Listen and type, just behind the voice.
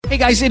Hey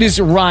guys, it is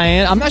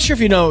Ryan. I'm not sure if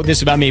you know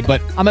this about me, but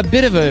I'm a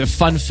bit of a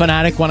fun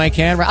fanatic when I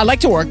can. I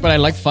like to work, but I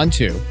like fun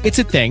too. It's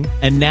a thing.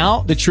 And now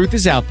the truth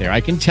is out there.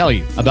 I can tell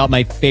you about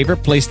my favorite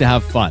place to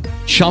have fun.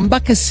 Chumba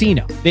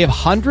Casino. They have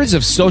hundreds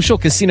of social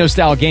casino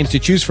style games to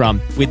choose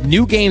from with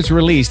new games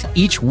released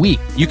each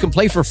week. You can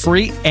play for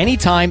free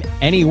anytime,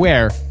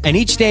 anywhere. And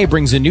each day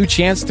brings a new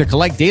chance to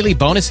collect daily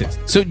bonuses.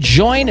 So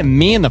join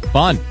me in the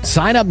fun.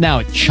 Sign up now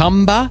at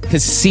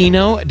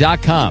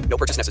ChumbaCasino.com. No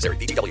purchase necessary.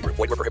 VGW Group.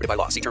 Void where prohibited by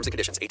law. See terms and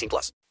conditions.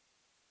 18+.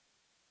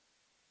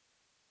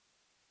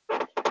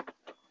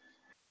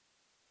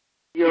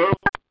 You're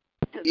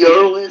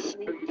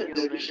listening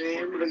to the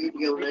Jam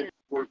Radio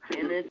Network.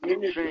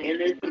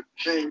 Energy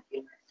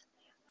Drinking.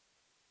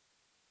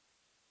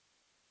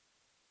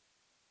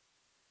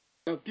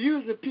 The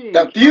views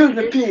and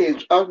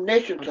opinions of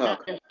Nation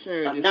Talk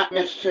are not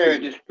necessary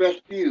to express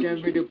views,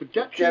 Jam Radio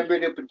Jam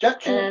Radio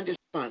Production, and its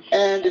sponsors.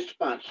 and its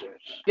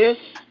sponsors. This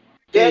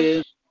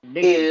This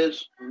Nation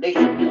is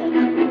Nation Talk.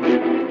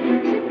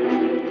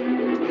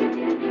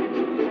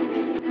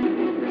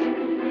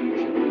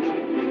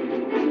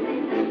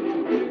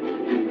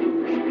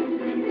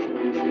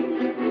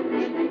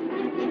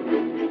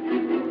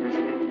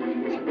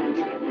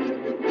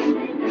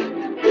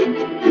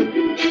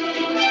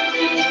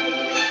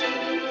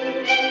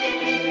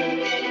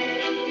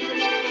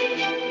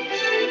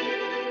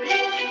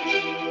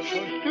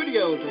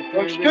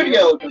 From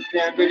studios of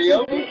Jam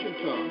Radio, Nation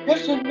Talk.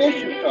 this is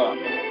Nation Talk.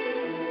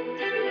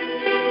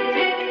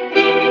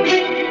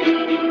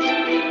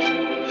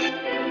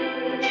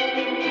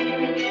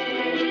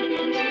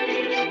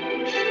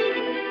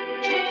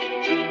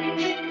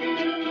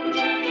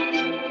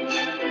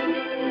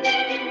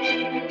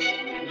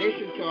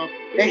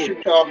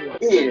 Nation Talk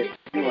is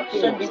your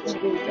Sunday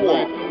evening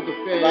forum,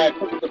 live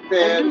from the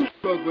Fed,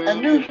 a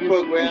news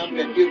program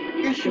that gives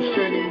you issues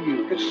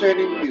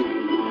concerning you.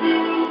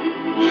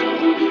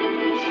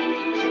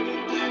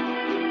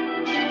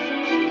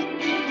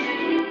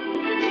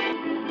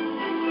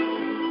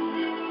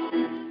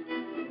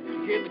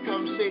 Hear the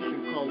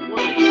conversation called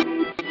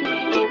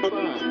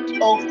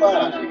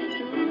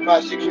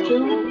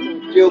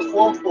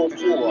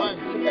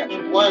 1-562-0444. That's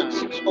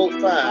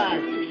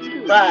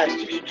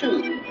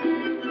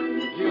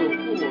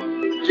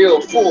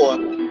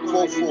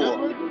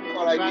 1-605-562-0444.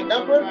 Call ID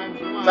number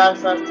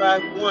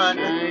 5551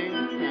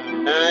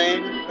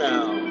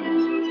 9#.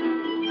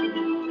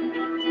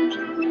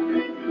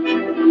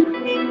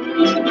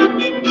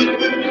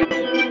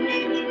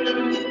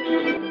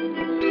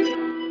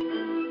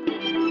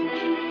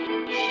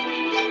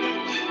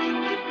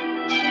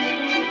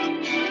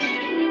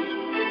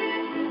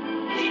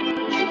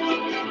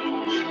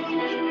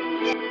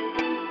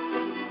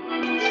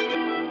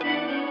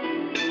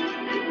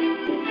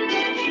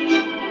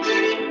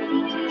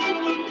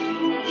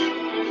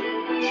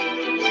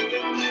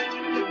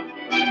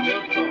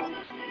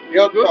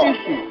 Your talk.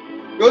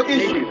 Your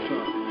issue.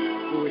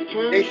 will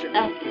return Nation.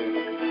 after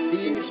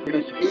these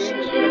messages.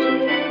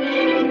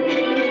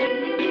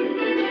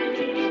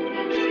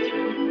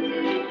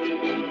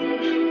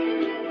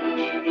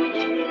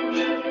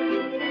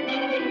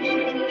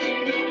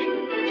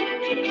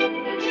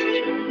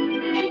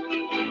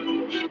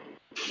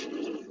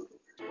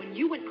 When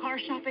you went car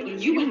shopping,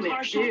 you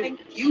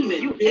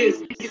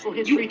aced physical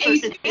history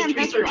searches and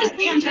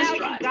test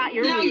drives. Now you got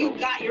your wheel.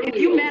 If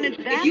you manage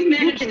that, you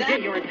can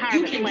get your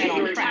retirement plan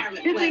on track.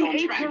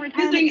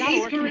 Visiting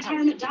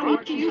aceforretirement.org.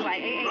 Brought to you by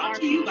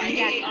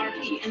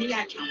AARP and the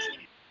Ad Council.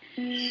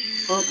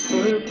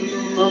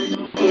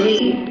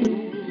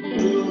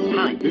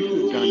 Hi, this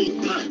is Donnie.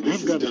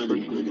 I've got a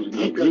person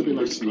I'd really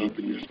like to drop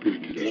in your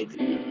spirit today.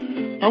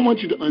 I want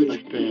you to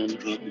understand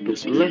the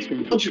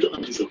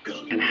blessings of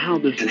God and how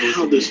this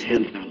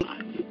enhances our lives.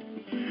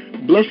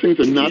 Blessings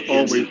are not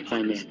always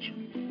financial.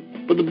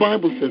 But the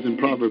Bible says in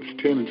Proverbs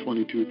 10 and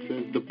 22, it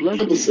says, the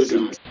blessings of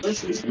God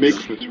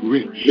makes us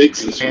rich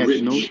and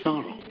adds no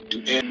sorrow.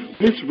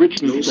 This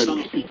richness that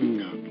it's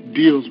speaking of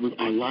deals with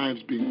our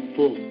lives being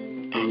full,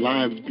 our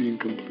lives being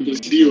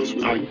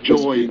complete, our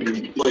joy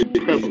being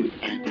prevalent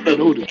and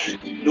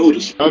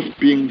noticed, us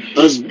being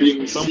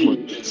seen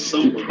someone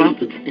who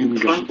profits in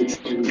God.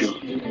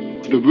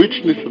 The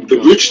richness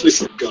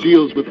of God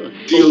deals with a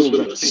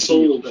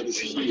soul that is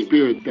healed, a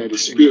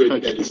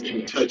spirit that is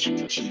in touch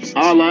with Jesus.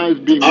 Our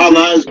lives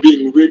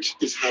being rich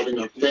is having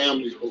our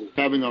family whole,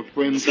 having our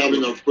friends and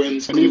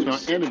even our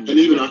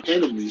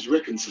enemies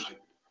reconciled.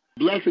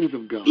 Blessings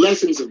of God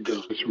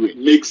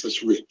makes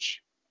us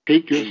rich.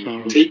 Take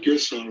your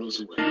sorrows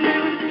away.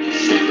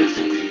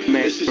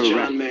 This is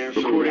John Mayer,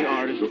 recording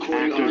artists,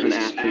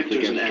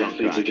 actors, and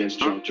athletes against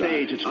drunk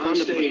driving. On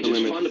stage,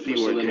 it's fun to push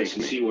the limits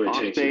and see where it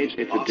takes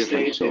me. Off stage, it's a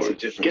different story.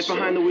 Get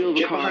behind the wheel of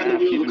a car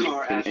after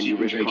you've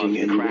been drinking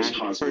and crash,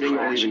 hurting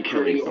or even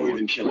killing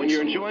someone. When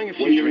you're enjoying a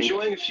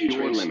few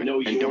drinks, know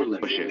your limit and don't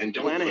push it.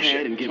 Plan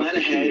ahead and give up the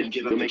keys.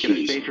 You'll make it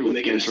a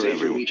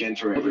safer weekend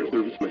for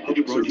everyone.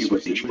 Public service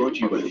message brought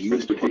to you by the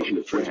U.S. Department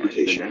of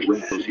Transportation,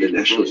 the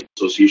National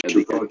Association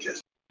of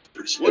Broadcasters,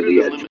 and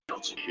the Ad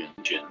Council.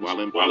 While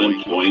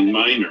employing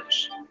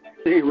minors.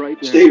 Stay right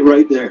there. Stay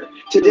right there.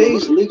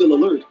 Today's legal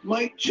alert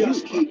might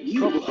just keep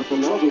you out of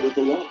trouble with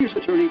the law. Here's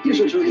Attorney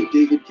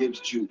David Gibbs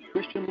Jr.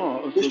 Christian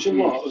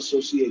Law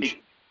Association.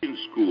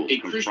 A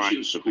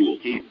Christian school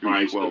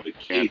comprised of a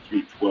K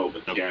through 12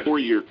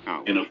 academy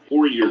and a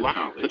four-year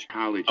college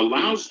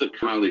allows the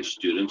college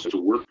students to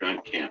work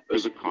on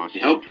campus to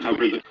help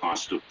cover the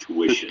cost of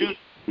tuition.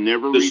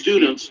 The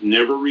students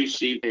never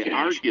receive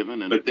cash,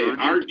 but they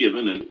are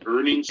given an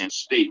earnings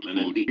statement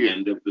at the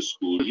end of the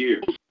school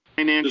year.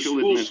 The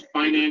school's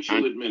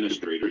financial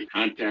administrator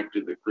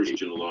contacted the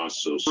Christian Law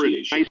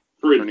Association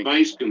for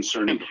advice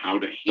concerning how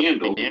to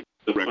handle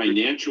the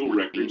financial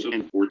records of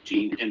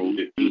 14 and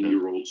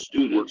 15-year-old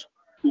students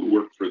who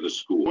work for the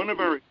school. One of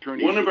our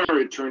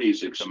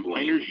attorneys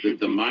explained that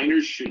the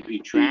minors should be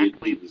treated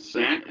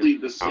exactly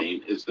the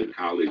same as the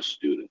college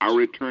students.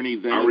 Our attorney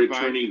then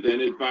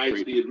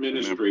advised the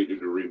administrator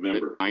to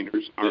remember that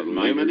minors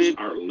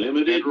are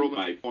limited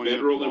by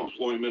federal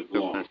employment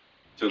law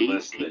to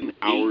less than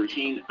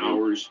 18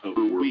 hours of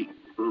work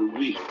per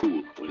week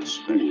when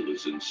school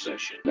is in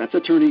session. That's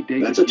Attorney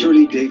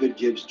David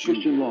Gibbs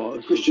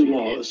Jr. Christian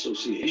Law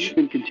Association.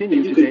 You can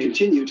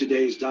continue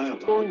today's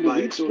dialogue by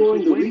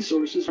exploring the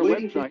resources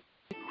waiting for you.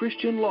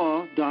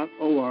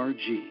 ChristianLaw.org.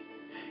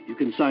 You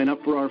can sign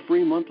up for our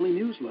free monthly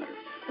newsletter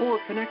or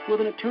connect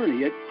with an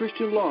attorney at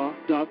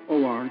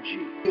ChristianLaw.org.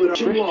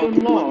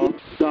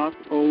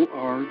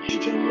 ChristianLaw.org.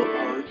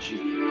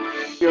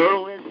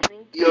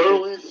 You're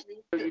listening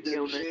to the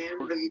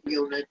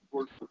Radio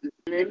Network with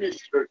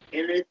Minister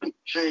Kenneth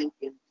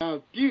Jenkins.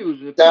 The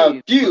views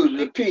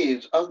and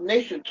opinions of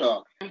Nation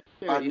Talk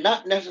are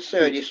not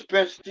necessarily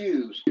express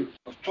views of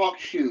Talk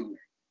Shoes,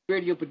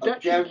 Radio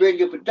Productions,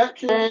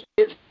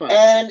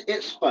 and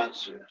its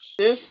sponsors.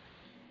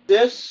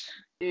 This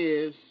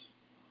is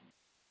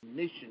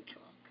Nation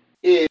Talk.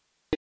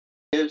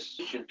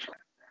 Nation Talk.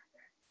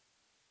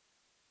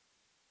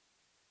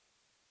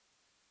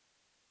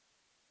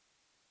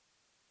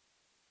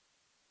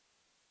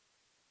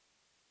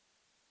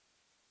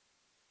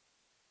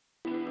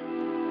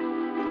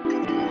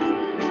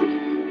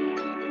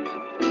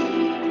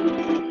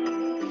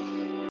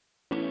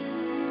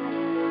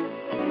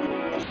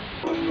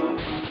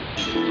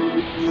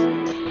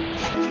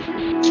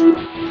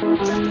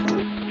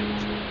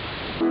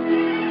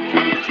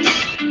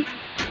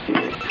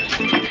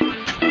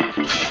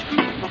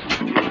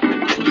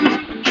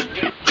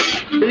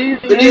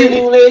 Good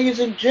evening, ladies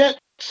and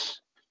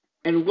gents,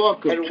 and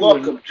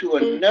welcome to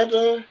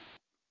another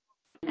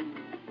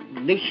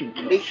Nation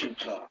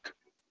Talk.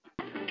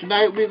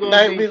 Tonight we're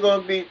going to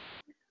be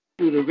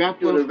doing a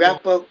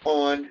wrap up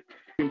on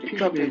the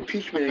Trump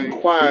Impeachment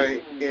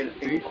Inquiry,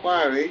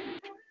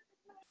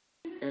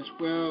 as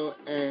well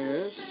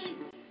as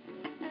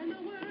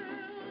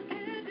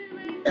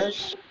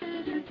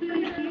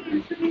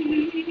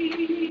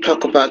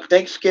talk about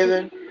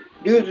Thanksgiving,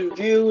 news and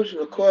views,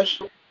 and of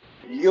course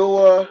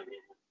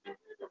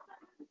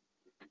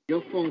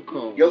your phone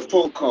calls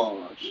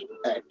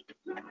at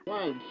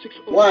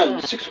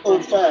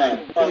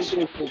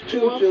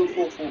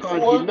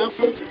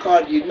 1-605-562-0444.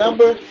 Card your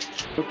number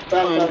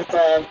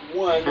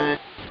 555-19.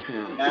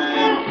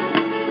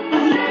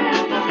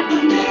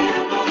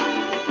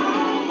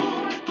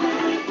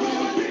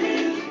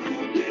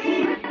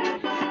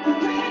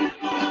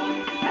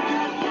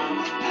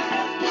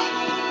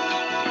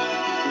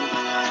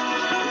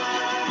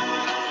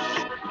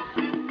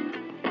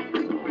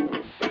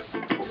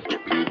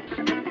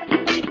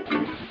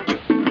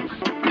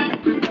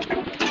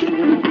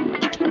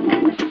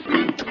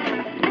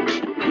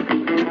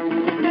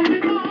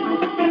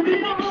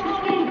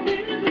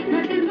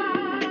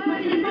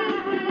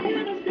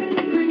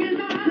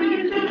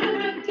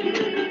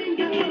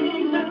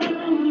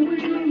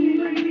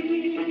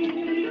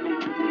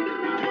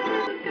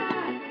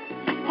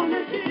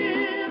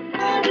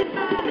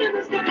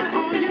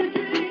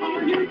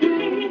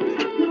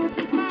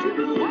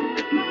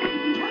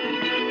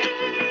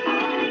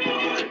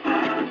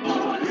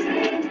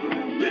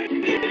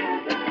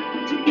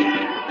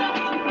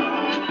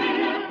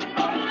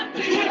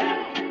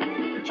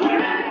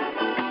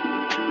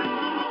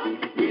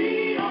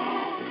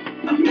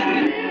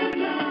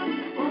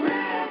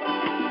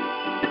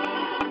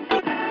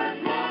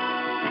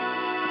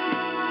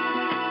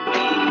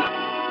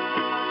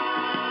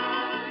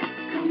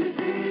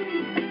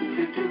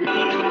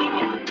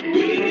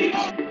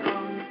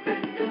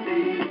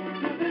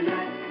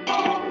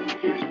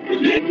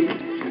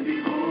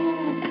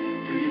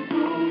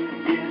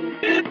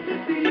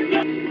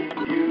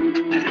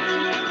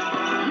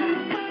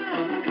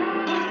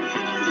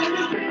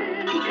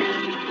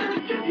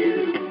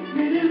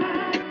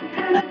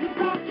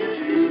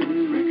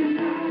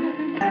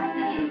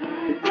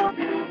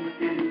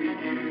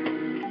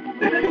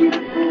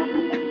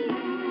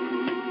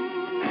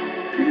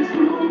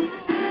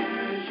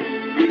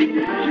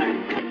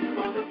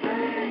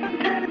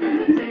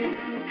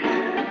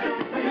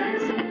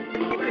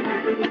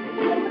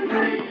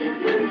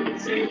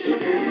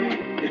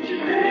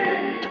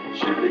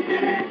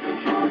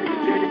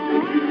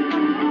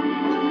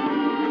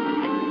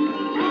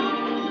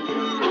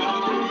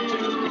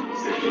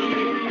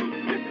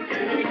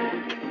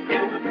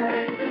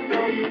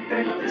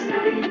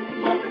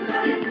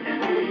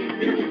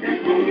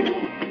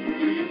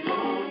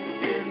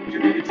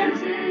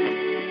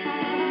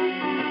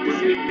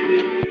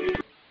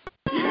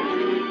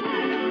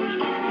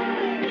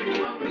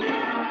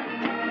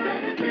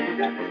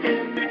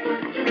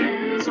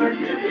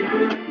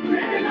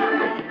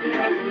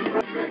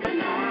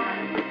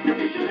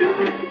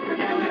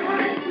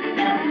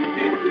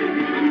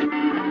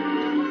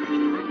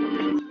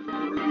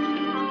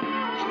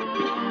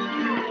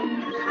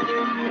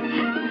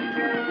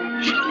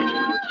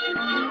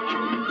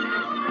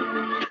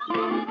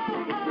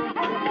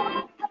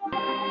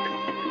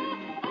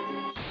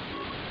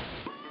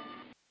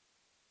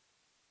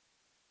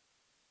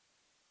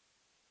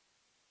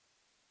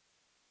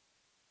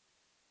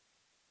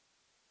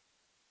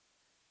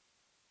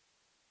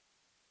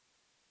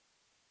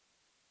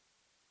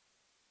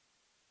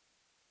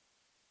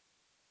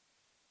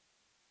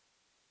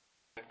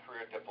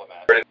 career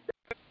diplomat.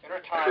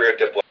 Career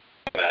diplomat.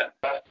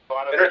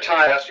 In her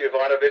time, Pastor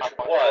Yovanovitch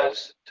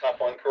was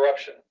tough on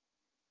corruption.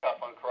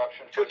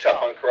 Too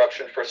tough on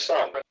corruption for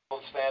some.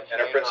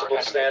 And her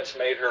principled stance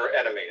made her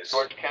enemies. As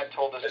George Kent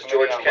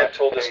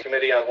told this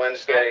committee on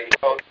Wednesday,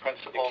 you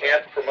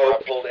can't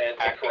promote bold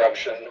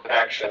anti-corruption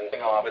action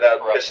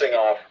without pissing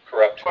off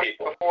corrupt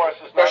people.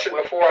 The question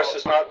before us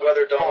is not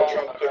whether Donald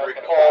Trump could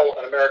recall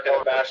an American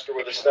ambassador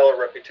with a stellar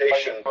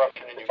reputation for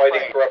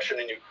fighting corruption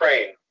in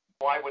Ukraine,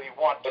 Why would he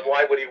want to? but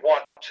why would he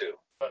want to?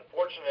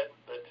 Unfortunate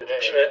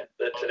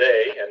that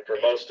Today, and for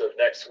most of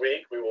next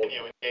week, we will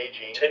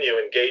continue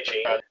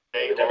engaging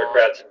the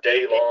Democrats'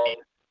 day-long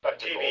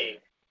TV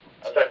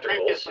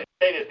spectacles.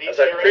 As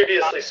I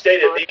previously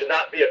stated, these should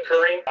not be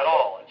occurring at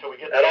all until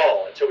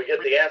we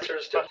get the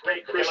answers to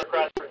three crucial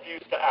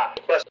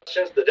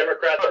questions the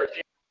Democrats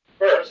refuse.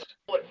 First,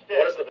 what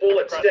is the full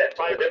extent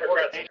of the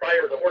Democrats'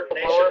 prior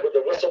coordination with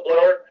the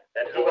whistleblower,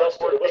 and who else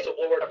did the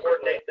whistleblower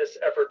coordinate this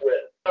effort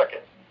with?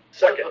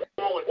 Second,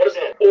 what is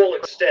the full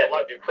extent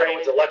of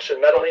Ukraine's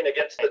election meddling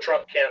against the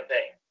Trump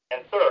campaign?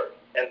 And third,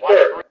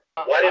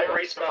 why did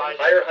Burisma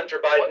hire Hunter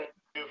Biden?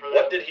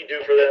 What did he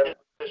do for them?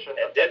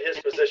 And did his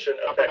position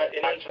affect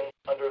any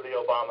under the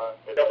Obama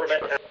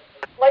government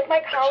Like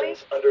my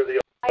colleagues, under the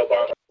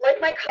Obama?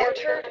 like my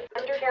entered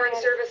under Foreign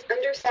Service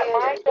understanding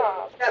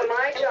that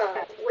my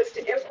job was to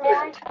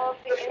implement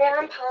the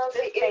foreign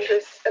policy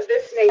interests of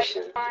this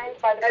nation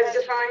as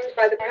defined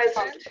by the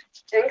President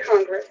and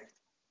Congress,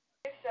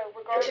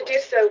 and to do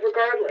so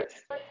regardless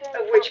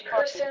of which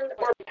person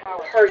or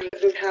party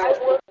is in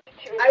power.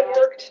 I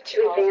worked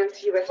to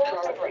advance U.S.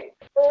 policy,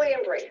 fully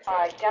embraced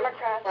by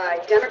Democrats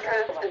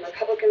and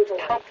Republicans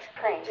alike,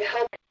 to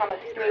help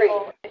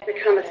Ukraine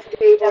become a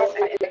stable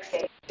and indexed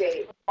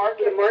state,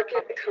 the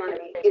market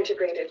economy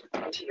integrated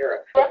into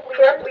Europe.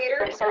 Corrupt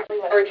leaders are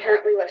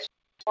inherently less.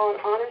 While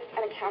an honest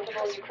and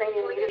accountable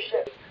Ukrainian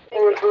leadership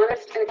and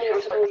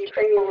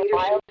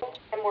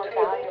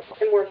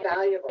more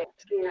valuable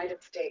to the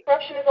United States.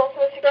 Corruption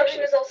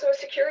is also a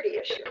security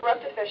issue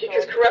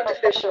because corrupt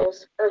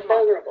officials are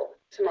vulnerable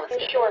to Moscow.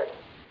 In short,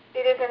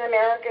 it is in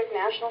America's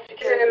national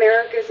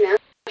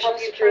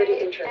security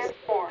interest.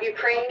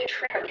 Ukraine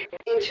turned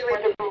into a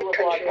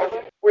country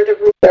where the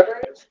rule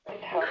governs and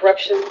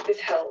corruption is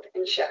held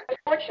in check.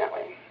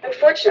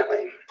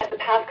 Unfortunately, the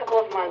past couple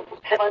of months,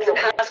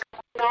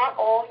 not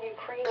all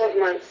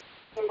Ukrainians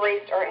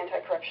embraced our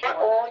anti-corruption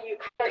work.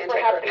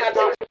 Perhaps it's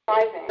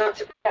not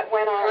surprising that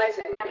when our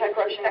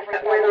anti-corruption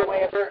efforts got in the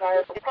way of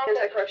desirable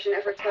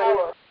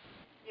power,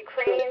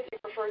 Ukrainians who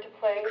prefer to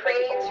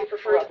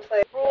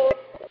play rules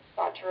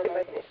sought to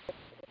remove me.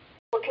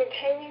 What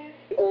continues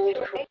to amaze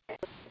me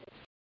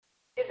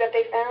is that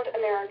they found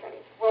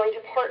Americans willing to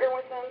partner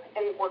with them,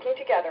 and working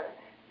together,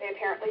 they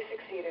apparently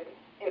succeeded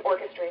in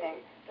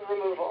orchestrating the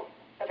removal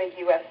of a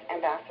U.S.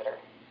 ambassador.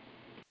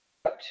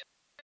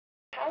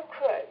 How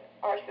could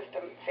our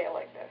system fail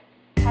like this?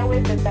 How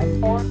is it that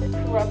foreign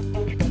corrupt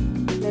interests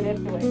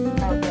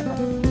manipulate our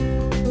government?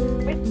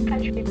 Which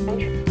country's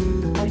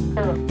interests are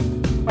served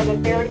when the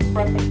very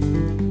corrupt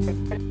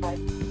criticize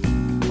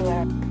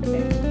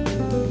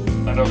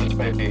I know this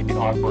may be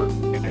awkward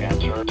for you to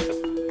answer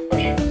the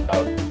question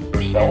about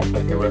yourself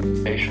and your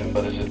reputation,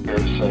 but is it fair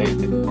to say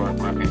that your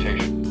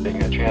reputation as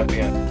being a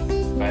champion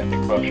of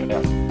anti-corruption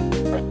efforts?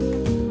 Right?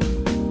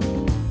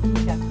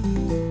 Yes.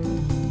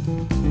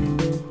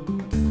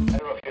 I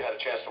don't know if you had a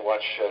chance to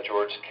watch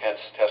George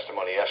Kent's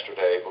testimony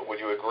yesterday, but would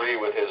you agree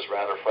with his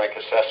rather frank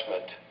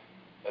assessment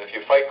that if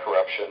you fight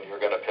corruption, you're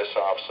going to piss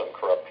off some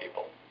corrupt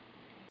people?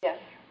 Yes.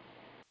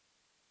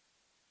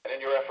 And in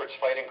your efforts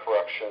fighting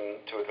corruption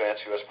to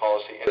advance U.S.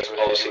 policy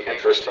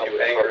interests, you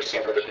anger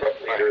some of the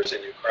corrupt leaders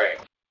in Ukraine.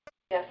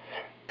 Yes.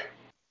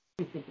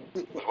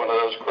 Was one of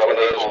those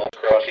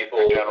corrupt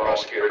people,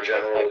 Prosecutor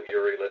General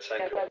Yuri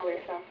Litsenko.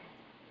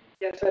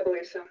 Yes, I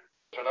believe so.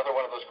 There's another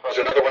one of those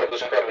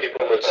corrupt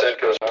people,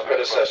 Litsenko's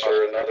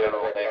predecessor, another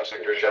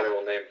Prosecutor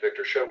General named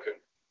Viktor Shokin.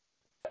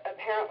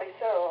 Apparently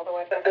so, although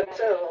I've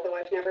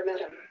never met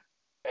him.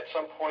 At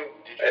some point,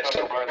 did you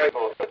come to learn that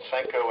both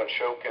Litsenko and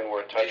Shokin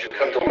were in touch?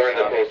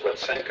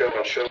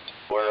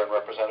 Were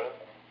representative?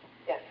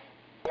 Yes.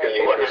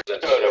 You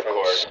understood, of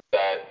course,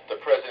 that the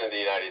President of the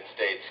United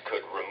States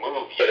could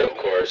remove you,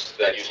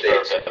 that you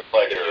served at the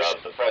pleasure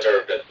of the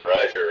President,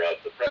 right?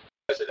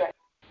 Right.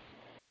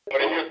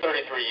 But in your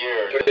 33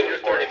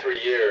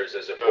 years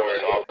as a foreign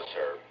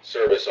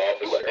service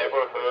officer, have you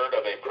ever heard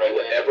of a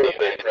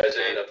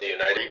President of the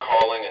United States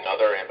recalling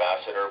another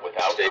ambassador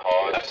without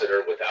cause,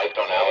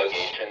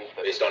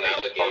 based on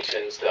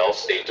allegations that the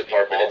State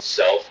Department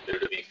itself knew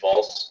to be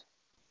false?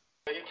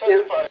 You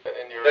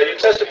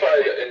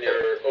testified in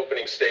your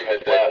opening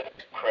statement that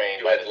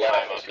you had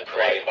left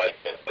Ukraine by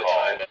the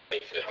time of the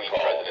between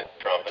President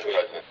Trump and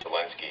President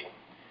Zelensky.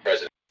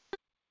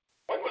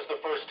 When was the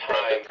first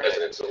time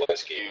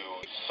that you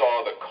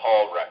saw the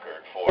call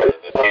record for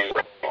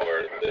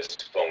this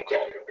phone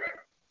call?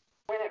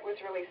 When it was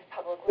released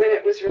publicly.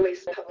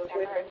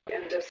 publicly,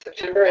 end of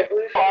September, I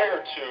believe.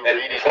 Prior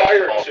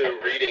to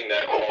reading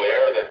that call,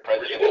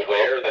 were you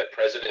aware that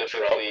President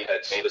Trump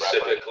had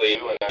specifically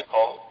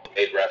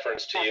made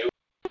reference to you?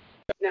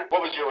 No.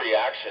 What was your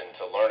reaction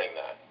to learning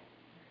that?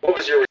 What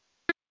was your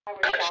I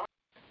was shocked.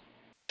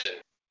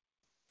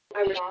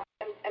 I was shocked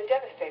and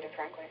devastated,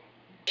 frankly.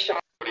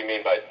 Shocked. What do you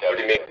mean by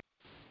devastated?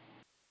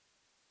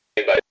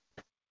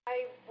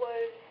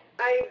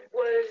 I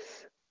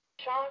was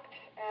shocked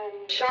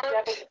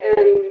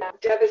and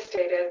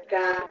devastated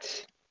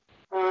that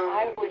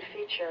I would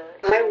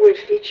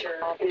feature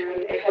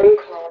in a phone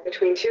call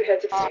between two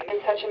heads of state in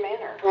such a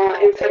manner.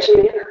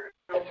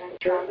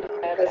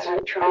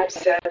 President Trump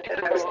said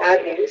that I was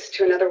bad news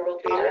to another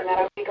world leader, and that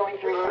I would be going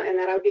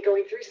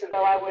through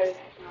something.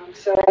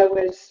 So it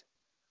was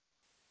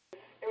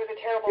a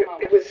terrible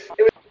moment. It was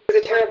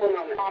a terrible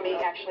moment. The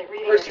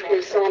person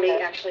who saw me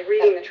actually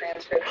reading the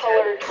transcript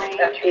color said drained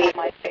that from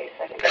my face.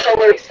 I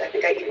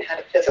think I even had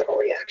a physical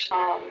reaction.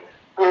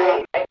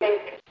 I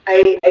think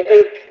even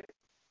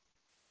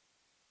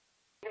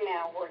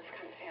now words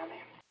kind of fail me.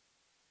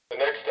 The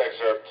next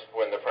excerpt,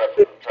 when the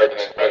president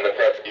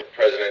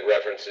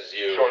references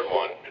you,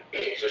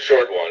 it's a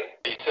short one.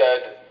 He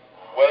said,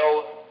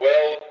 "Well,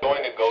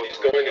 he's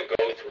going to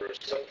go through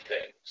some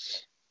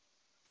things."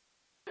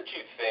 What did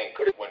you think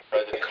when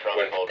President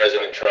Trump told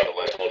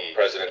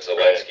President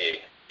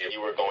Zelensky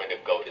you were going to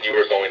go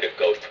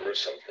through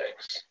some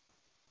things?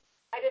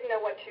 I didn't know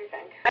what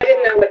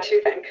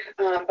to think,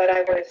 but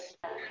I was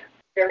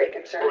very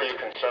concerned. What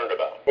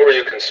were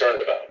you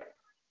concerned about?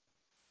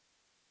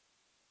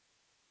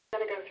 I'm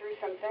going to go through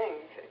some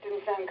things.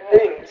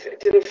 It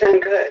didn't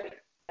sound good.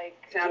 It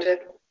sounded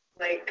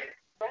like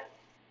threat.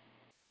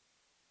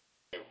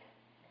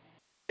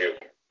 You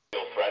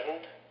feel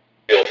threatened?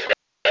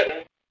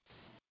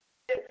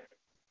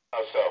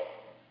 How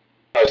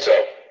so?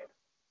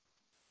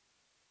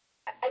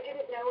 I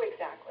didn't know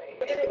exactly.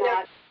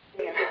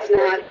 It's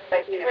not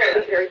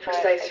a very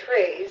precise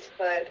phrase,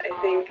 but I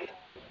think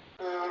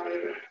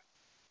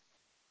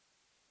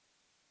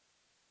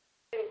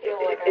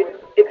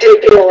it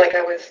did feel like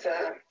I was.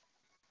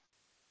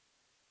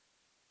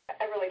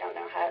 I really don't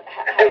know how.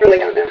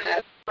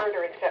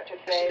 Further, except to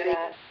say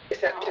that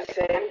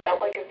I felt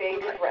like a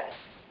vague threat.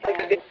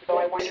 So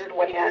I wondered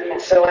what that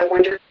meant.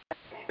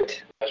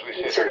 As we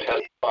sit here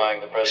testifying,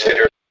 the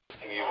president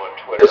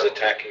is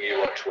attacking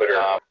you on Twitter.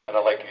 And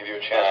I'd like to give you a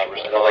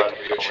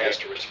chance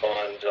to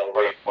respond. I'll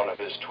read one of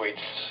his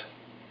tweets.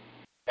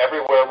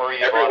 Everywhere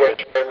Marie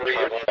Ivanovich turned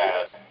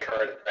bad.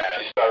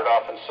 She started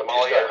off in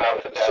Somalia. How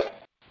did that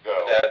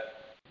go?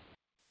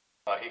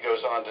 He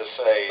goes on to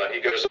say,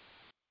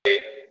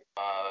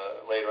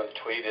 later in the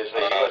tweet, is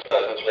that U.S.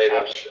 presidents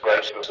have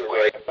to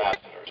appoint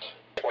ambassadors.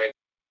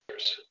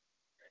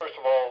 First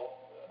of all,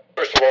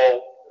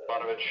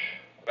 Ivanovich,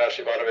 the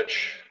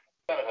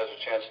Senate has a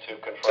chance to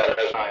confront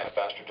an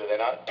ambassador, do they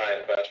not?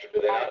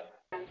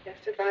 Yes,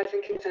 advise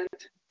and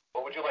consent.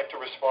 What would you like to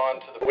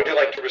respond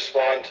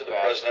to the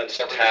president's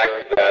attack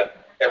that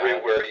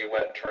everywhere you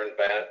went turned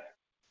bad?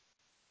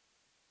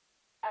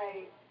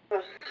 I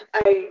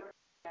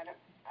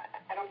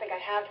don't think I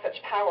have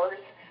such powers.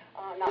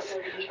 Not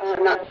in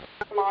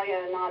Somalia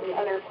and not in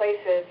other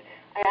places.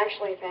 I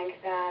actually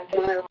think that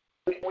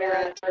where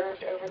I've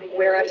served over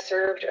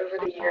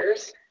the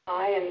years,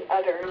 I and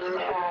others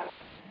have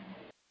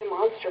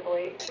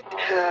demonstrably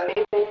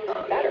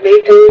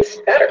made things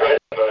better.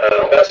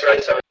 Ambassador, I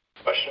just have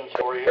questions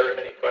for you.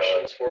 Any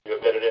questions for you? You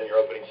admitted in your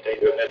opening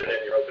statement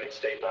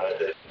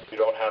that you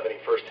don't have any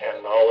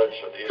first-hand knowledge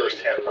of the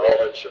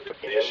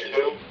issues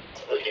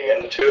looking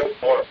into.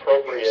 More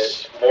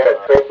appropriate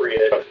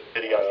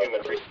Committee on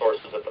Human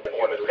Resources at the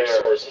Foreign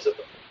Affairs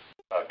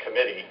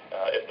Committee.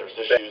 If there's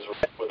issues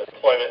with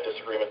employment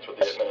disagreements with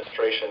the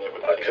administration, it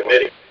would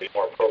be a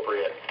more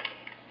appropriate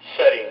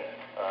setting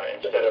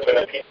instead of an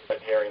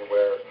impeachment hearing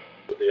where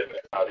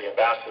the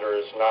ambassador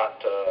is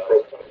not a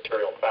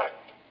material fact.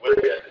 When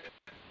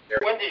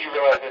did you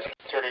realize this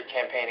concerted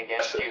campaign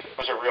against you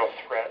was a real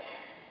threat?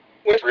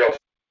 A threat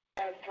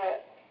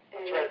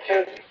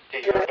to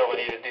your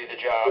ability to do the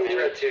job?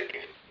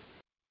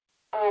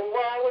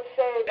 Well, I would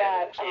say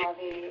that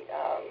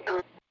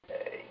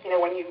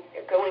when you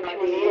go into a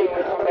meeting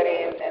with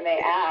somebody and they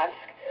ask,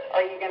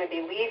 are you going to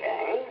be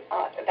leaving,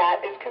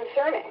 that is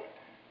concerning.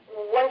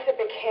 Once it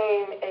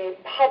became a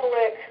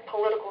public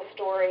political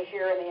story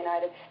here in the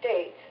United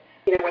States,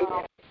 the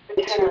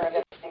tenor of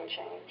everything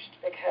changed,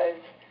 because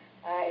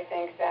I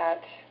think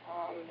that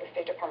the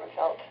State Department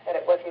felt that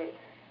it wasn't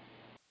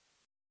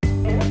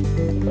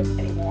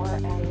anymore,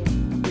 and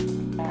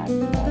that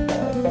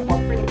the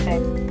more pretty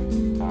thing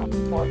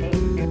for me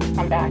to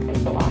come back and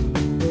so on.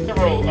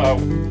 Several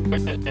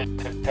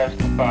witnesses have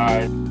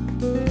testified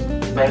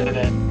the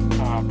President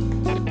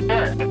is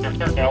concerned that there are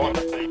certain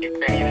elements of the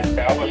Ukrainian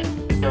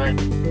establishment during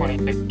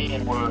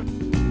 2016 were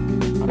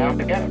out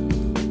together.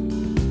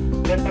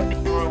 Is that something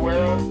you were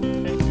aware of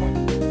at this point?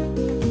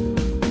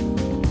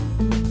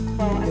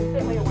 Well, I'm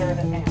certainly aware of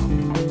it now.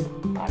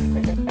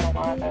 There's been a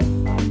lot of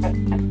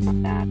precedent on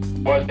that.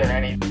 Was there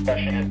any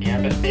discussion at the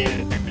embassy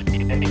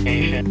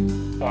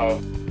indication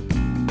of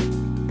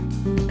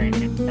trying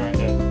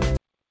to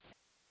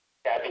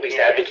at least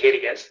advocate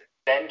against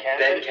then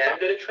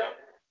candidate Trump?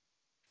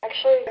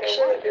 Actually, we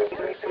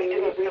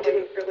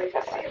didn't really see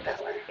it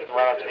that way.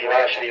 Run up to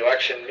the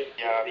election,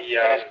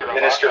 the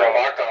Minister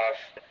Avakov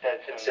had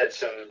said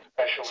some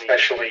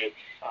especially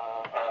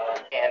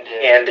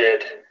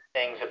candid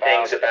things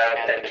about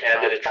then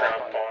candidate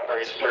Trump on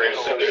various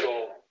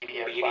social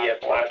media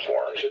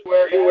platforms.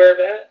 Are you aware of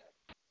that?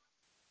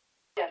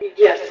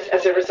 Yes,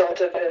 as a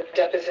result of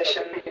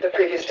the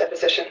previous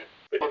deposition.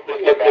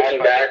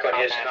 Looking back on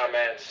his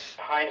comments,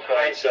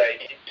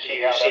 hindsight, do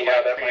you see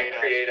how that might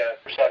create a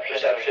perception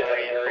that a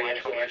very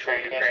influential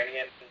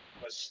Ukrainian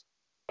was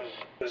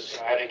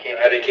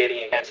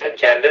advocating against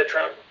candidate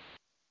Trump?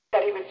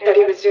 That he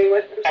was doing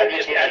what?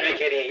 Just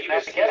advocating. He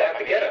was out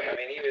to get him. I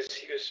mean, he was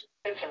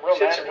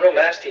said some real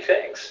nasty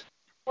things.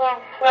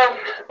 Well,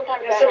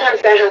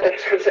 sometimes that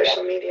happens on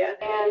social media,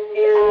 and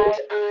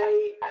are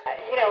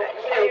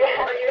you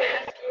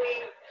asking me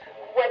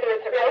whether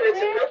it's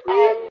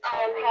appropriate?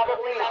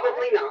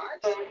 Probably not.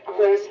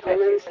 Those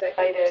elements that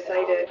you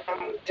cited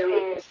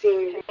don't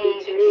seem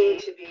to me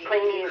to be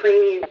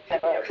Ukrainian,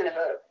 kind of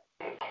a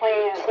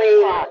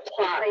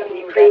plot of the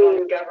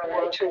Ukrainian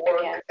government to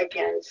work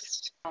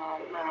against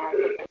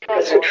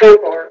President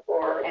Trump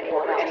or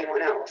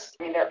anyone else.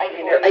 I mean,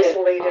 they're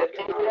isolated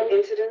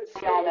incidents.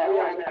 We all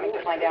know. I'm coming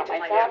to find out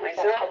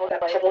myself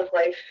that public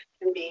life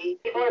can be,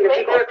 people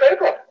are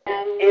critical,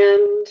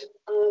 and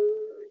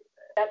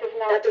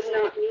that does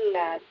not mean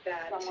that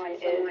someone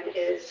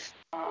is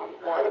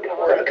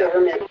or a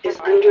government is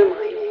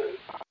undermining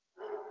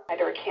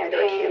either a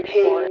campaign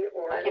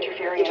or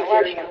interfering in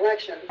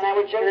elections. And I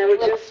would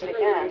just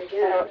remind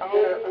again that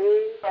our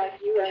own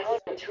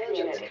U.S.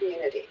 intelligence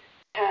community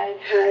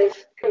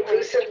has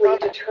conclusively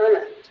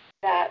determined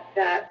that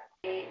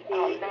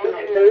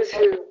those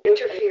who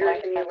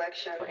interfered in the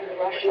election in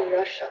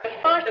Russia. The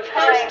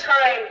first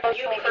time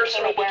you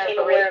personally became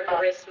aware of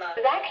Burisma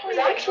was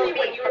actually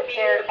when you were being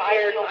prepared by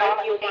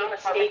the Obama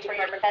State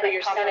Department for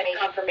your Senate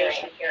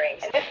confirmation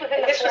hearings. And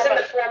this was in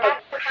the form of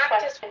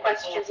practice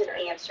questions and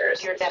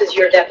answers. This was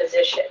your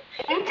deposition.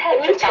 And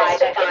you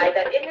testified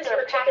that in this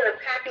particular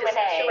practice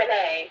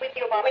Q&A with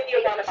the Obama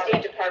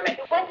State Department,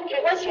 it wasn't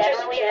just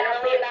generally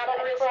about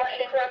Burisma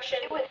and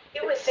corruption.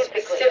 It was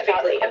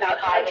specifically about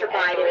Hunter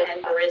Biden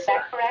and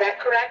Burisma. Is that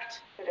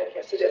correct?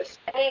 Yes, it is.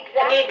 And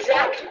the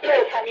exact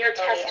quote from your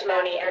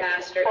testimony,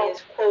 Ambassador,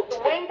 is, quote, the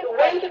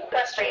way the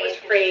question was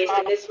phrased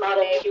in this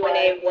model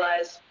Q&A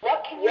was,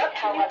 what can you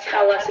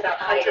tell us about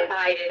Hunter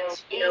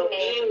Biden's,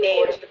 being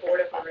named to the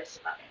board of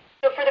Burisma?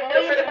 So for the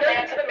millions of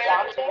Americans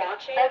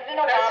watching, President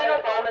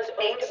Obama's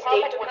own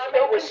State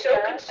Department was so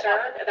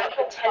concerned about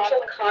potential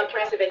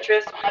conflicts of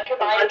interest on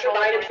Hunter Biden's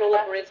role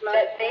at Burisma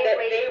that they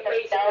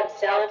raised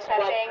themselves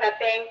while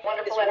prepping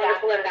this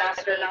wonderful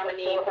ambassador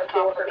nominee for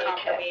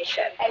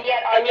confirmation. And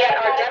yet our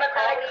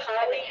Democratic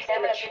colleagues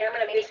and the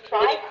chairman of this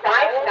committee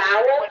cry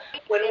foul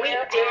when we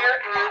dare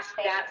ask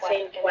that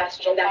same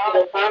question that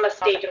the Obama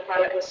State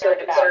Department was so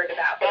concerned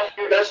about.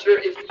 Ambassador,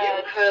 if you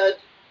had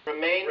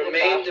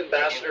remained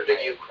ambassador to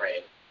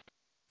Ukraine,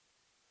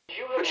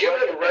 would you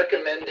have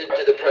recommended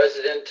to the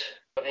President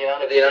of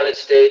the United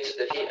States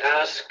that he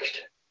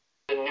asked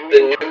the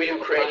new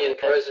Ukrainian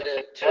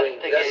president to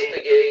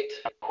investigate,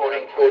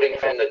 I'm quoting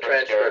from the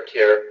transcript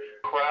here,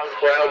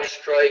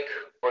 CrowdStrike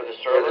or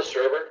the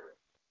server?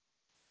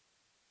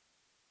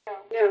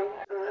 No,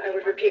 I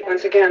would repeat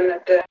once again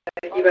that the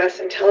U.S.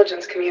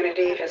 intelligence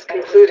community has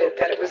concluded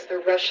that it was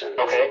the Russians.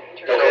 Okay.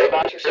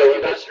 So,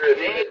 Ambassador, if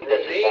you had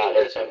remained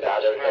as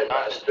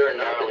ambassador,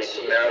 not been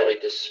summarily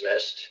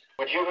dismissed,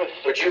 would you have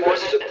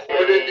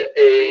supported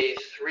a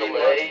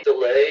 3-month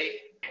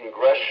delay,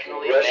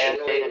 congressionally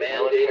mandated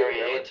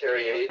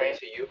military aid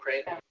to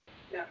Ukraine?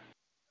 No.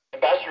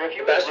 Ambassador, if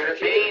you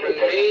had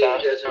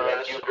remained as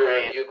ambassador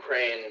of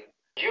Ukraine,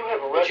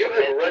 would you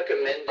have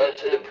recommended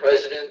to the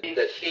president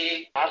that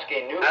he ask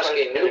a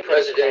new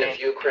president of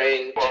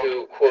Ukraine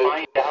to,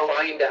 quote,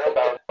 find out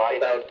about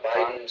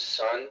Biden's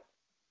son?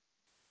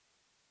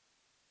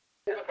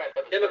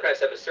 Democrats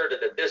have asserted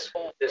that this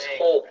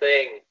whole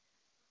thing,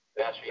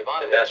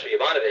 Ambassador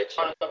Yovanovitch, is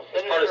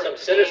part of some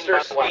sinister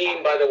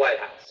scheme by the White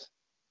House.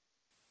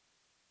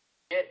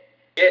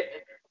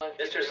 Get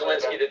Mr.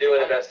 Zelensky to do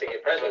an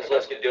investigation, President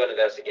Zelensky to do an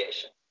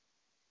investigation.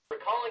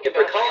 If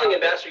recalling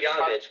Ambassador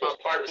Yovanovitch was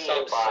part of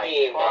some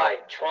scheme by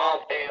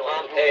Trump,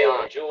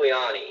 Pompeo, and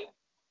Giuliani,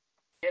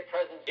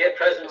 get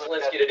President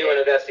Zelensky to do an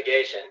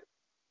investigation,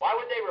 why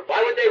would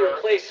they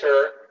replace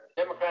her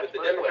with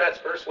the Democrats'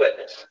 first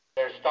witness,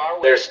 their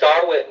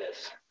star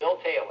witness, Bill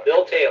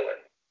Taylor?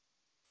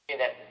 I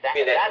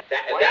mean,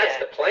 that's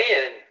the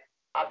plan.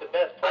 Not the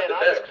best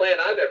plan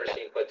I've ever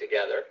seen put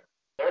together.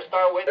 Their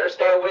star witness,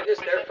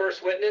 their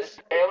first witness,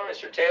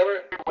 Mr.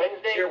 Taylor,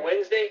 here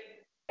Wednesday.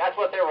 That's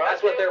what they were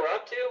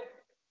up to?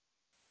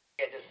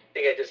 I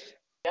think I just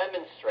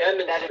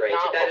demonstrate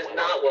that is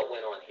not what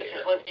went on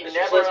here. Mr.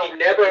 Zelensky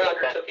never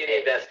undertook any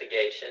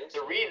investigations.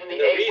 The reason the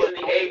aid was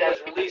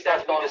released,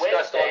 as we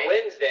discussed on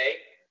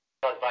Wednesday,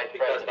 Vice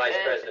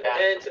President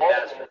Pence,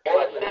 Ambassador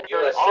Bolton, and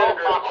U.S.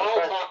 senators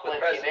all talked with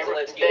President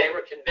Zelensky. They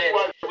were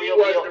convinced he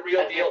was the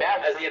real deal,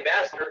 as the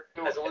ambassador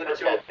has alluded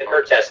to in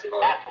her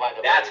testimony.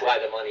 That's why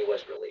the money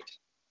was released.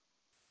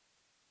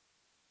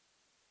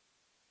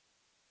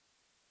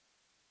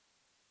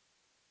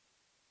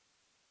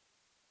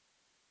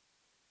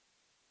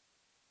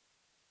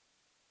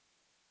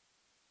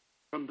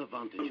 From the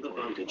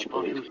vantage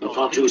point, the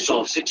Fatu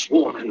saw 6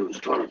 war canoes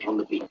drawn upon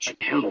the beach.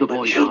 Held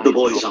the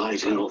boy's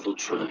eyes in awful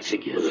trance,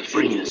 with the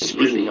figures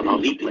spinning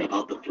about, leaping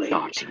about the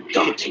flames,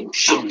 darting,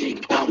 shouting,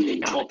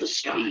 bounding toward the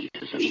sky.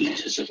 The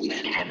eaters of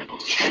men,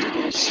 cannibals,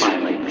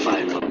 firing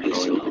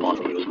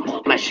bottles,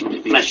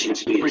 flashing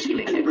spears,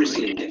 and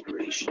bristling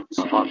decorations.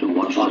 The Fatu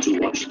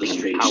watched the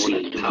strange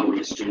scene,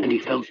 powerless to move, and he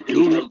felt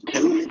doom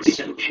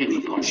itself chin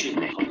upon his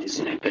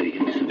neck.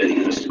 Very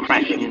instant,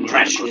 crashing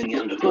in the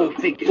undergrowth,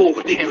 4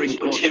 figures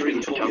were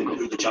tearing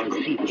through the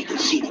jungle. He could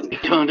see them. He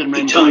turned and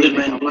ran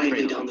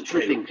blindly down the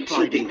trail,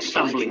 slipping,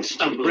 stumbling,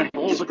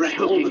 all but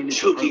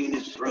choking in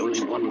his throat.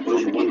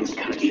 Only one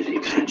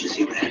courage as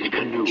he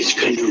ran. His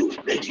canoe,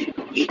 ready,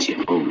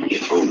 waiting,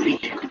 if only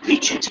he could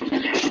reach it.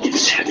 The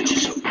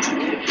savages of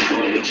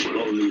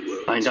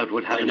Find out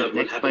what happened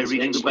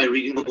next by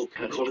reading the book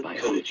called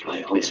Courage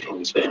by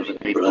Hans Bell.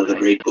 For other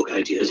great book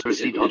ideas,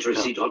 visit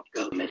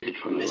literacy.gov. Message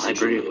from the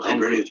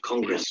Library of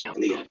Congress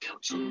and the Ad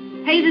Council.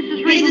 Hey, this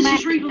is Rachel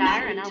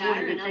McIntyre, and I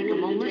wanted to take a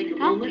moment to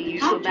talk to you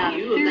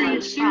about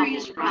a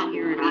serious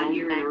problem right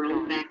here in our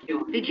own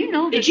backyard. Did you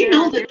know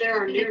that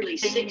there are nearly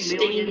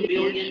 16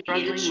 million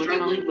kids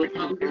struggling with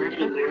hunger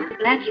in America?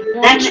 That's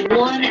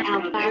one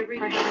out of every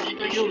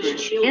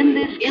precious children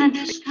in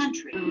this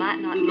country who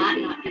might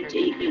not get to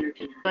eat dinner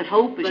tonight. But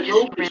hope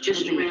is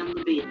just around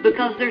the bend.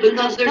 Because there's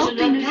enough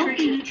healthy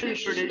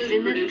nutritious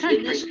food produced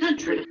in this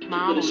country to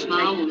put a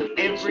smile on the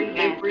face of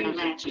every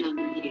last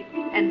hungry kid.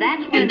 And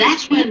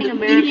that's when the Feeding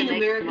America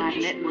Nationwide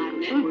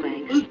Network Food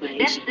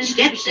Banks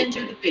steps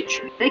into the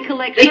picture. They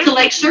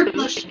collect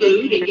surplus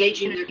food,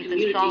 engaging their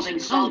communities in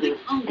solving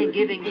hunger and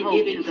giving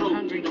hope to the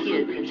hungry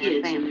kids and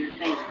their families.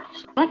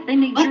 But they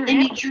need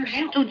your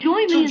help. So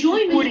join me in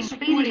supporting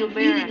Feeding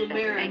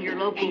America and your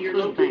local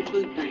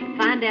food bank.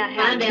 Find out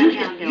how you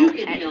can help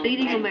at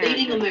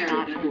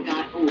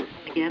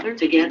feedingamerica.org.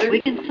 Together,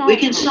 we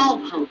can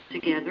solve hope.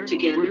 Together,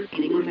 we're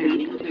Feeding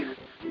America.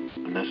 A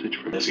message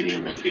from Feeding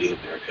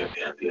America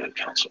and the Ad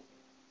Council.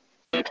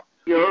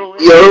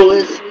 You're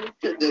listening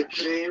to the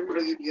Jam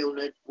Radio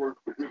Network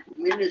with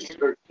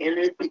Minister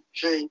Kenneth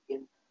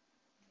Jenkins.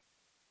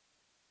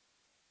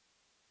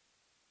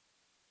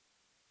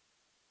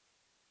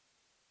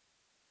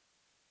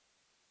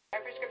 My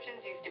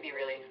prescriptions used to be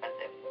really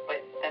expensive,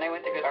 but then I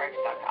went to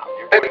GoodRx.com.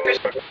 And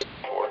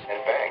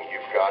bang,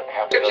 you've got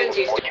half a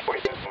dozen more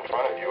choices in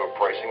front of you of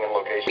pricing and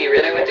location.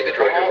 I went to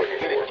GoodRx. With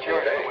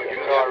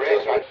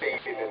GoodRx, I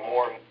think even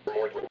more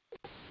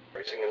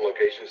pricing and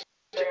locations.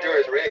 Go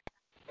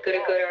to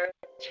GoodRx,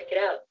 check it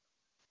out.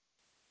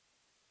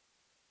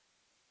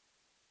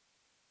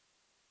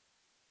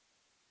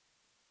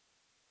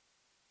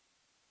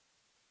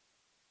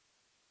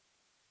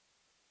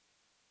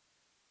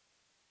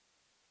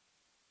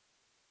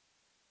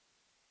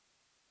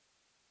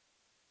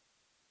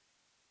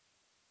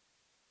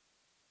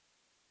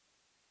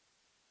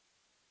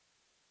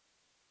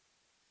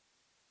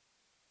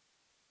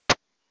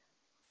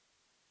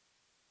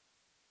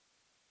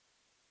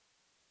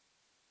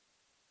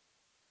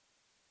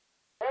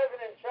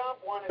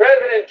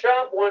 President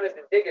Trump wanted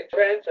to dig a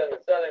trench on the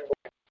southern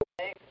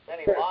border.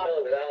 Then he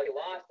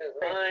lost his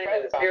mind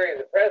in a series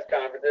of press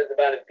conferences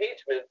about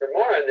impeachment. For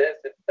more on this,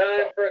 it's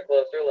time for a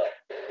closer look.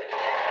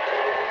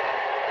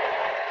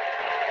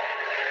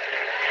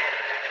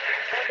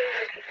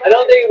 I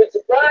don't think it would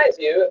surprise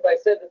you if I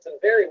said that some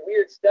very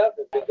weird stuff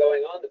has been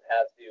going on the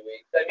past few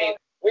weeks. I mean,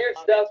 weird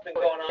stuff's been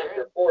going on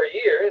for 4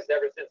 years,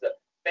 ever since a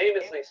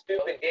famously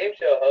stupid game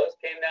show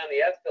host came down the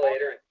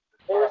escalator and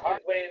forced his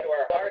way into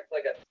our hearts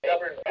like a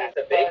stubborn piece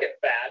of bacon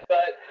fat.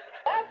 But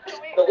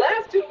the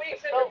last 2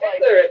 weeks in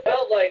particular, it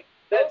felt like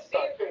that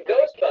scene from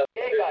Ghostbusters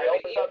where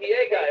the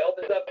EPA guy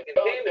opens up a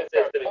containment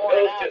system and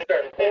ghosts just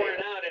start pouring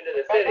out into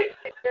the city.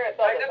 I'm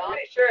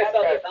pretty sure I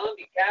saw the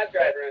zombie cab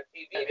driver on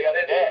TV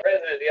defending the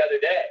president the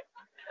other day.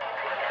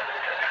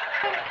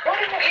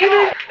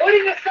 Even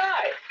putting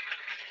aside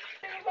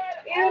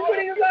all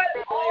the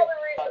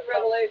recent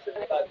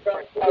revelations about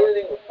Trump's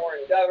colluding with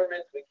foreign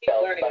governments, we keep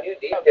learning new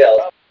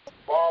details.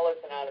 Lawless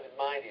and out of his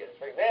mind he is.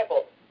 For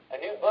example, a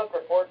new book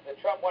reports that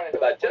Trump wanted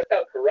about just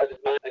how corrupt his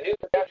mind. A new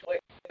book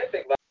actually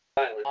horrific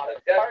violence on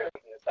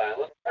death-seeking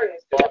asylum.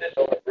 Pardons to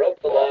officials who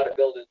broke the law to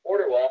build his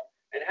border wall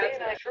and had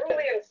some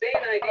truly insane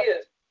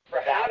ideas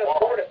for how to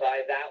fortify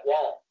that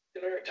wall.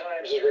 The New York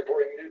Times is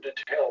reporting new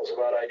details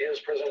about ideas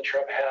President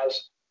Trump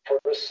has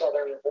for the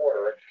southern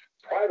border.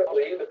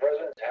 Privately, the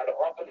president had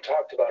often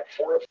talked about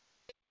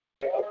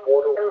a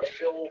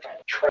border-filled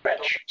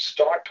trench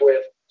stocked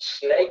with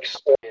snakes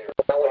or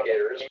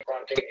alligators,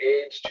 prompting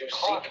aides to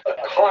seek a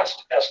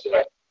cost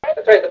estimate.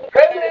 That's right. The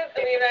president of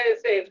the United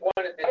States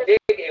wanted to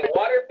dig a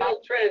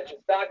water-filled trench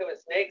and stock it with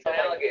snakes and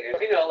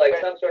alligators. You know, like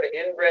some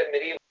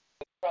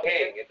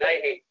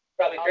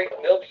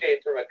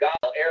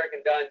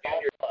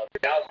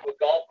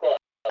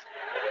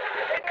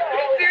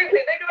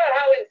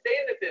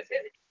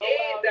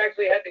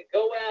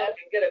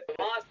get a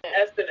cost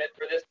estimate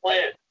for this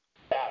plan.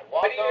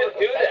 Why do you even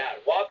do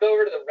that? Walk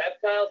over to the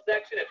reptile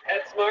section at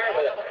PetSmart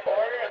with a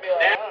border and be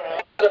like, I don't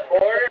know, the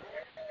border.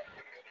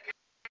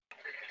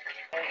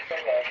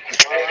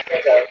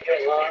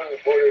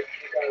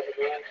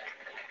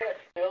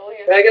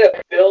 Can I get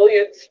a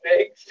billion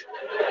snakes?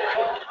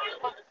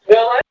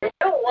 No, I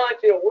don't want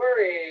you to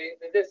worry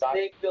that this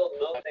snake-filled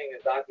milk thing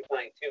is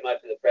occupying too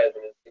much of the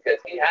president because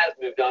he has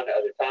moved on to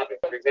other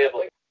topics. For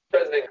example,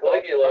 President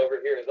Caligula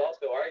over here is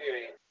also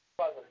arguing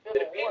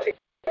that impeaching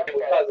him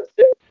would cause a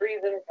civil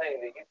treason,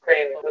 claiming that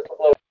Ukraine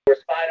whistleblower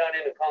spied on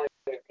him and calling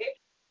him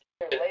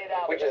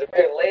impeachment, which is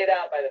laid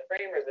out by the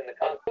framers in the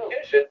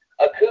Constitution,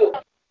 a coup.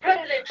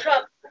 President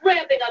Trump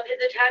ramping up his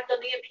attacks on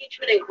the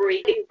impeachment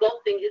inquiry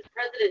engulfing his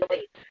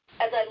presidency.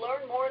 As I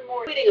learn more and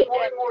more, reading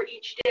more and more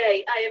each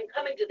day, I am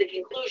coming to the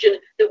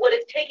conclusion that what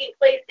is taking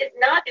place is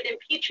not an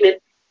impeachment.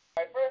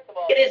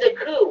 It is a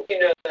coup. You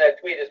know that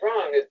tweet is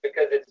wrong is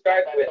because it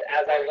starts with,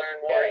 as I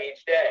learn more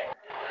each day.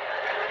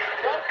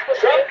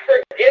 Trump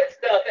forgets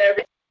stuff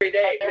every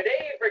day.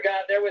 Today he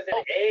forgot there was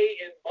an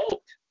A in vote.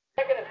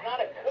 Second, it's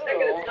not a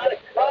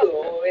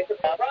coup. It's a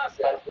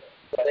process.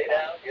 Laid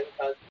out in the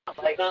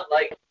Constitution. It's not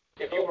like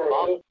if you were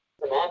removed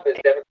from office,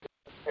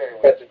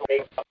 Democrats would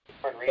take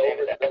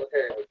over the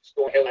military would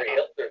storm Hillary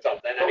Clinton or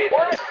something. I mean, the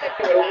worst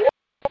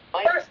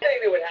thing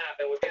that would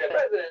happen would be the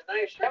president.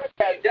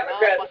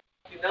 Democrats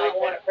do not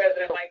want a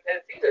president like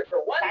Pence either.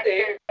 For one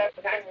thing,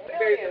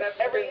 taxpayers have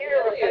every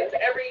year.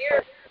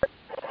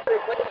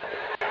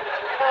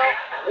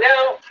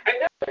 Now, I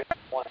know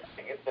one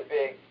thing. It's the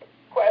big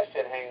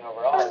question hanging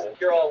over all of this.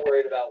 You're all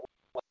worried about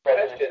one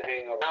question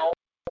hanging over. Now,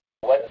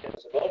 what's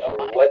his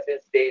emotion? What's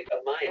his state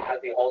of mind?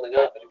 How's he holding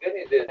up? And the good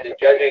news is that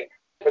judging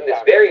from this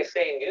very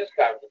same news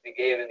conference he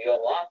gave in the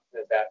Oval Office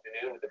this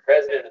afternoon with the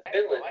president of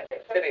Finland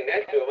sitting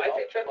next to him, I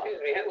think Trump seems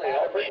to be handling it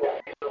all pretty well.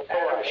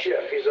 Adam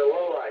Schiff, he's a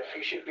lowlife.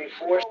 He should be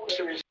forced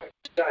to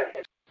resign.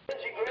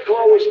 His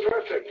call was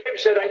perfect. He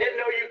said, I didn't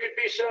know you could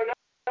be so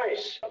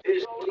nice.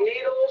 His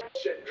needles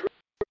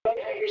and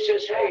he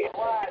says, hey,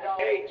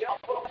 I'll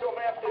talk to him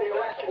after the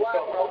election.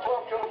 I'll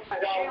talk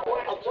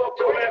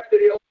to him after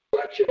the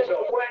election.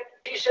 So when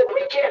he said,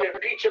 we can't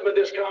impeach him in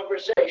this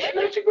conversation.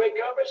 It's a great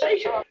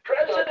conversation.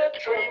 President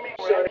Trump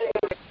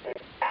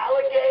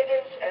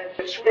alligators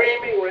and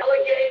screaming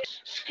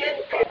alligators,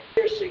 skin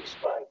piercing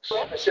spikes.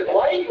 I said,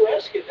 why are you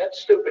asking that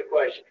stupid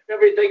question?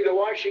 Everything the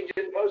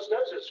Washington Post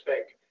does is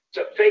fake. It's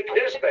a fake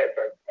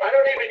newspaper. I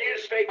don't even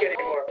use fake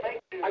anymore.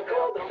 I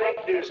call the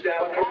fake news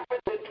now.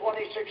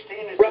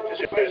 2016 is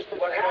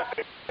what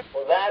happened.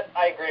 Well, that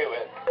I agree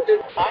with.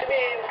 I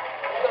mean,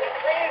 some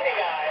crazy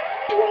guy.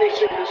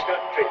 26 in this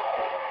country.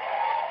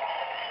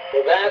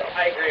 Well, that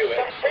I agree with.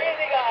 Some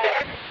crazy guy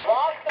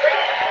lost the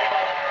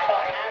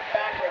ass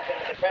backwards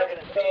into the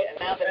presidency, and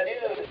now the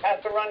news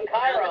has to run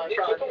Chiron.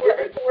 Put the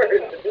words.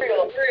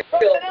 Real.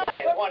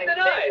 Trump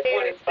denies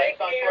 26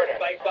 years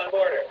spikes on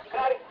border.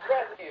 Cannot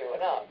express to you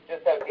enough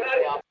just how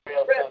deeply off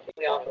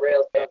the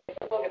rails.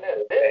 Look at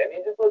this.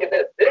 Just look at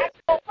this. This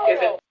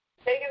is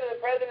taken to the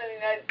president of the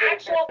United States.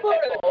 Actual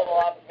photo. Oval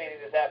Office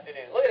meeting this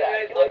afternoon. Look at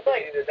that. He looks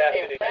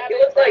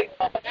like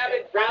a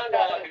rabid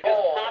groundhog who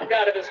just popped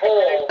out of his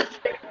hole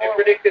and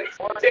predicted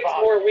 6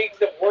 more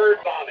weeks of word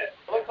vomit.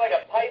 Looks like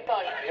a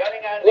python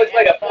jutting out of the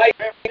Amazon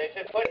River. They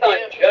should put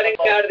jutting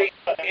out of the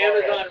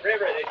Amazon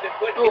River. They should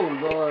put. Oh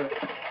Lord.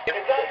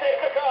 It's not safe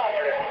to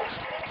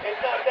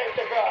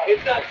cross.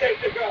 It's not safe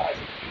to cross.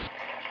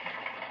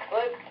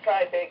 Let's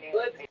try taking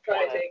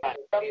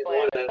these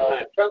one at a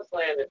time. Trump's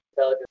land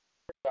intelligence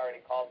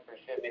already called for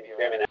Schiff to be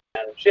examined.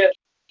 Adam Schiff.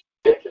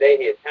 Today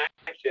he attacked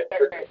Schiff.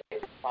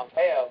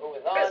 Pompeo, who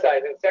was on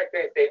criticizing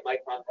Secretary of State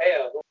Mike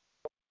Pompeo, who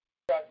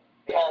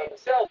called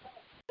himself.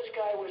 This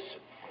guy was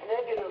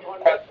negative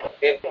on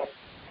he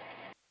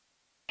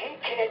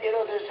can't,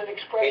 there's an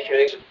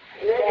expression.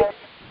 Negative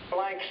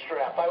blank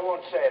strap. I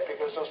won't say it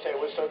because they'll say it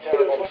was so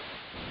terrible.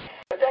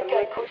 But that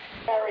guy couldn't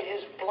carry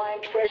his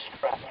blank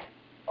strap.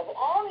 Of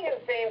all the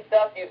insane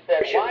stuff you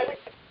said, why would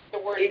the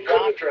word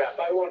jock strap?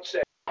 I won't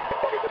say.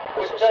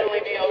 Would suddenly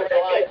be over the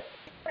line.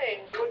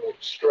 Couldn't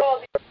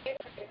strap.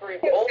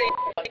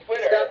 On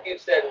Twitter, stuff you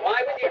said,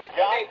 why would you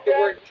take the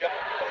word jock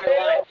over the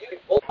line?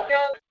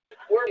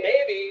 Or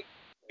maybe,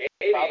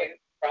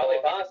 probably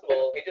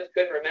possible, he just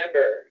couldn't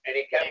remember, and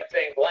he kept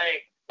saying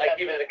blank, like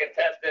he was a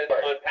contestant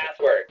on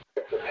Password.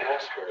 The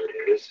password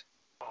is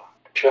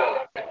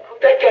jock.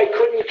 That guy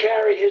couldn't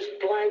carry his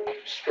blank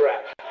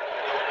strap.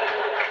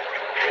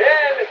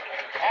 Then,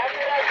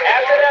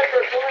 after that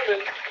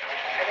performance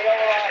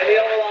in the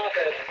Oval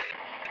Office,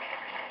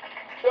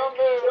 Trump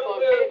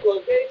moved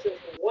locations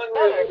from one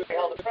room. We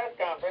held a press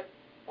conference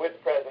with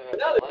President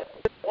Finland.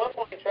 One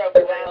point, Trump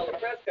held a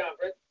press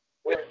conference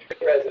with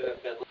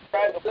President Finland.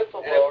 Tried to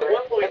whistleblower. At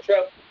one point,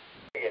 Trump.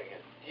 Do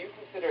you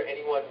consider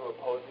anyone who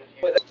opposes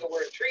you with the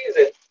word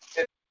treason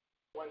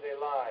when they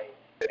lie?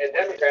 And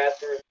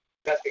Democrats are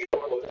investigating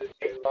opposes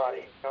you.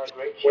 Body, our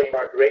great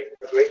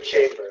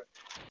chamber,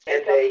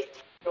 and they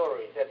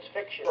story that's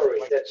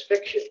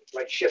fiction,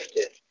 like Schiff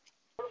did.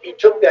 He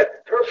took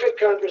that perfect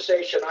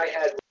conversation I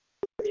had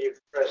be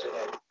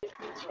president.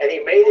 And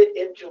he made it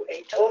into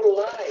a total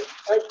lie.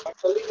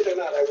 Believe it or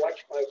not, I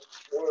watch my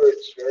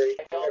words very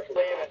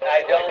carefully.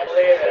 I don't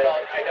believe it.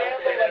 I don't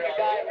believe it at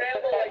all. You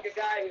ramble like a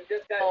guy who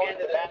just got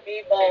into the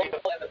speedball in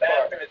the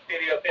bathroom at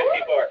Studio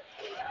 54.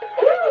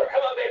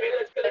 Come on, baby,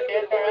 let's go to the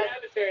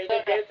adversary.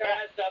 Let's dance our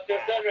ass off till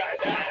sunrise.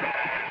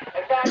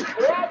 In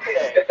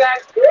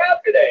fact,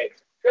 throughout today,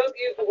 Trump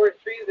used the word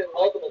treason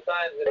multiple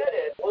times, and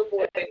at one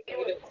point he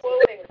was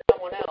quoting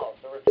someone else,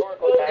 a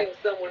rhetorical quoting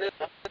someone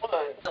else.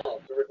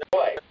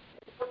 Why?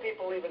 Some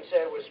people even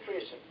said it was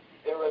treason.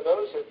 There are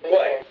those that think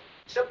that.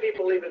 Some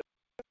people even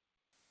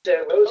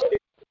said those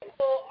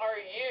people are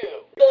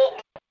you.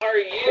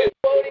 You're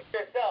quoting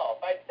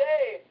yourself. I'd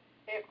say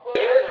he's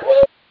quoting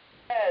his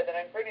head, and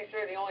I'm pretty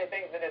sure the only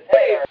things in his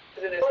head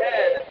are in his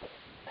head.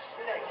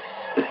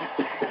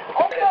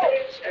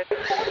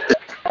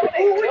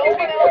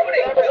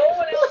 No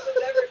one else has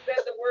ever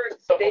said the word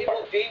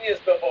stable genius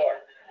before.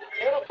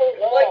 Beautiful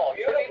wall.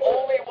 You're the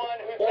only one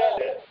who says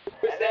it.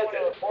 And then when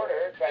a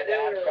reporter tried to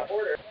ask Trump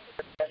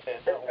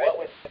what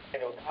was he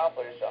trying to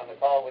accomplish on the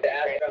call with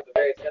Ukraine,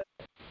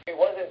 he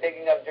wasn't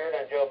digging up dirt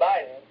on Joe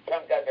Biden.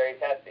 Trump got very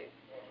testy.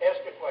 Ask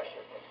a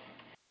question.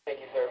 Thank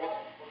you, sir.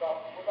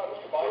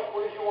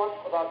 What did you want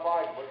about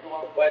Biden? What did you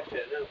want?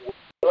 Question.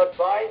 About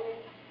Biden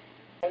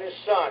and his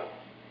son.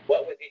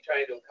 What was he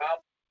trying to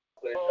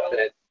accomplish?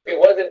 He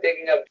wasn't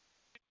digging up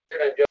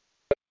dirt on Joe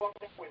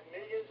Biden. With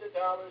millions of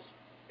dollars,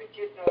 the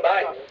kid knows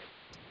Biden. nothing.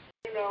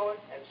 You know it,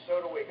 and so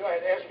do we. Go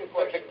ahead, ask a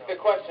question. The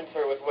question,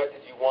 sir, was what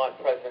did you want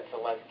President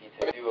Zelensky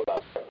to do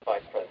about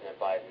Vice President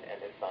Biden and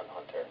his son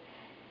Hunter?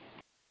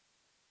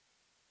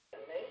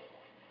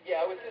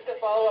 Yeah, it was just a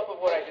follow-up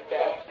of what I just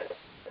asked.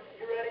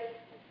 You ready?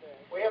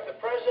 We have the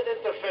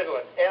president of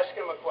Finland. Ask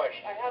him a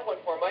question. I have one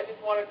for him. I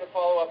just wanted to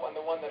follow up on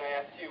the one that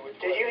I asked you.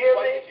 Which Did was, you hear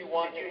what me? Did you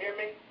want? Did you hear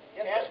me?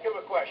 Yes, ask him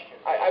a question.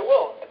 I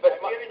will.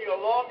 But I'm giving you a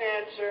long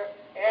answer.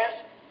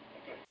 Ask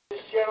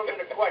this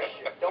gentleman a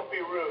question. Don't be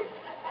rude.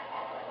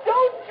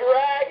 Don't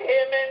drag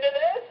him into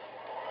this.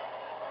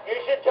 You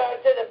should talk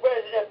to the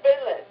president of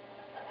Finland.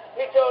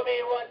 He told me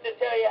he wanted to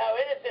tell you how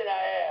innocent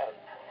I am.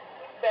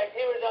 In fact,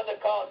 he was on the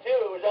call too.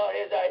 It was all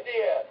his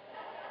idea.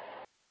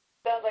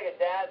 Sounds like a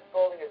dad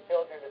scolding his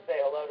children to say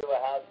hello to a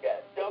house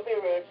guest. Don't be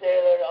rude, say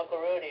hello to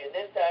Uncle Rudy, and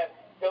this time,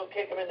 don't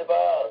kick him in the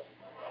balls.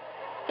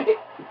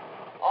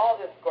 All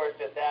this, of course,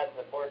 just adds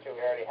to the fortune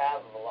we already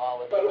have of a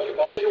lawless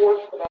he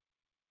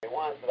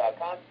wants without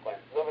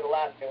consequences. Over the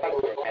last 2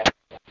 weeks,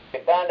 we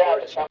found out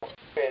that Trump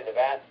created a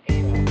vast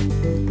scheme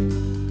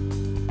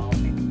of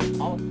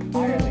almost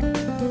entirely.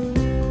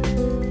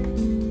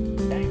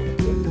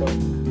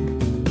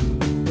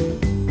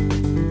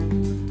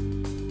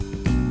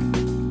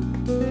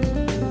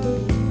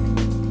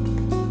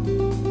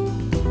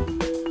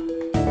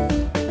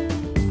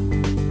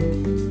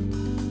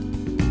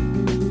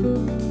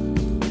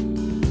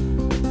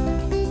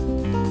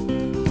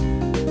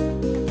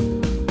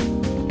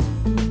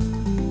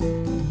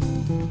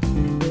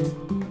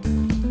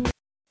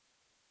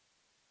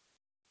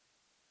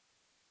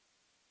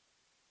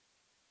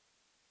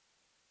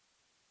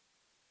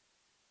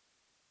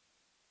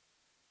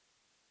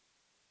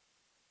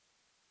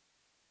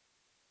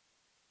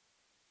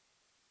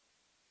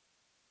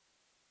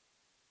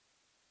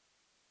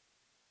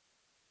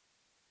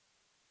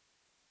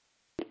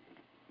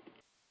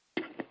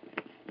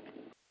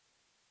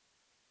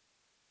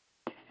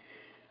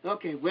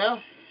 Okay,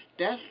 well,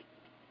 that's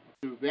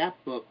the wrap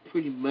up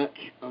pretty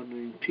much on the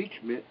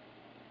impeachment.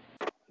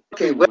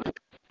 Okay, well,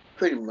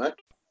 pretty much.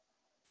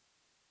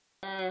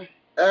 By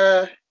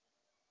the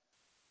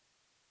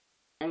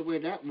way,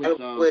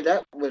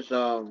 that was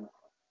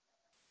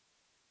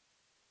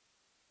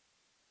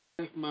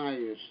Jeff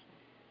Myers.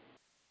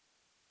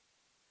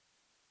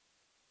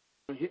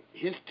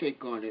 His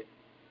take on it.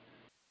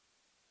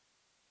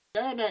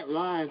 Saturday Night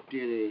Live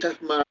did a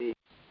Jeff Myers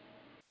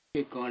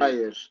take on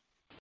it.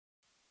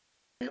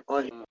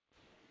 On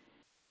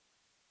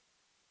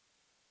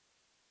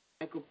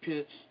Michael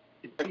Pence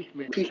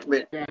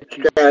impeachment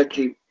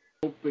strategy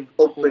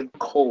open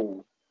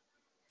cold.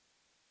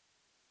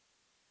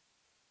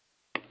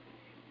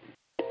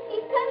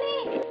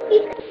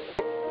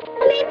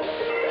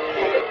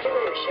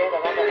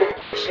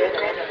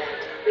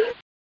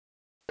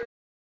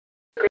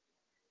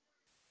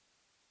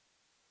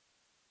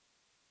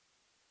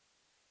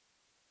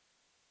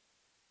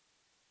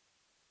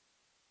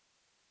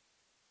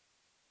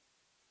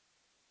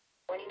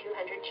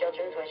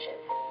 Children's wishes.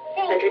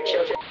 100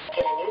 children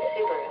get a new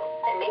Subaru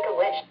and make a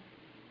wish.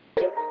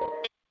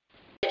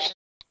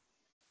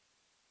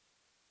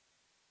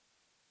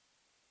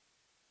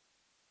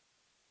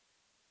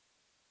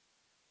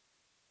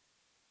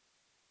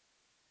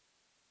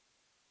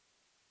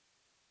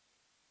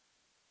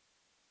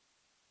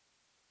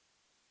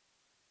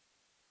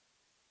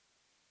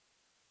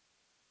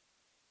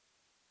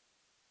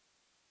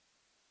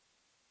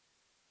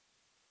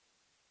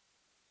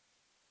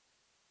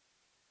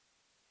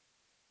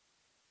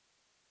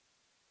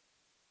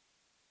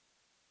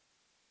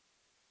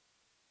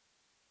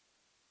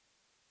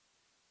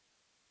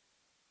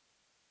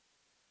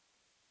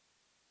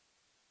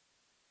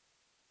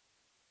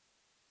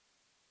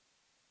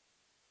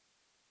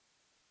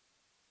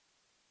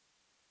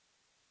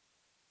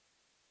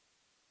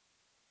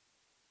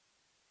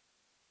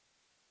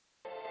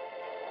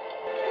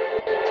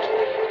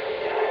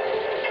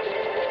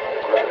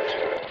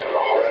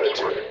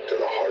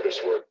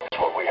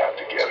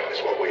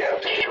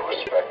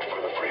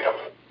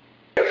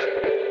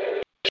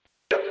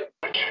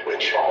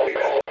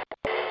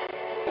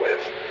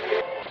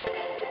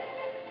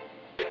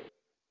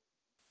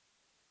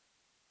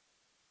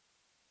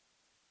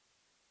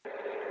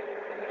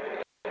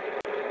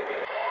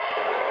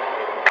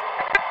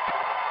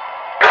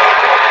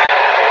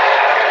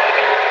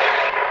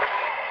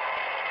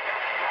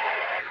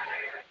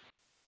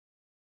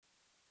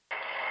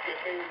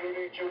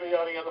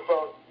 Giuliani on the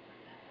phone.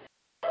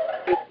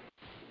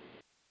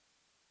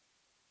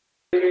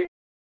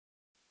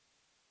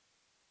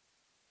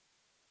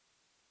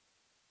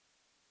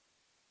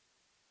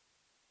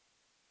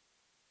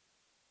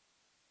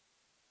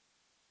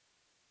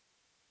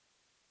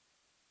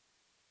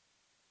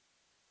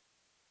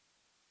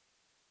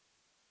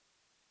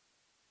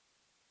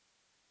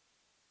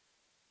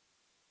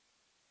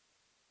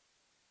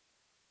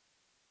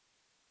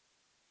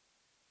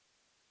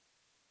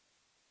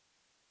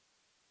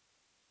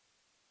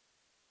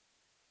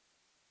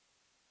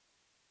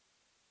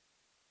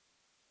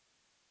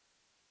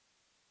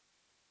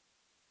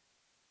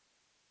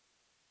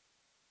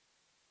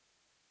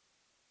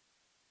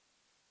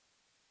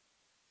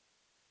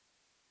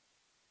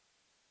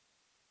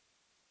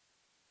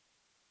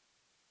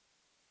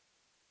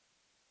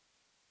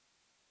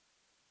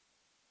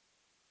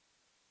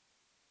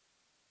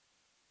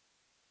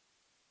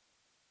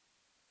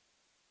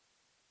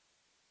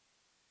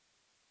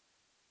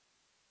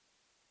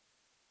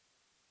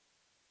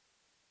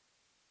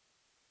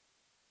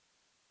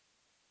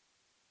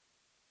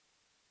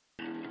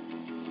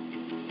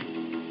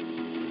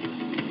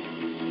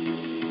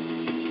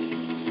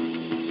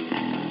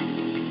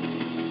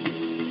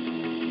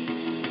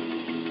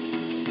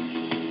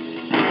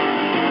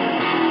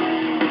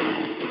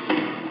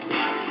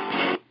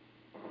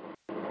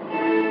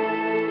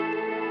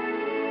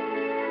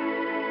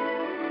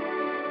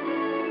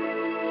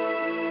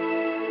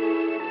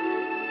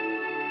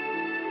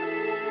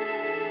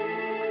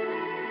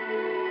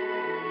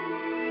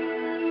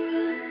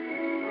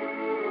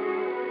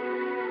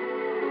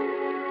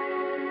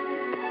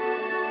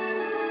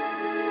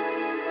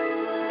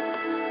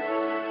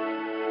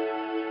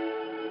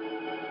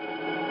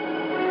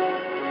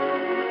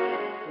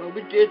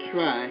 We did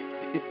try.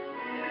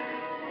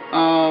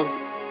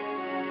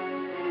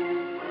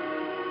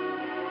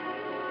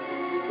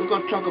 We're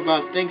going to talk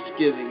about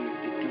Thanksgiving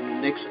in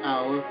the next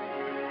hour,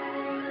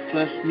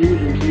 plus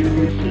news and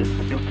views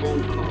and your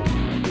phone calls.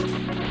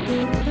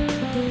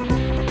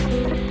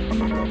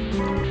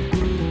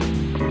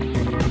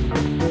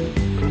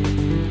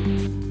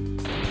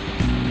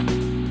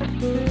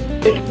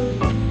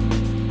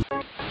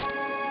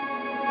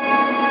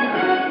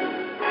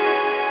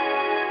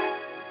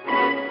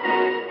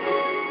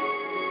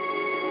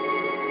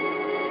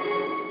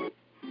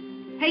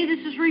 Hey,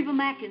 this is Reba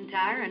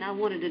McEntire, and I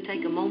wanted to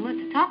take a moment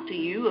to talk to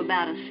you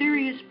about a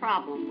serious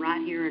problem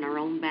right here in our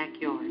own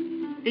backyard.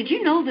 Did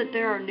you know that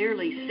there are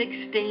nearly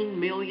 16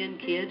 million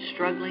kids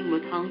struggling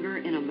with hunger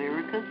in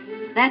America?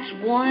 That's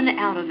 1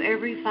 out of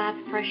every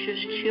 5 precious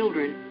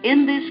children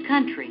in this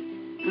country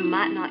who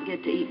might not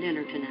get to eat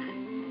dinner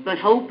tonight. But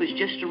hope is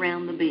just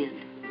around the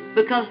bend,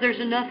 because there's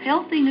enough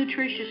healthy,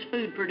 nutritious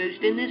food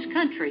produced in this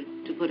country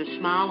to put a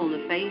smile on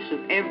the face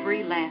of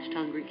every last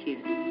hungry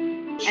kid.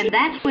 And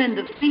that's when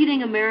the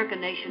Feeding America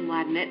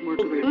nationwide network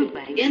of food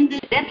banks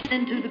steps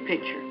into the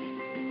picture.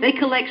 They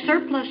collect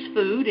surplus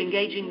food,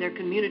 engaging their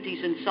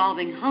communities in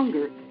solving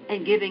hunger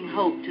and giving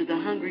hope to the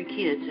hungry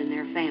kids and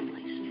their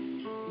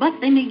families. But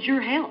they need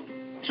your help.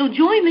 So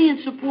join me in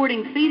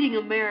supporting Feeding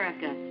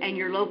America and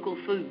your local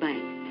food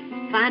bank.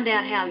 Find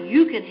out how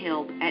you can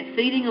help at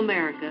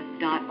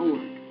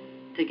feedingamerica.org.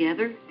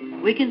 Together,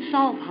 we can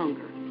solve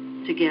hunger.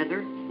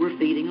 Together, we're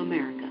Feeding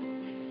America.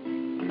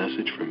 A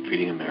message from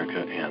Feeding America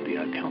and the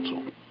Ad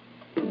Council.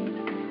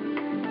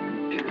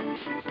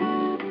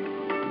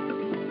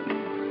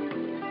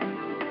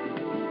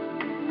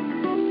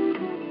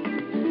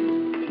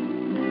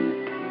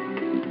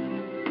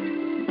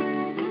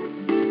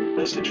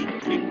 Message from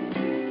Feeding.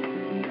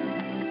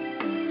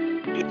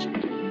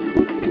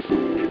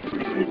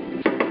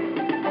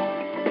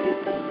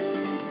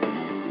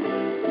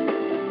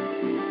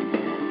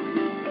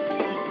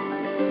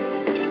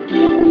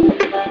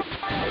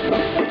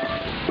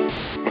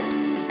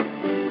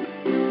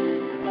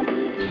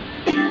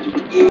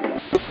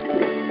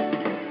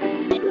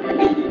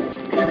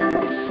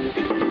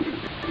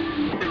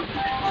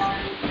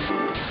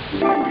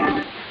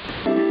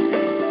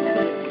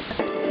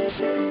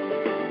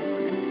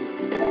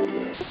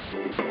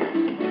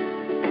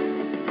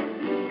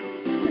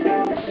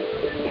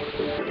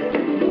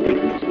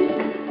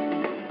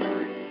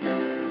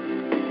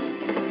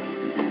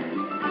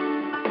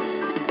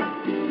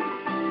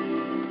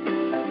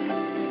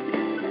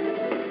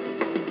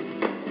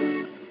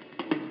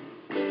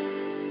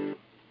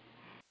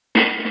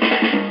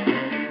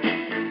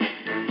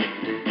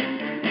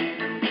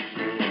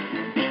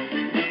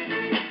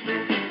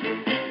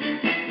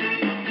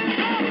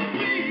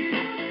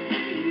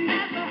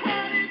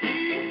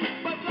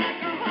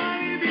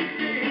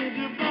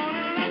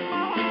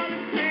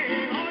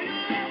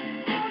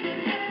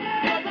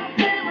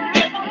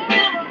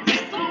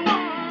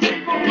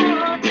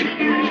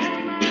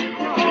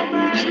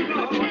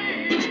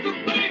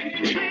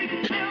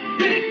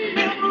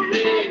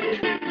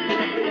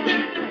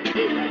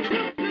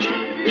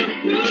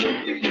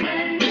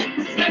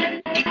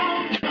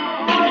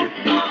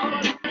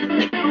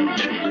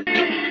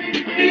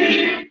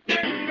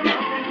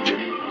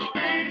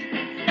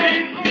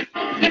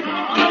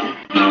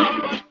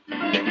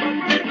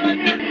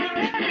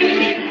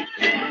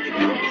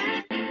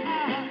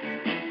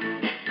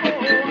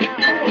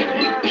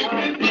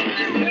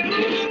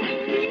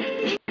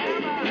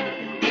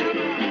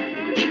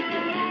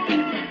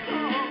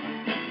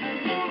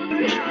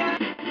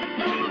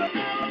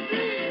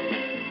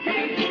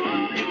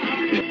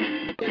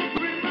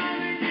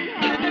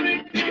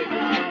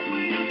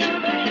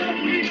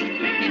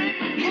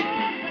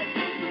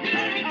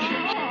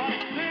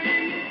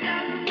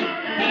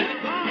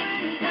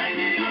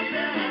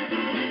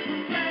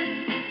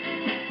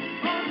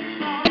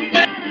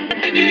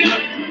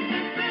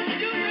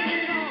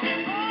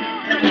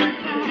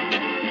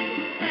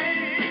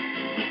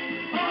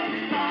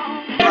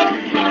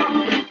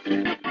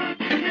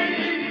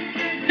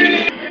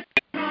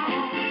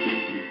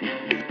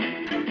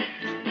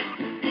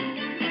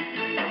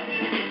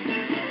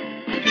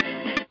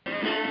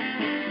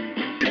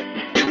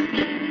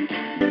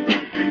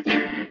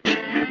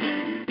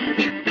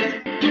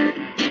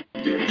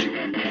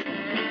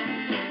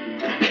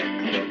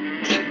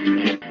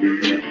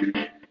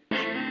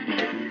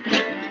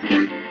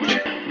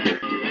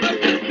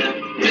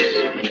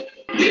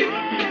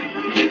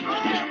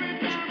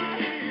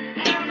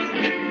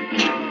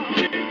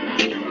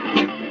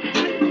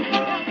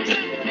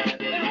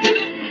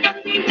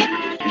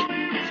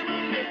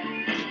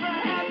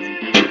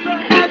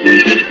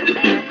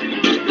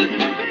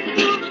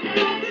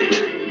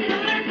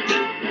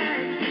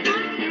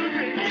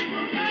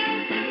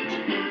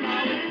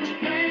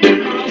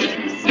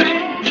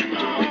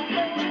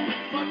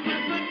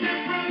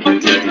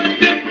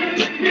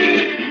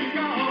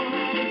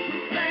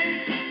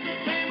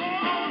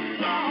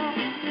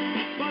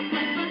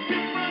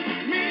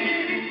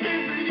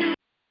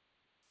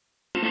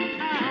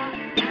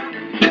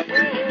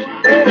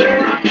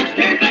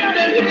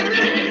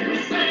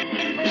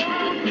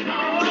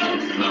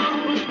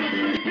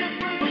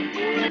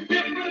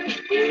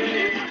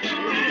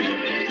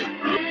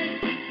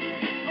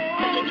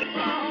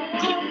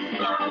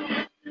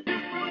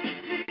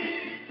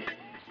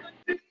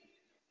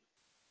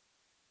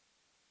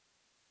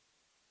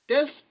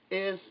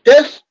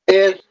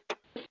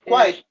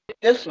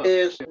 This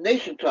is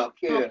Nation Talk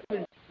here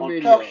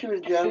on Talk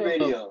Shooting Jam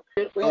Radio.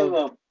 We have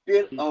a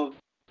bit of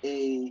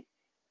a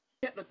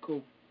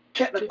technical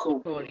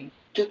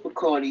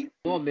difficulty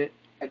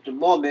at the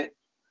moment.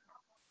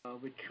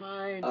 We're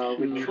trying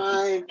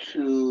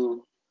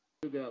to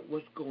figure out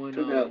what's going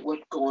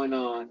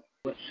on,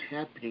 what's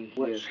happening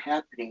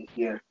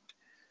here.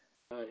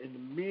 In the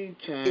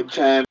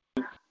meantime,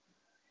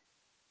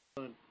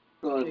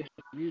 play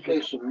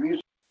some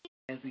music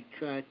as we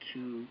try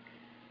to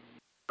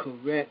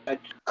correct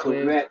what's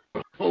going on.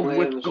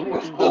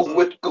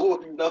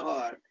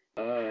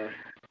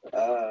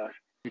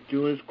 We're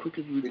doing as quick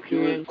as we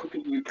can.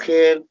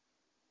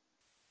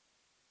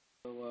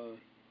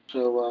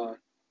 So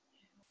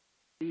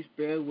please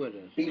bear with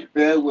us.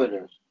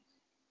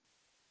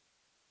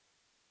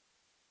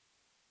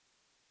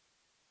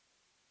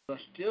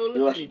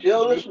 You are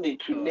still listening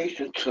to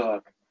Nation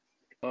Talk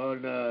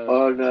on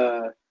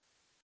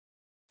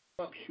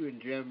Talk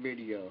Shooting Jam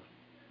Radio.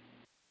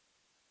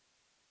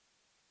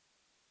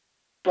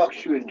 Talk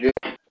Shooting Jam.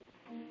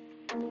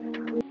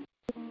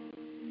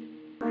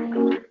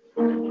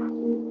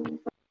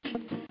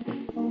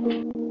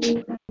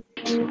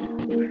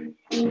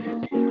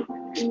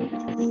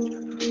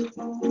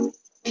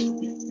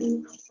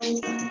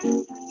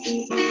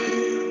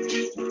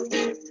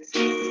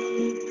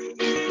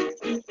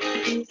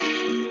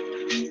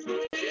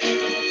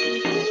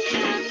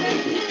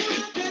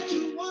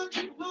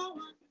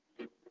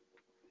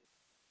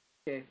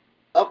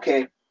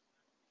 Okay.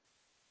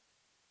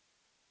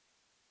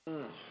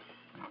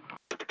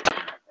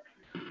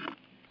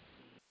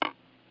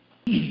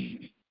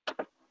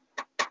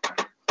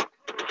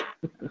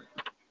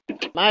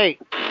 Mike.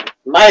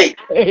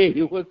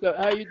 Hey, what's up?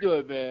 How you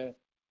doing, man?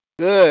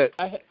 Good.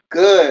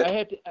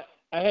 Good.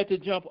 I had to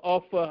jump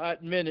off for a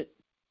hot minute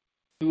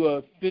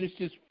to finish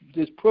this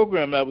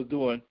program I was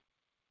doing.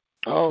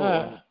 Oh.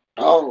 I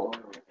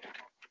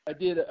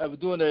was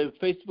doing a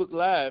Facebook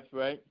Live,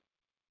 right?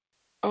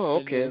 Oh,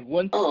 okay.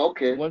 One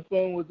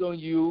phone was on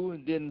you,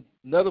 and then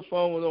another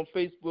phone was on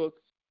Facebook.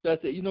 So I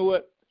said, you know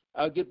what?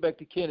 I'll get back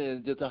to Kenny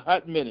in just a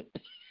hot minute.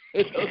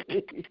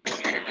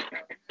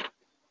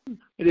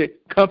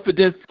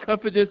 Confidence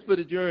for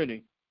the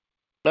journey.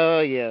 Oh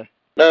yeah.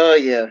 So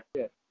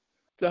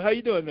how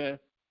you doing, man?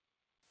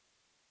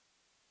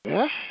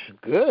 Yeah,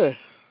 good.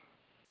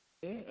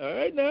 Yeah, all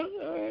right now.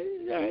 All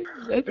right.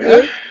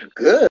 That's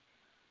good.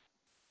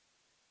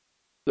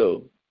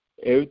 So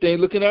everything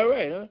looking all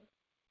right, huh?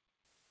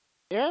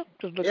 Yeah,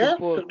 just looking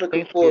for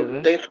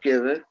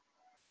Thanksgiving.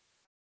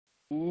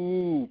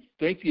 Ooh,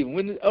 Thanksgiving.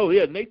 When?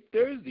 Next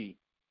Thursday.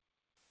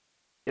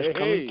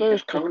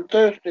 It's coming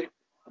Thursday.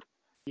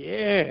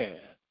 Yeah.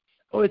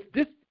 Oh, it's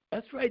this.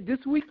 That's right.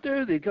 This week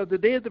Thursday, because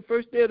today is the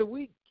first day of the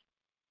week.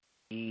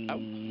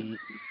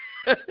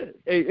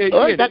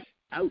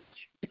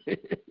 Ouch.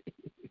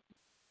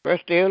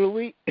 First day of the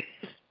week.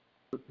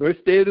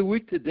 First day of the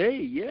week today.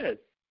 Yes.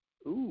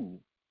 Ooh.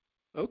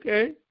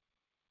 Okay.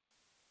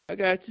 I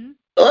got you.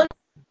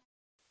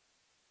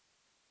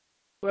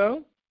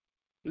 Well,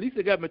 at least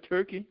I got my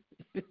turkey.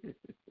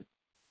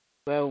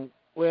 Well,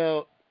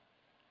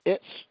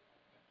 it's.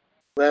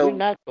 We're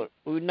not going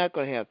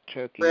to have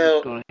turkey.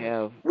 We're going to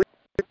have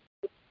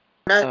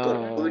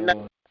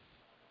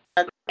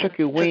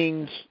turkey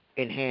wings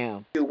and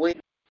ham.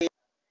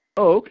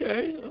 Oh,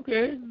 okay.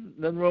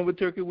 Nothing wrong with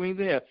turkey wings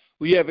and ham.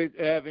 We having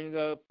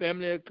a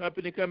family or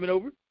company coming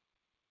over?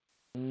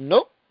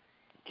 Nope.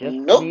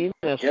 Me and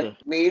Nessa.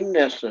 Just me and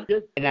Nessa.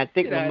 And I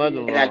think my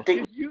mother-in-law. And I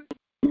think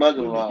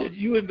mother-in-law. Just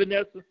you and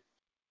Vanessa?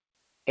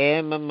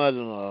 And my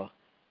mother-in-law.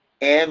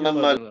 And my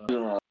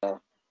mother-in-law.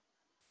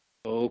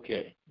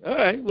 Okay. All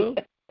right. Well.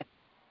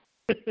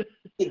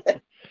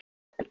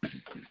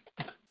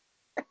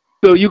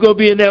 So you gonna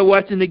be in there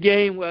watching the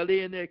game while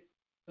they're in there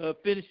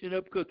finishing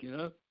up cooking,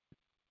 huh?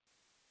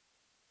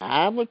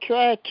 I'm gonna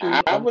try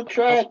to. I'm gonna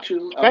try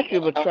to. Especially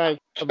I'm gonna try.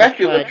 I'm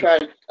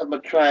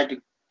gonna try to.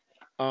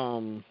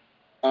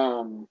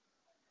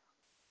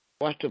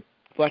 Watch the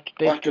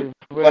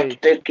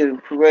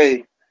Thanksgiving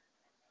parade.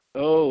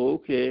 Oh,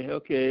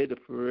 okay. The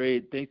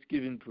parade,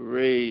 Thanksgiving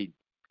parade.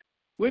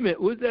 Wait a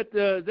minute, was that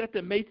is that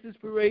the Macy's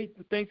parade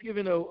for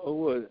Thanksgiving or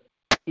what?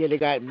 Yeah, they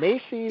got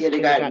Macy's. Yeah, they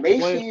got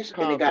Macy's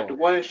and they got the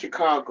one in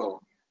Chicago.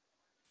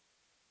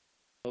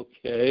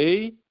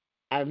 Okay.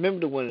 I remember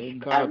the one in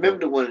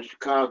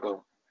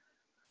Chicago.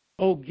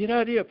 Oh, get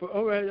out of here!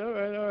 All right.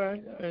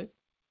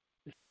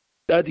 It's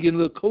starting to get a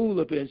little cold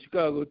up here in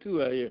Chicago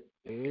too out here.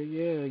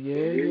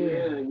 Yeah.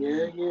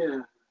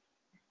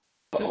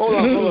 Hold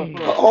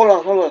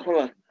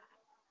on.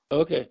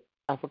 Okay.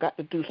 I forgot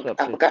to do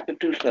something.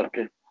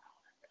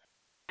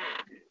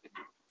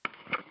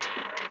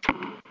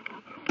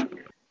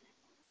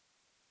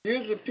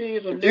 Views and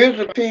opinions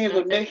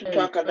of Nation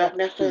Talk are not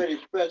necessarily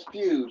express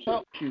views.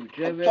 Talk show,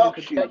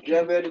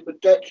 Javedi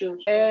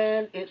Productions,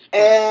 and its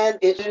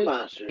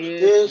sponsors.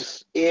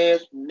 This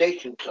is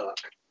Nation Talk.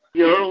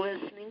 You're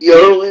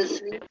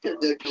listening to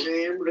the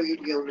Jam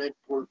Radio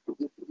Network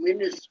with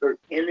Minister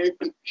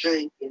Kenneth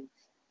Jenkins.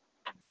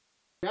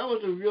 That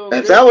was a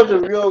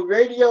real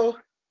radio.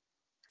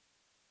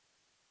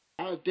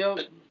 My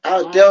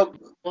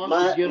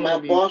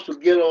boss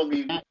would get on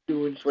me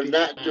for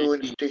not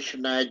doing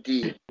station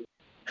ID.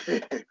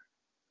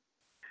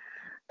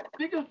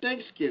 Think of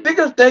Thanksgiving.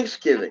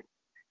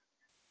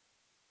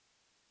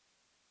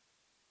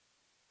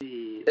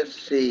 Let's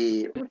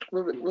see. I'm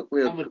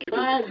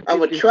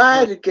gonna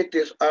try to get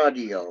this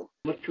audio.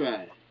 I'm gonna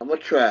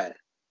try.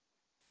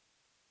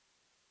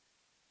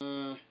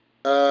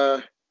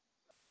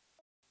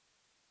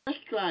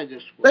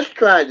 Let's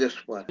try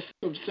this one.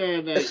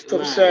 It's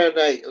from Saturday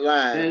Night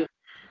Live.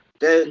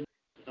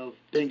 Of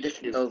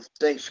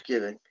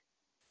Thanksgiving.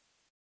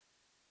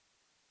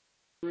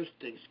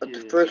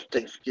 The first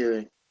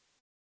Thanksgiving.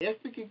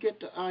 If we can get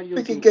the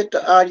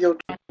audio,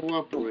 to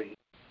cooperate.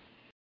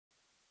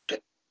 To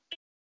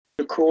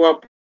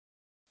cooperate.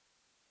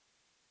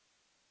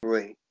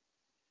 Right.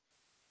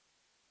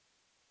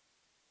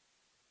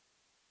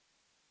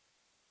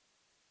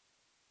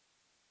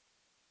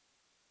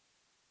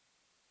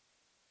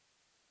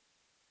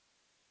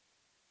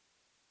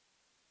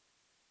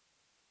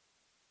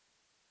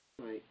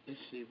 Let's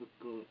see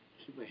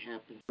what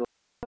happens.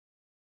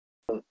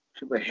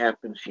 See what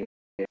happens here.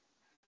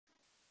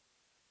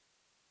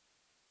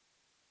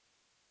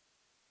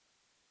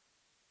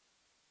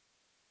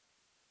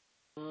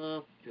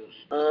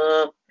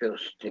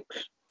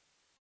 Fiddlesticks.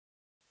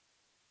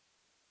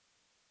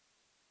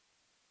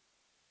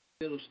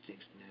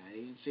 Fiddlesticks now. I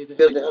didn't say that.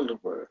 Fill the other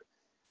word.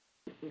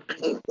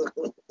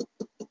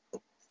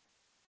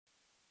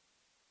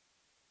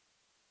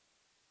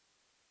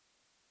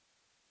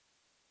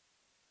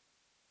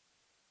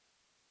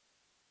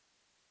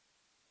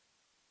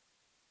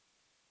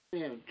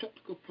 We're having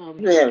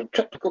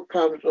technical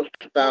problems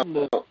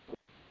about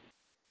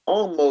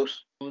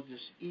almost all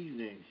this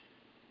evening.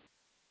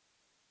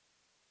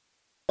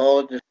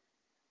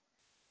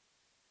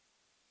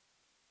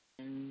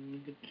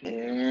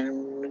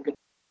 And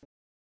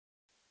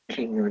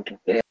continue to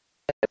get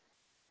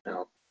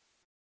now.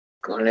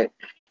 Connect.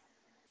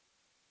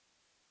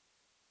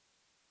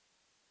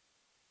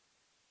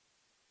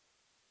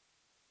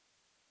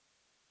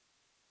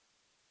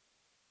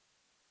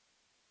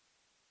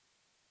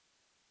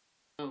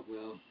 Oh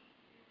well.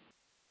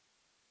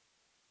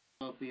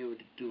 I'll be able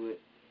to do it.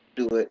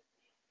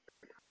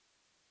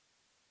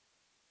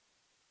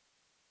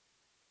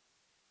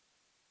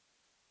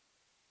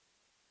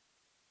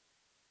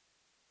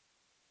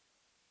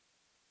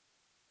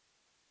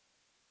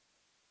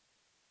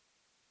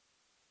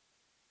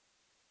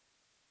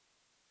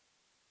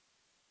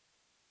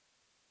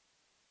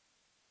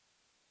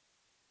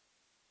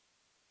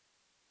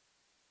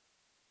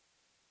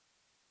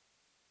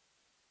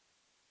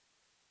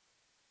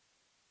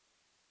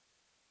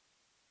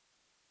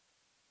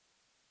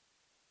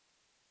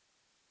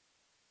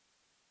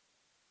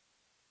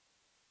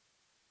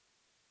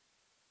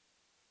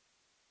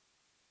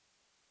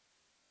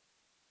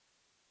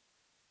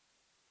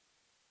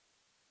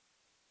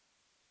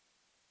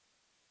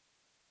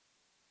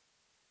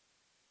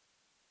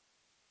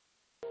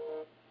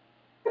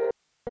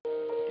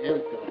 There we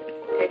go.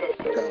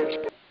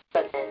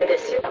 For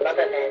this love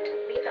event,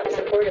 become a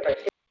supporter of our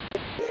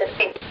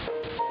Thank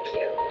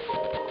you.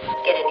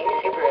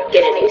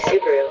 Get a new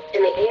Subaru,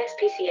 and the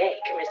ASPCA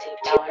can receive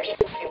 $200.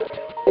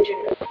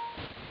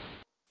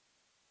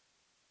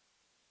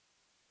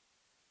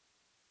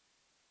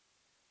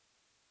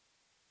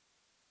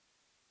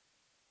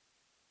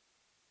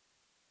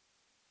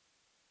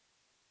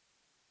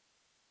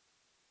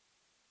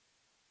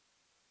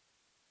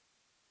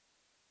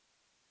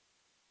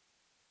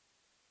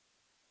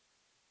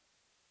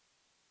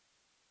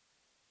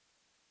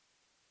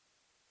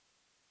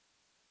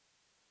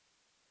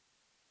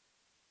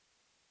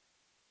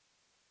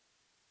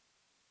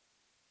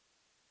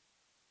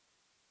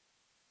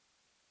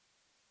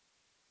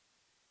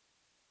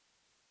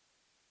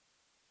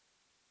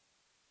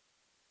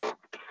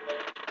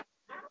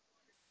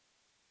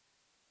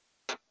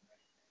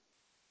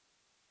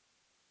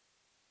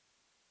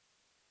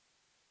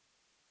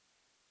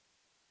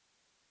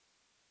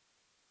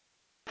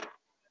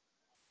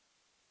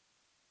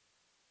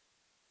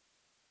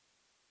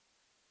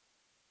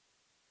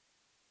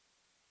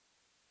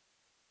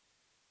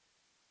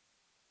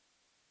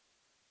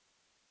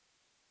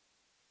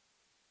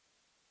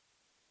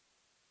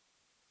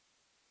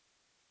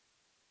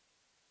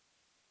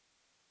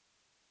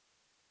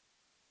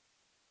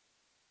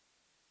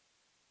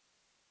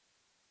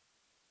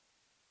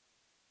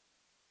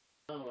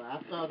 Oh, I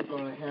thought I was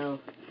going to have.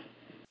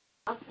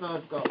 I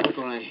thought I was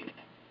going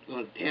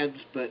to have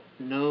this, but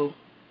no.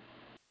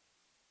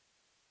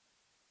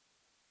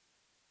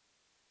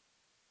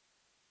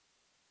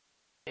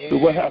 So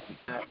what happened?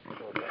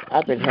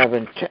 I've been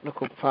having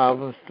technical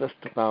problems just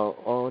about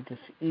all this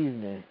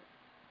evening.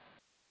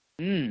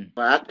 Well,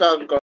 I thought I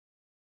was going.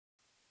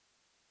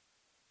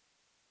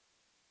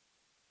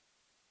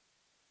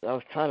 I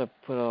was trying to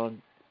put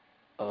on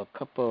a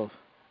couple of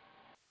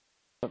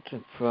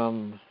something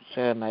from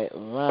Saturday Night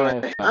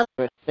Live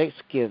for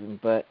Thanksgiving,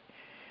 but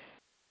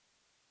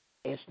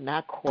it's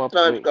not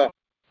cooperating.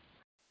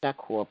 Not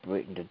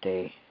cooperating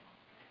today.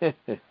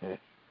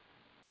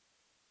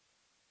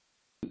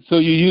 So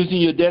you're using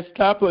your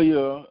desktop or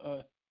your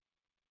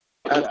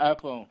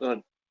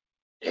iPhone?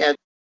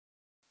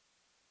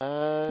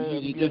 I'm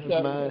using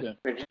my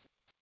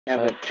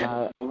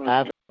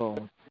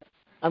iPhone.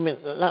 I mean,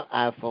 not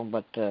iPhone,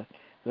 but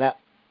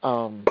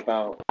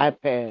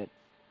iPad.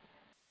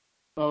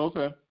 Oh,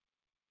 okay.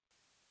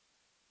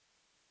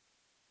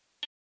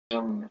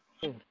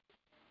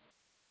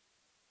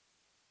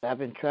 I've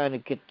been trying to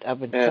get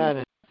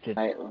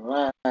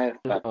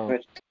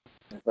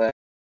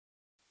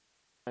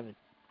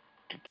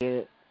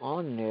it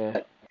on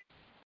there.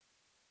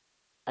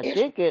 I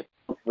did get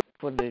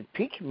for the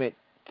impeachment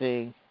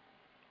thing.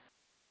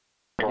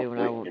 And when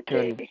I was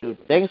turning to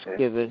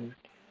Thanksgiving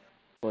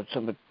or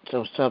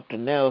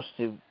something else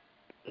to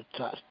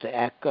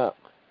act up.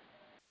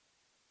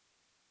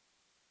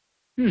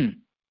 Who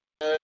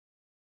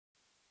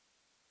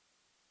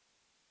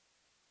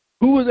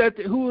was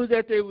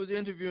that they was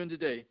interviewing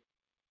today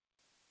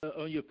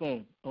on your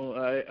phone? Oh,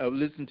 I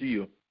listened to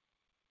you.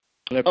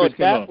 That was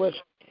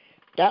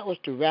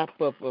the wrap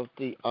up of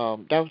the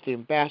that was the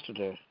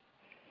ambassador.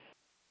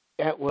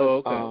 That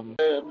was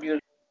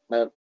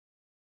that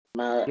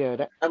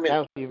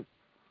was the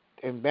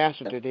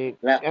ambassador.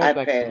 That was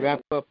like the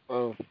wrap up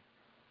of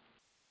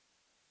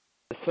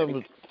some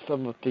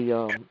of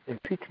the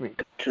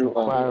impeachment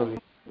inquiry.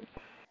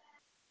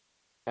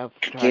 I was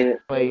trying to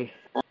play.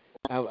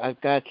 I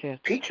got a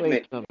chance to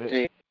play some of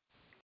it.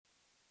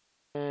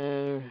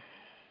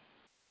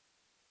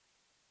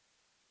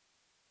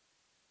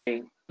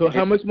 So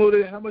how much more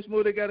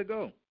they got to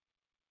go?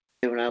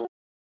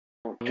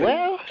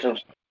 Well,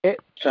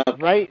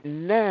 right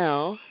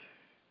now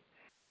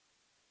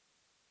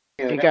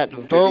they got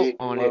the vote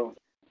on it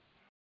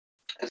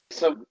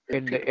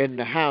in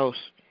the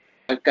House.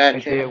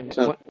 And then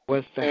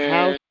once the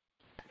House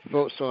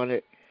votes on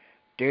it,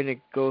 then it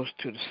goes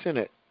to the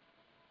Senate.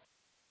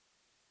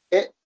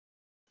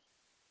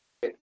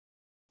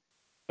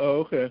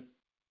 Oh, okay.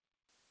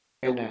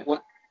 And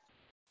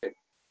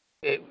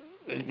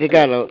they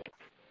got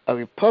a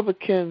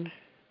Republican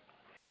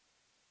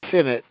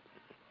Senate.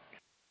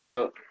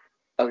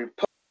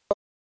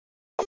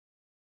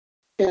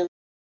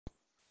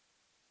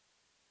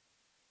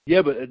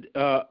 Yeah, but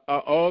are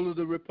all of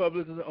the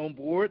Republicans on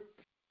board?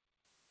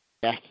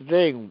 That's the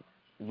thing.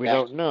 We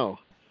don't know.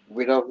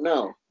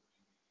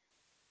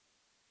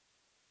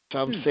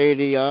 Some say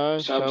they are.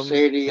 Some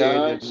say they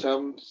are.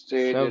 Some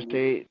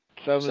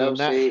will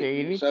not say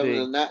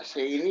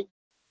anything.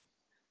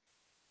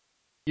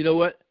 You know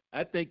what?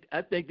 I think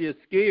they're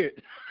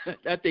scared.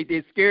 I think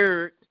they're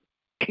scared.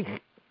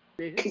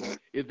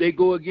 If they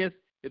go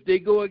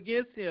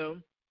against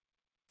him,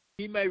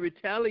 he might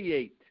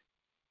retaliate.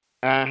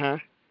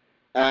 And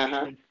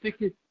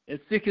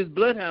stick his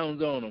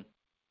bloodhounds on him.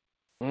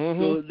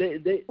 So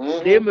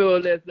they're more or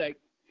less like,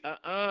 So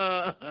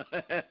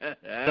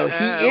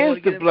he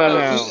is the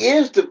bloodhound. He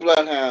is the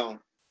bloodhound.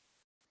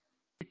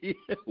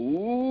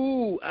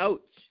 Ooh, ouch.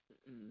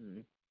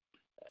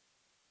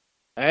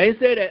 I didn't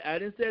say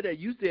that.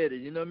 You said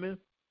it. You know what I mean?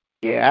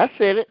 Yeah, I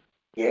said it.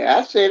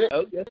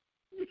 Okay.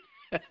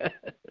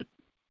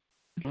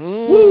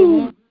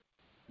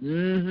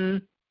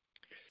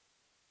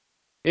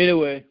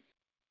 Anyway,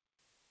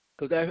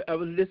 because I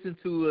was listening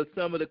to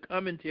some of the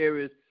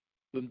commentaries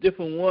from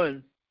different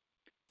ones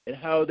and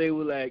how they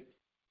were like,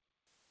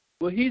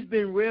 well, he's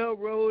been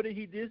railroaded,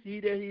 he this, he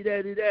that, he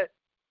that, he that.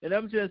 And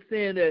I'm just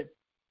saying that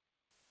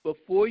for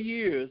 4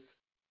 years,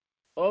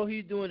 all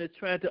he's doing is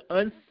trying to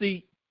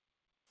unseat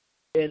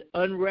and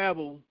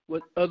unravel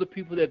what other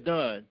people have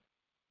done.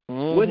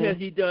 What has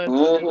he done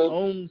for his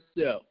own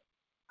self?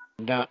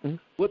 Nothing.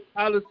 What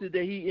policy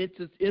did he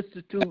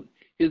institute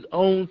his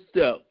own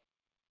self?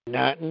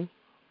 Nothing.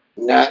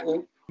 You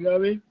know what I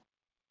mean?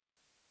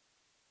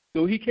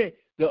 So he can't.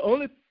 The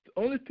only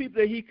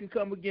people that he can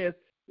come against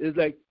is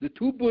like the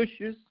two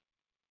Bushes,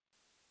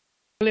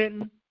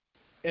 Clinton,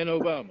 and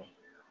Obama.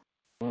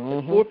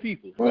 That's 4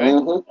 people,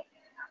 right?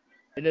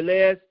 In the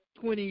last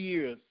 20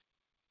 years.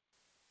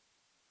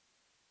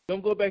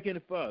 Don't go back any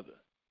farther.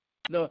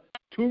 No,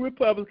 2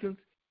 Republicans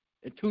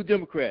and 2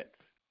 Democrats.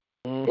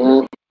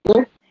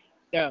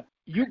 Now,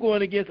 you're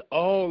going against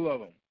all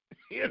of them.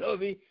 You know what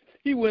I mean?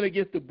 He went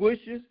against the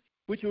Bushes,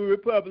 which were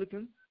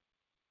Republicans,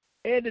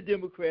 and the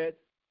Democrats.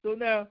 So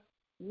now,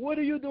 what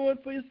are you doing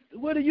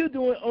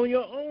on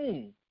your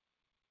own?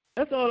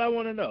 That's all I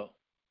want to know.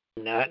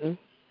 Nothing.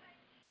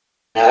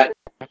 Not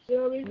a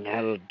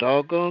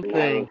doggone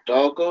thing. Not a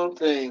doggone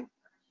thing.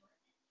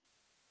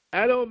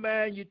 I don't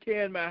mind you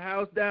tearing my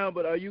house down,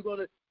 but are you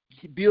gonna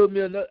build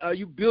me another? Are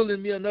you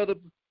building me another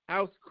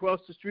house across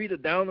the street or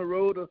down the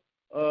road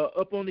or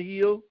up on the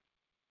hill,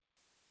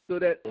 so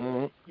that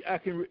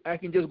I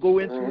can just go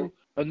into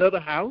another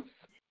house?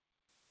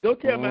 Don't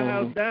tear my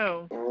house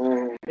down,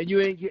 and you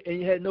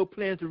had no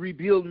plan to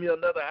rebuild me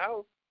another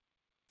house.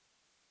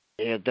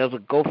 Yeah, does a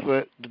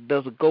gopher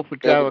drive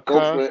a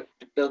car?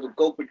 Does a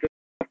gopher drive?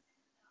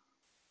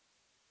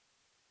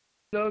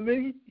 You know what I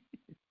mean?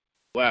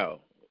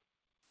 Wow.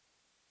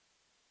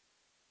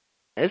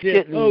 It's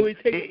yeah.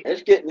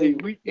 getting.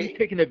 We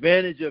taking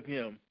advantage of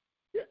him.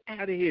 Get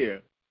out of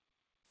here.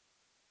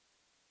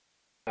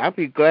 I'll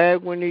be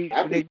glad when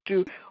they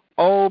do.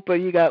 Oh, but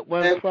you got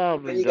one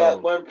problem, You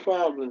got one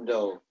problem,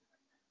 though.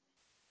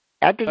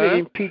 After they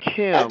impeach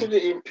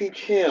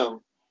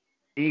him,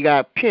 he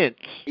got Pence.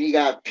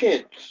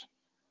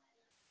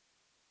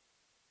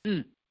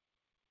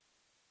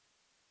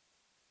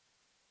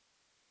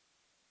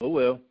 Oh,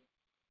 well.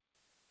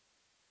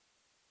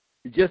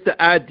 Just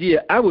the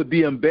idea. I would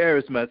be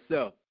embarrassed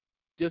myself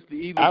just for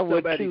even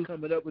somebody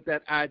coming up with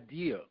that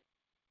idea.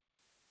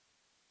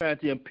 Trying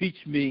to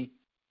impeach me,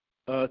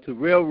 to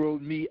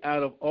railroad me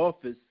out of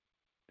office.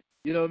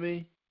 You know what I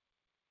mean?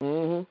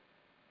 Mm-hmm.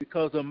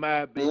 Because of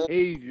my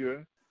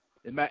behavior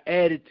and my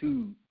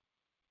attitude.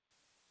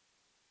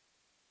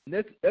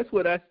 And that's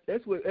what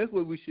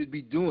we should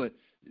be doing,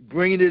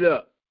 bringing it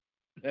up.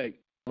 Like,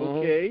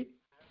 okay,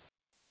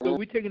 so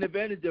we're taking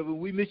advantage of it,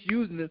 we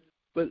misusing it,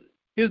 but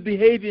his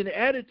behavior and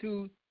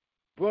attitude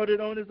brought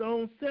it on his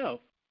own self.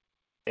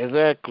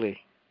 Exactly.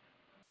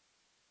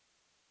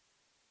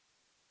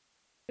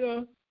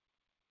 Yeah.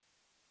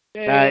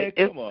 Man,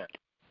 come on.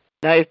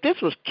 Now, if this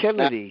was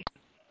Kennedy,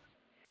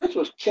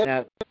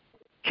 now,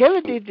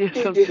 Kennedy did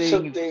some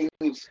things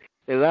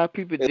that a lot of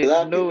people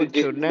didn't know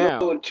until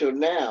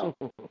now.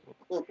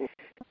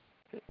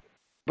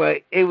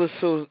 But it was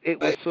so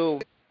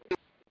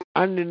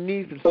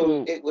underneath and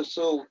so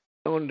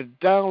on the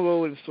down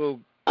low and so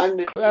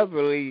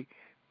cleverly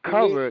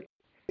covered.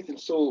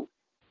 So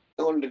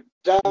on the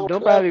down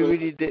nobody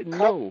really didn't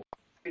know.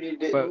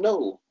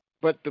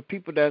 But the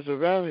people that's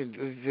around him,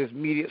 his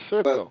immediate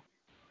circle.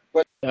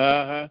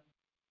 And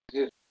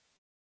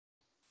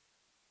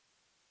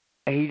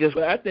he just.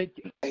 But I think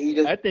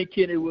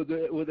Kennedy was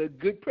a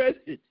good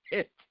president.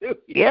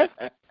 Yeah,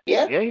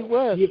 he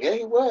was. Yeah,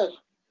 he was.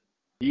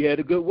 He had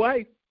a good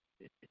wife.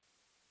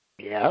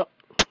 Yeah.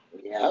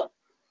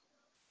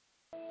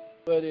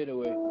 But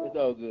anyway, it's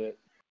all good.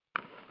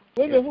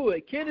 Wait a minute,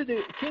 who?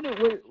 Kennedy,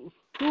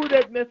 who was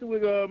that messing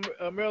with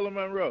Marilyn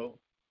Monroe?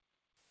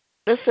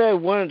 Let's say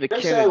one of the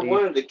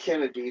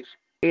Kennedys.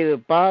 Either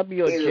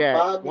Bobby or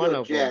Jack. One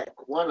of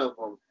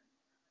them.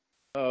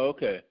 Oh,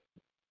 okay.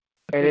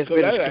 And it's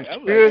been a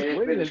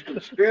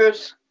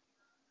conspiracy.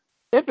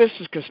 There's been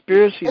some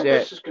conspiracy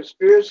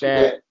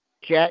that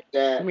Jack.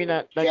 I mean,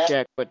 not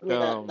Jack, but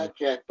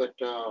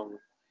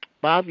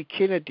Bobby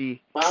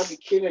Kennedy.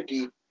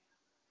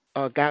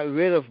 Got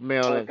rid of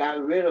Marilyn.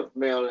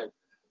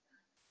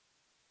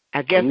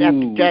 I guess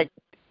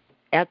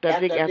after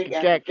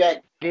Jack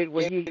did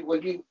what he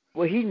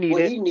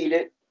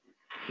needed.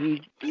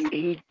 He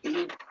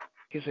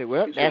said,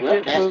 "Well, that's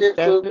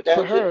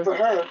it for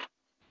her."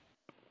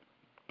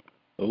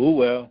 Oh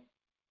well,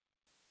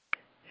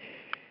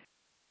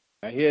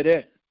 I hear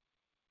that.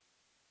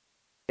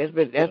 There's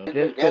been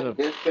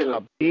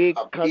a big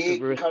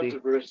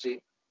controversy.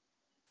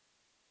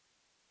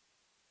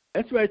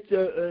 That's right.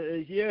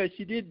 Yeah,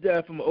 she did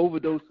die from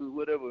overdose or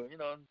whatever. You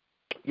know.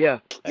 Yeah.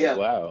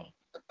 Wow.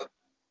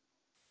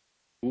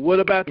 What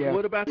about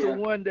the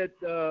one that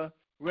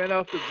ran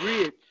off the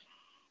bridge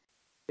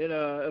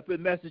up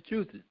in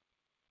Massachusetts?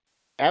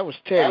 That was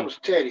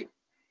Teddy.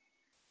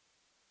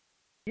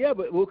 Yeah,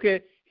 but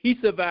okay, he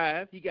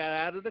survived. He got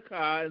out of the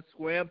car and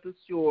swam to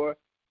shore,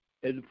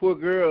 and the poor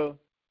girl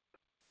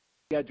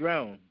got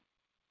drowned.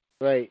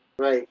 Right.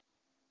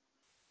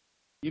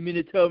 You mean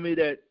to tell me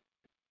that?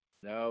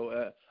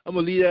 No, I'm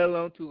gonna leave that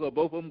alone too. Cause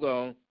both of them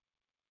gone.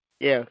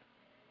 Yeah.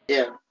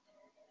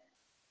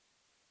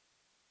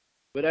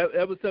 But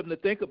that was something to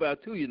think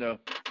about too, you know.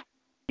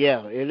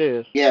 Yeah, it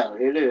is.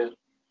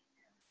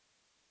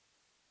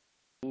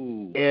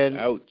 Ooh, and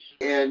ouch.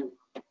 And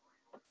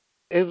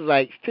it was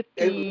like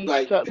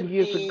 50-something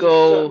years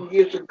ago.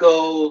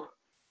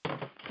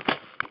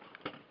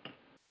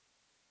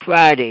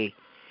 Friday,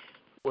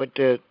 with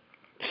the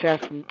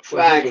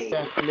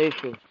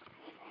assassination.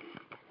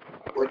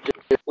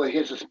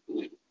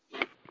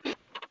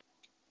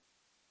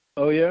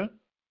 Oh yeah.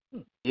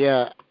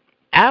 Yeah,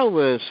 I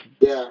was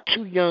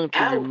too young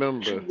to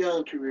remember.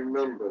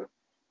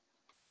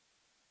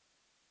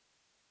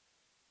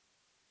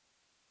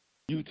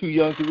 You too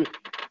young to.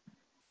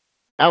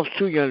 I was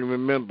too young to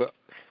remember.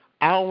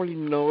 I only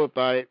know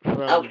about it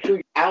from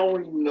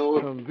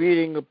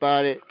reading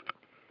about it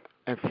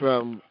and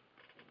from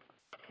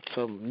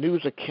some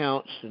news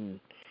accounts, and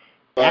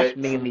that's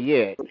mainly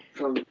it.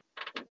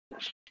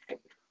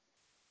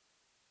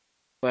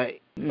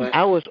 But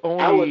I was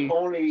only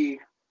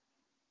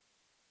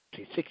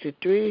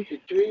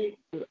 63.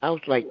 I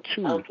was like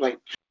 2.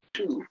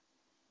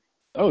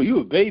 Oh, you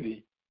a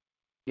baby?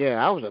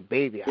 Yeah, I was a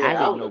baby. I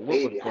didn't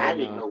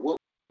know what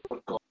was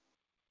going on.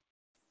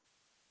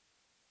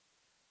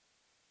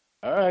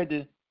 All right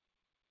then.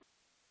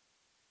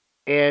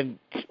 And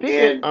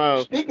speaking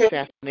of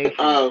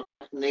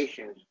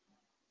assassination,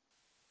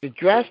 the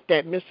dress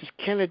that Mrs.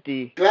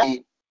 Kennedy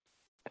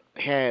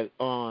had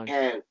on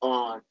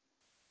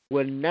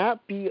will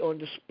not be on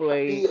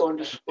display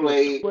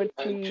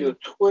until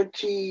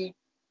 20.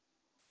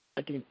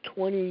 I think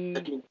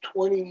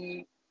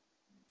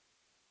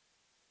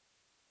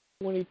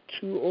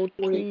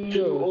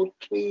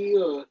 2203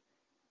 or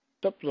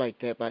something like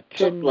that. About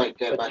 10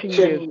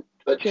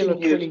 or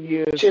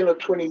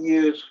 20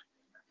 years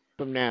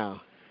from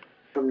now.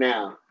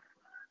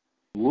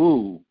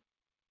 Woo.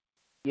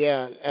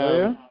 Yeah.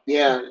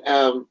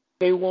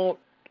 They won't.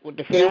 With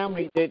the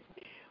family, that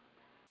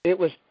it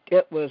was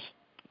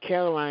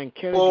Caroline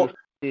Kennedy's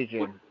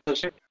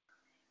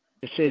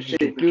decision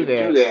to do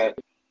that.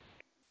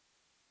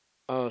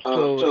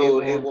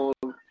 So it won't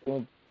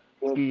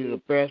be an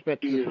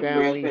embarrassment to the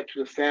family.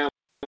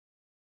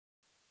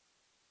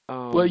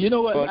 Well, you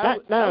know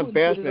what? Not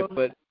embarrassment,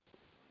 but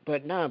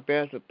not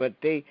embarrassment. But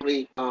they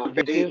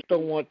just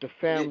don't want the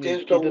family.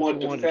 They just want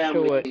to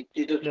show it.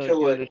 To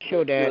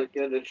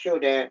show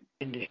that,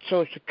 and to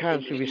show some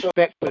kind of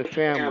respect for the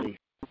family.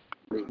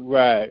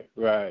 Right.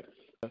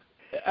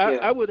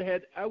 I would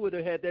have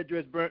had that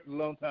dress burnt a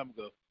long time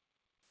ago.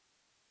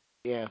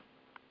 Yeah.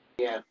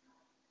 You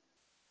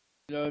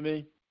know what I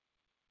mean?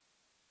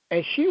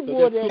 And she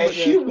wore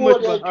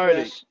that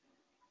dress.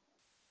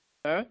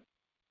 Huh?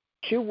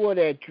 She wore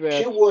that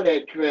dress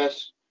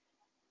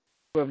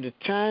from the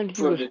time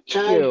he was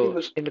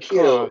killed in the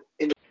car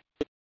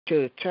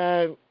to the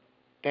time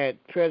that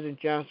President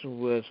Johnson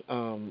was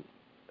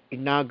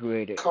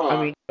inaugurated.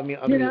 I mean,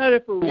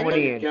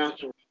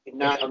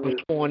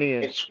 sworn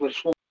in.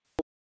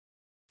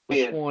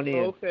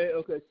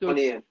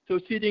 Okay. So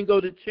she didn't go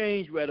to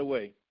change right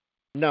away.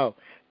 No,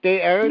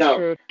 they urged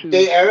her to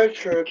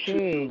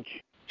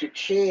change, but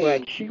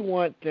she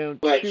wants them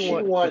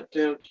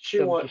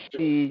to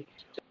see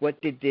what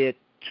they did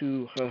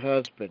to her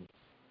husband.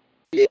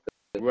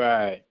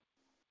 Right.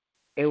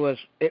 It was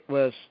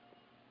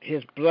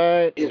his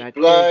blood, and I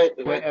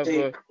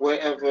think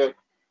wherever.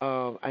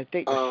 I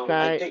think the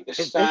side.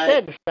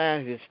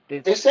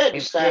 They said the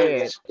side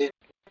is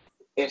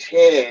his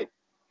head.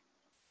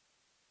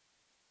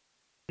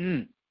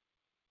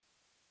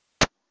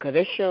 Cause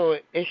it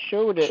showed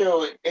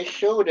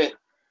it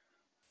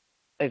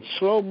in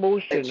slow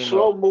motion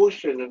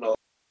and all.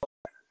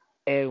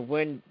 And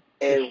when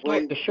they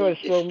showed it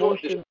slow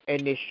motion,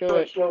 and they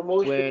showed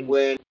it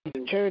when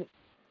he turned,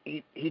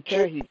 he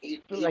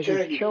looked like he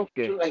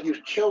was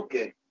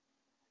choking.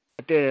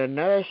 But then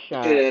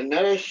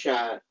another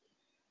shot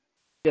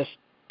just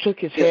took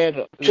his head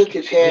off. He took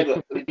his head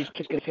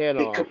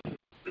off.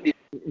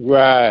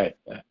 Right.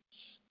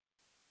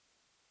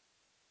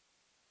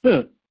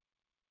 So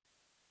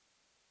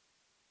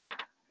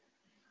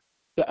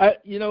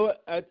you know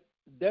what?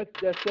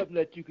 That's something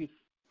that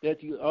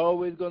you're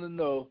always gonna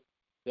know,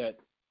 that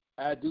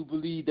I do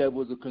believe that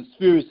was a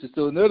conspiracy.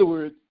 So in other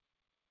words,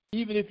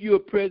 even if you're a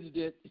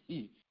president,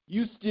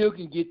 you still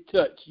can get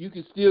touched. You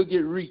can still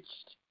get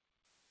reached.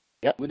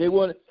 Yep. When they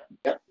want,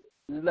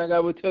 like I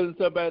was telling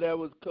somebody I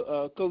was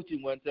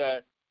coaching one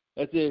time.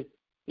 I said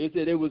they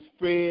said it was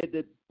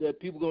Fred that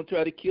people gonna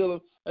try to kill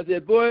him. I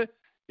said, boy,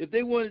 if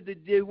they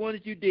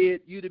wanted you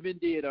dead, you'd have been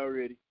dead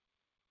already.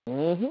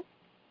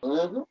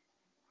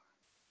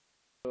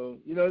 So,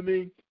 you know what I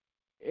mean?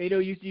 Ain't no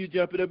use you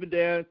jumping up and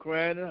down,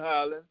 crying and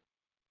hollering.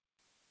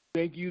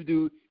 Thing you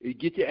do is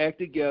get your act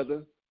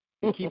together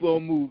and keep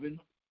on moving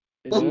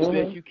and do the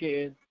best you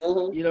can.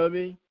 You know what I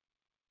mean?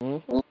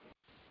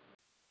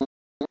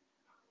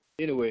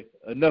 Anyway,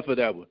 enough of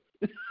that one.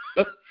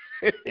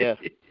 Yeah.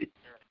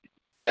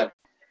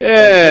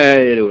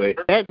 Anyway.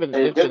 There's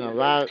been a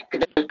lot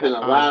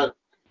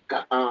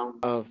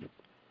of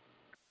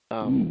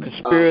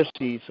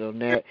conspiracies on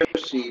that.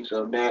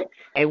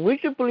 And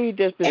would you believe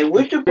there's been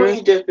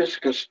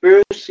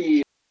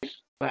conspiracies?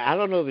 But I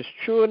don't know if it's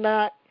true or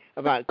not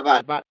about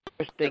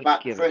first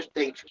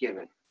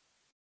Thanksgiving.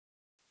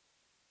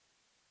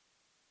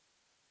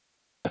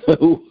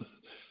 Oh,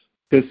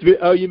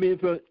 you mean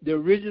for the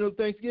original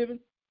Thanksgiving?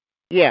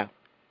 Yeah.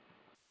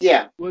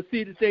 Well,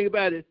 see, the thing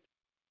about it,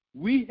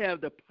 we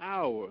have the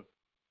power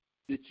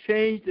to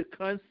change the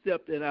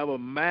concept in our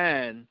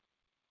mind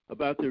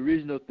about the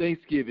original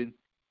Thanksgiving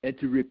and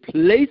to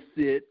replace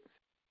it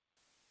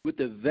with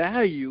the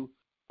value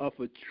of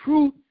a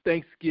true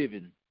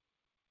Thanksgiving.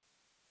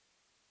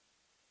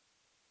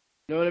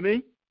 You know what I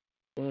mean?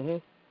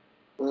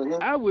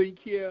 I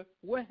wouldn't care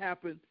what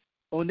happened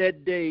on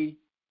that day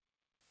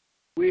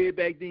way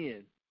back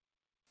then.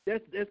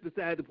 That's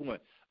beside the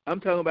point. I'm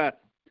talking about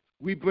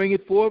we bring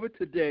it forward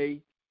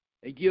today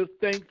and give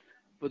thanks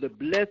for the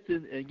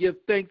blessing and give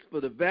thanks for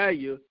the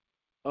value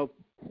of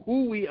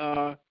who we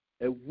are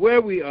at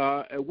where we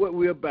are, and what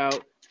we're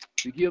about,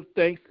 to give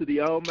thanks to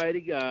the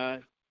Almighty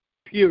God,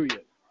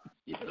 period.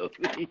 You know what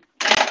I mean?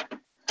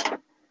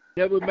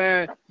 Never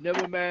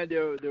mind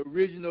the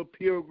original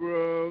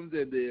Pilgrims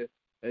and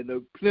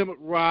the Plymouth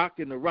Rock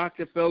and the rock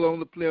that fell on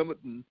the Plymouth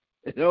and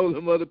all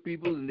them other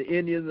people and the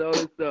Indians and all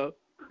that stuff.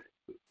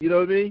 You know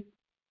what I mean?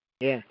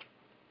 Yeah.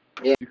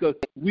 Because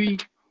we,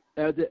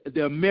 as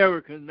the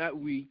Americans, not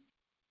we,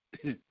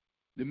 the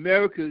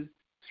Americans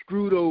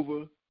screwed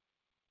over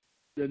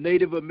the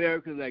Native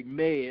Americans like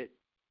mad.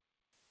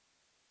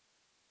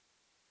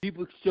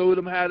 People showed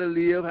them how to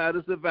live, how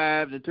to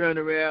survive, and turned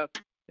around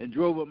and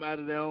drove them out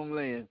of their own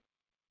land.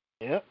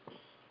 Yep.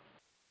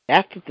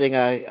 That's the thing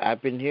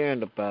I've been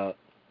hearing about.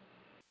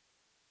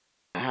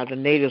 How the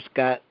natives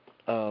got,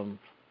 how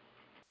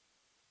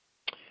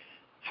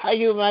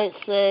you might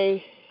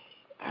say,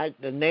 how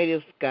the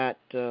natives got,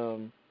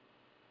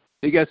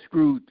 they got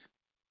screwed.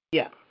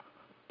 Yeah.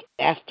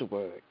 That's the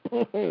word.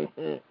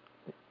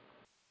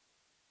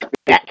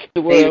 That's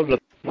the word I'm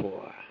looking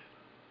for.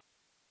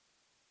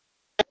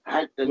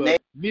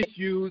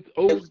 Misused,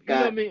 you know what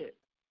I mean?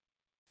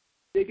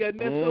 They got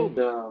messed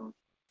over.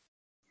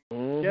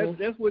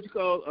 That's what you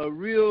call a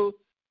real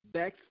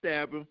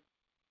backstabber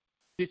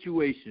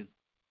situation.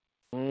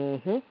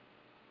 Conniving.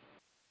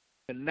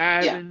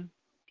 Yeah.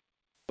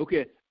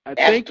 Okay,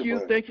 thank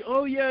you.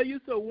 Oh, yeah, you're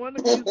so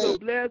wonderful, you're so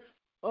blessed.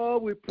 Oh,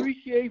 we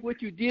appreciate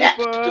what you did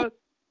for us.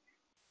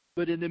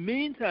 But in the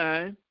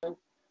meantime,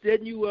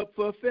 setting you up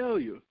for a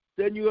failure,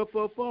 setting you up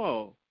for a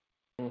fall.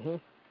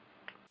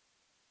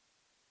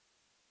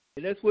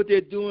 And that's what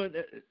they're doing.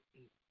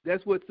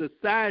 That's what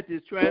society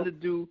is trying to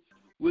do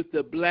with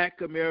the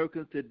black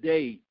Americans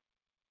today.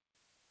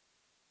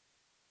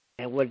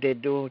 And what they're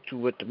doing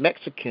with the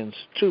Mexicans,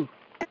 too.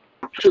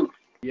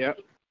 Yeah.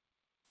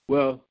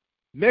 Well,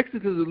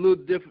 Mexicans are a little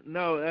different.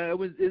 No,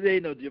 it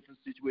ain't no different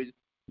situation.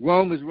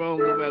 Wrong is wrong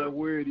no matter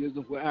where it is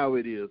or how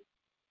it is.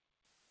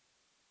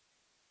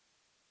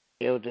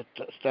 They'll just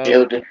start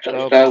with the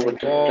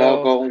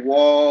doggone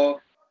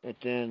wall. And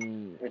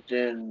then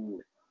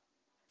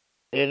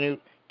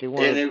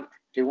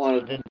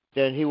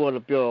he want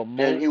to build a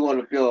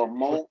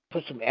moat.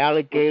 Put some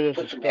alligators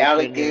and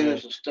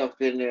stuff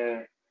in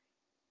there.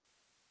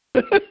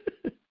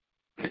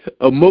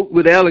 A moat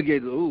with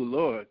alligators. Oh,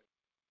 Lord.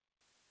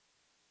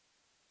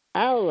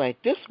 I was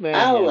like, this man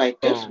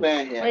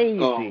has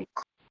gone.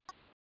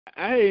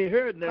 I ain't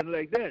heard nothing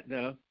like that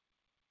now.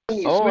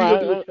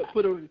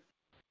 Put a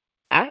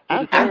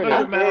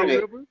 200-mile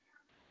river.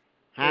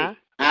 Huh?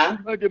 A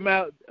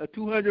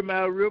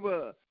 200-mile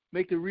river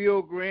make the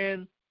Rio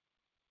Grande.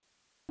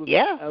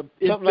 Something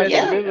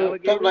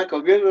like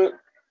a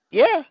river.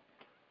 Yeah.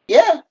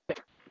 Yeah.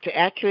 To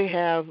actually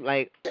have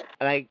like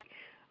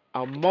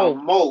a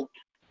moat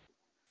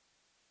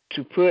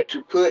to put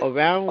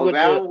around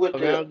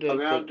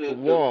the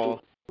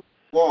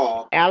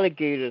wall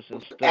alligators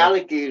and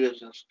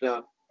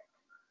stuff.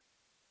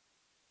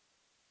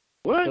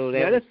 What? So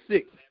that's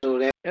sick.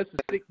 That's a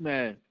sick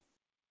man.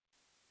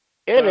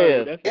 It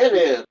is.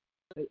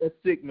 That's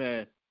sick,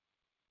 man.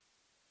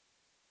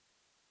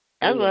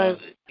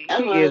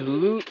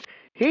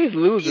 He's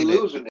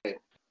losing it.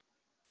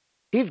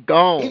 He's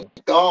gone.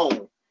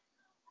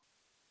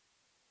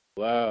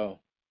 Wow.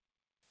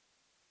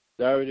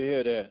 Sorry to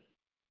hear that.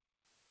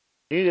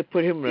 You need to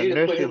put him in a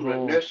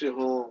nursing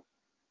home.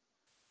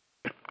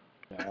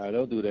 Nah,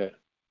 don't do that.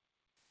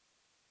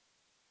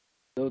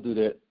 Don't do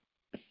that.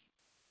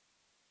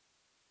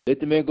 Let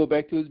the man go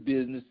back to his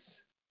business,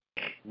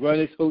 run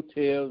his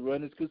hotels,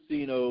 run his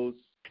casinos,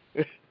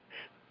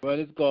 run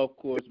his golf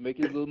course, make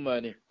his little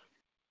money.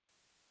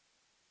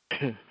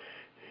 So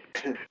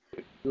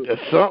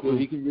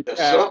he can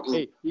retire.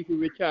 Hey, he can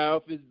retire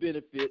off his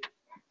benefits.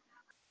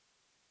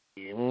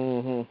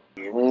 But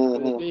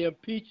if they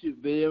impeach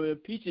it, they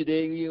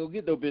ain't gonna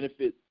get no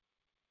benefits.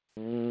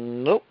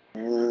 Nope.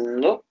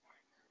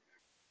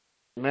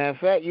 Matter of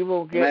fact, you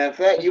won't get.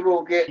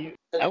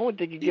 I don't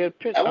think you get a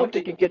pension. I don't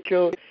think you get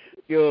your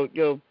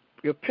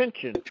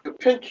pension.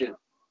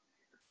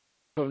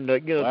 From the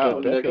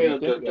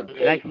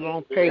the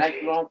lifelong pay.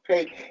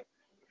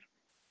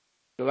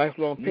 The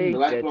lifelong pay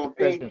that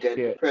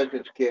the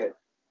presidents get.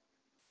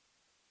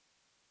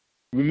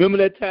 Remember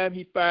that time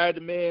he fired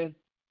the man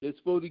that's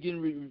supposed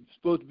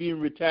to be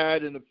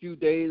retired in a few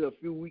days, or a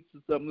few weeks,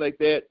 or something like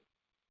that,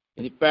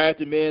 and he fired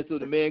the man so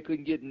the man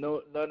couldn't get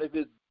none of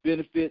his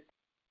benefits.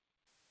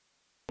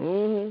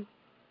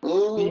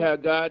 See how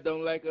God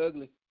don't like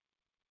ugly.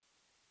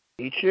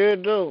 He sure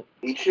do.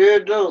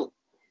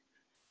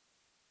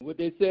 What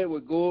they said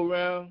would go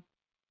around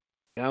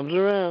comes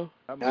around.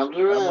 I'm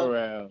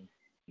around.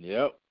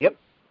 Yep.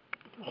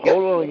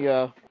 Hold on,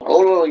 y'all.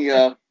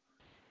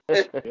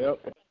 Yep.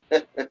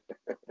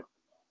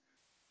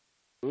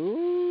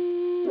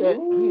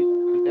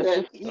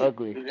 That's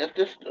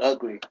just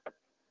ugly.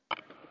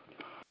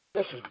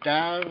 This is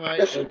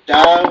downright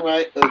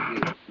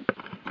ugly.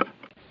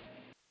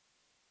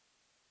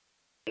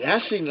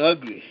 That seen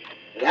ugly.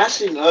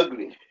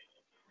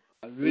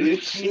 I really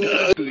seen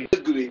ugly.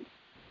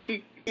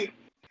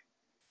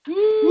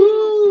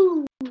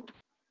 Woo!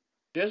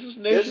 This is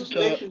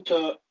Nation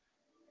Talk.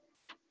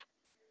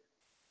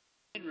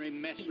 Henry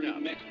messed up.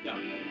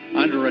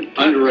 Under a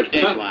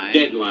tough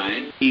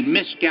deadline, he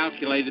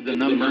miscalculated the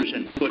numbers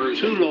and put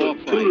too low a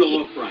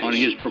price on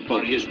his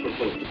proposal.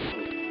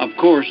 Of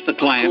course, the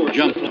client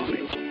jumped on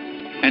it.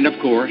 And of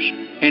course,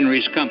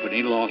 Henry's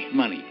company lost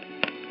money.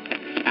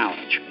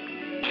 Ouch.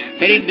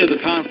 Heading to the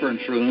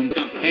conference room,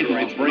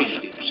 Henry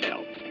braced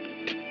himself.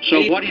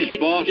 So what his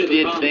boss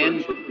did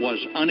then was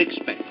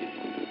unexpected.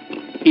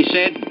 He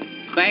said,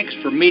 "Thanks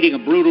for meeting a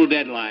brutal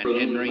deadline,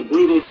 Henry.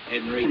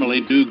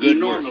 Normally do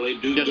good work.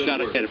 Just got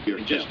ahead of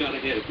yourself.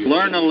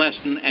 Learn a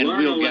lesson and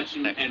we'll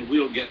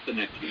get the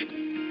next one."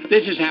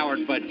 This is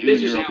Howard Butt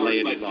Jr. of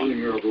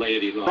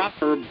Laity Law.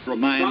 Proverbs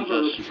reminds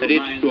us that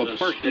it's to a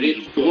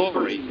person's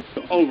glory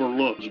to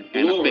overlook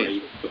an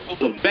offense.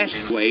 The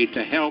best way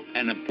to help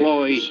an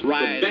employee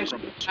rise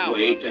from power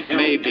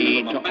may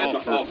be to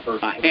offer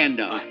a hand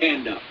up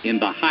in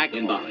the high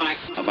calling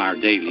of our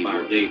daily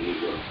work.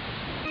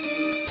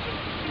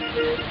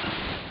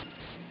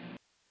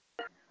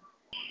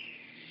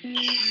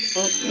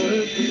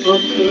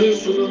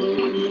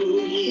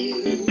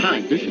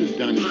 Hi, this is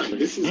Donnie.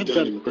 I've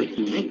got a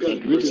person that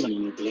I'd really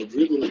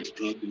like to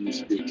drop in your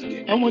spirit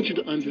today. I want you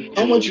to understand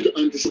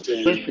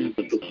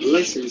the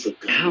blessings of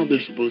God, how they're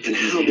supposed to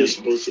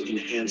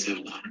enhance our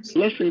lives.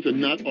 Blessings are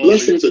not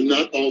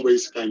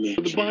always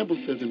financial. But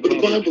the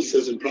Bible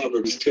says in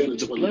Proverbs 10 and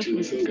 22,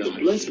 it says the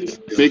blessings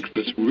of God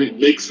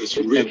makes us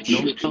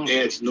rich and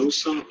adds no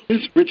sorrow.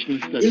 This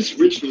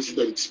richness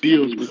that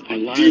deals with our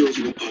lives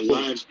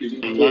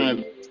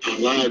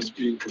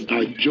being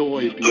our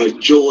joy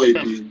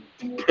being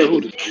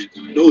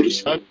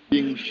noticed, us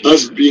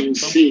being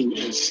seen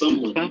as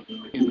someone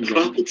who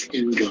profits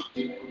in God.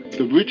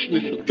 The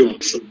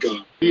richness of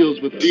God deals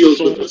with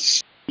a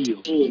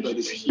soul that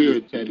is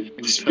healed,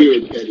 a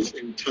spirit that is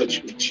in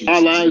touch with Jesus.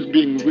 Our lives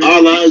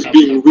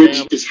being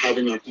rich is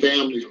having our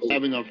family whole,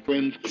 having our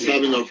friends close,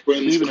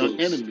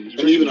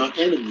 and even our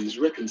enemies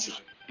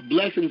reconciled. The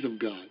blessings of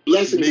God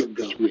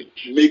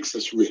makes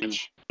us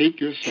rich. And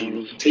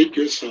take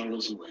your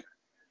sorrows away.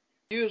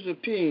 Use the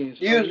opinions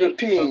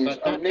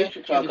of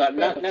Nation Talk are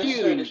not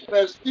necessarily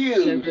expressed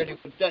views of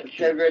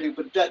Integrity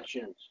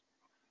Productions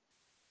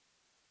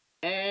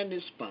and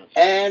its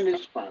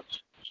sponsors.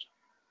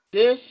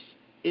 This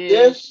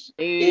is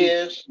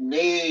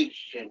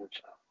Nation Talk.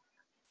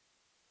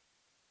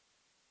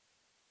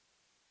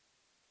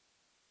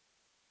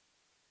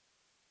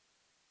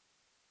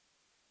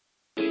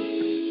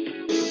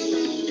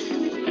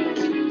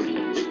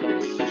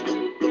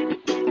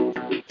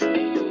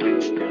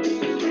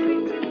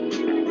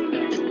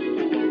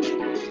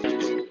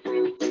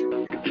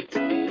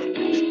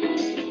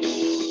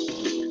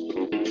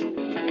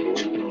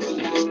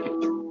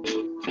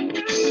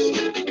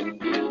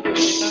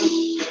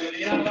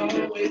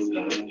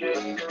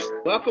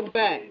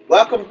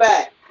 Welcome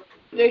back.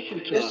 Nation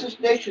Talk. This is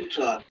Nation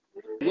Talk.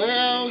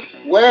 Well.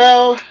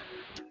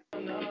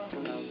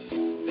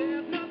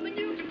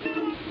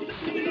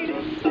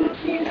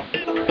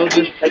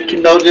 Let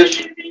you know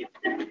this.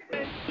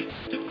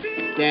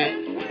 That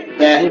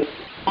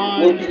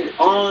will be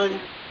on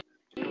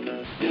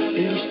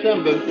in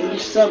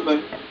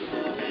December.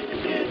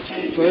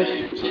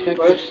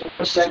 First,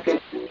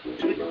 second,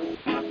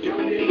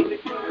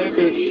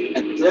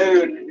 and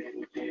third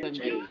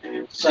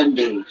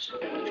Sundays.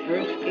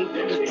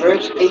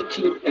 First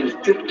 18th and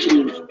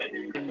 15th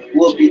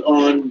will be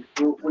on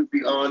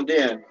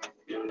then.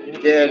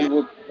 Then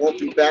we won't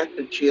be back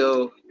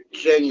until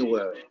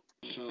January.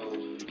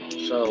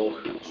 So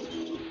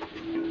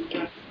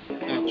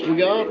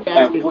we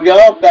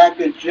are back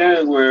in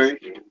January.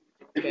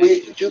 If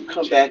we do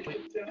come back,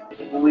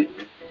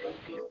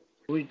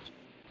 we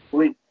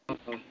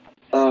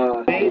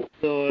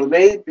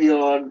may be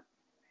on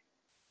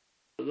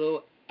a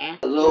little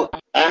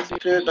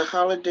after the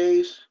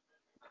holidays.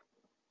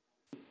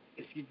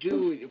 If you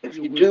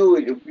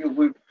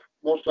would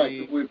most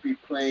likely would be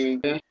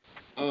playing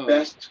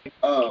Best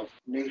of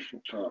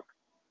Nation Talk.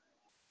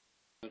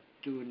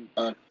 Doing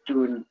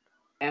after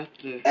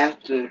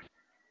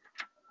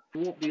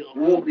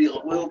we'll be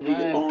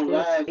on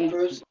live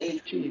first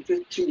 18th,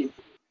 15th,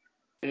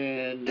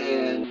 and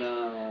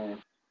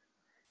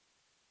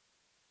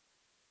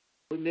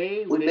we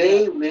may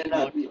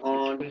not be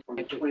on the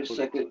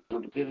 22nd or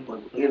the end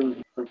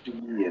of the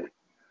year.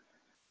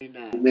 We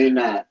may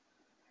not.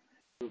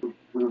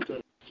 We'll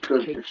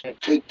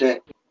take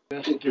the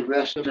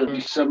rest of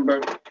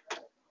December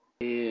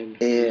and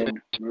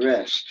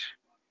rest.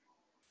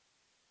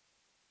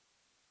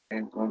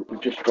 And we're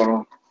just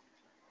gonna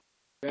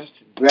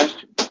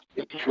rest,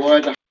 enjoy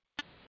the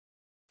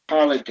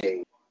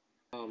holiday.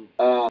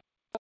 Also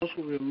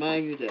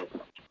remind you that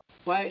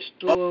Quiet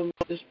Storm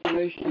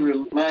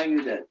Inspiration.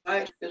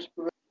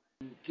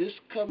 This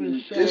coming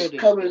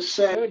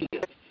Saturday,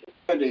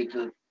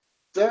 the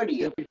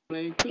 30th,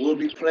 we'll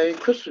be playing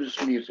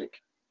Christmas music.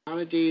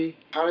 Holiday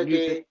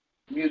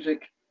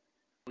music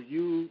for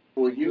your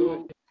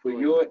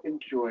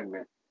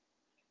enjoyment.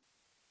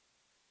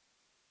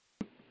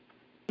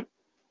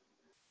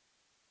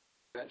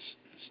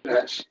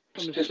 That's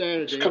coming it's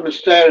Saturday. coming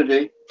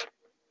Saturday.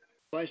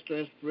 Vice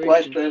Vice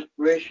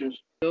Transpirations.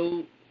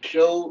 Transpirations.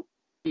 Show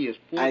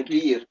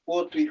ID is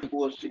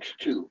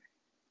 43462.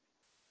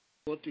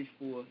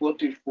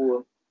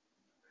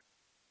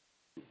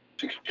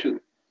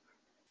 43462.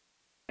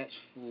 That's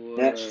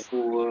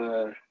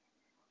for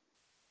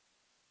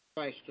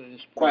Christ and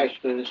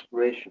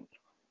Inspiration.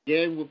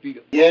 Dan will be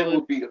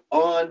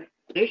on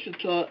Nation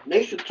Talk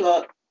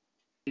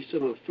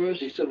December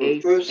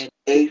 1st,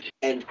 8th,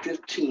 and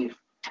 15th.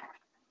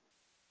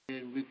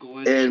 And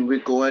we're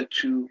going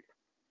to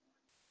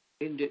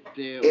end it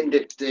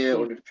there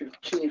on the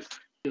 15th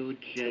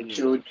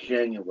until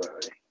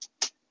January.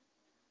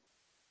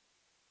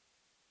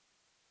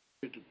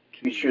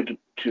 Be sure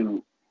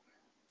to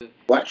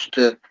watch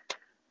the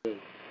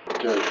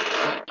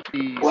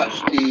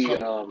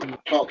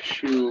talk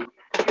show.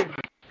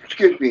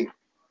 Excuse me.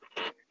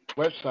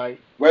 Website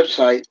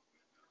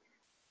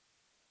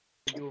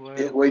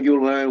where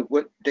you learn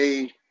what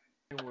day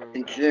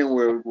in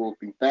January we'll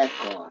be back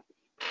on.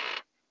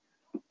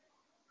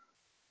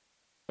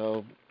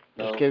 So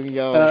just giving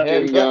y'all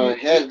a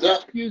heads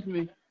up. Excuse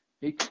me.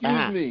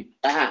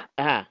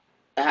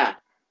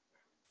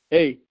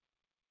 Hey.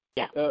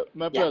 Yeah.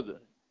 My brother.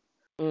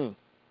 You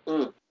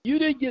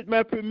didn't get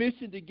my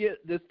permission to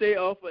stay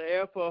off of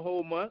air for a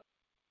whole month.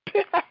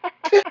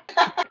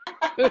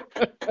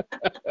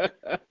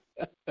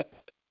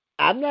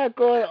 I'm not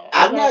going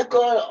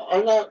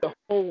the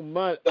whole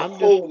month.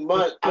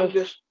 I'm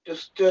just a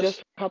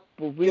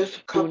couple of weeks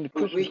during the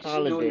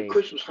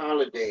Christmas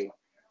holiday.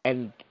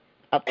 And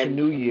up to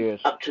New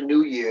Year's.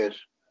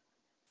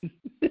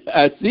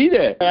 I see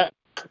that. I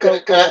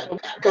think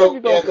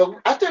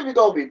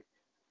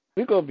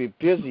we're gonna be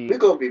busy.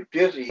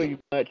 Pretty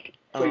much.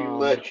 I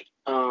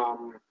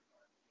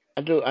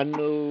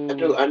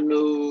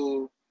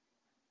know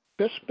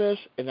Christmas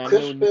and I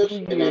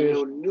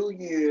know New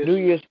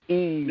Year's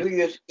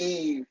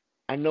Eve.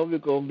 I know we're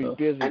gonna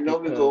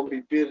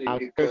be busy.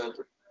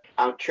 Because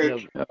our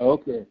church.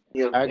 Okay.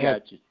 I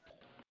got you.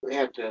 We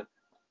have to.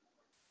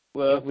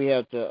 Well, we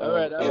have to. All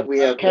right. We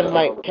have kind of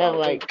like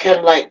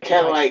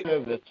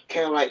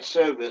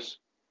service.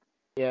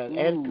 Yeah,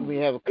 and we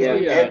have a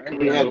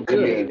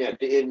communion at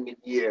the end of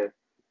the year.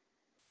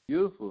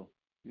 Beautiful.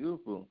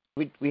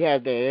 We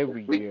have that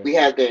every year. We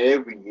have that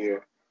every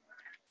year.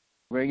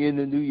 Bring in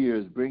the New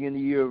Year's. Bring in the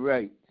year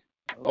right.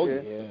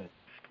 Okay.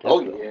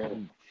 Oh yeah.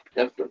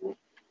 Definitely.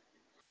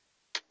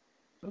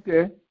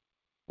 Okay.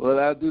 Well,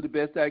 I'll do the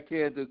best I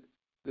can to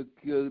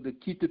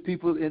keep the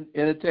people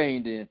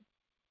entertained. Then.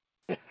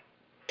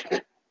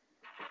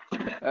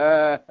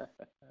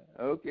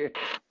 Okay.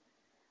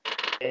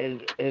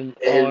 And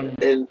on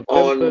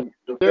November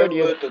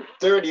the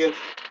 30th,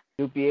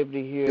 you'll be able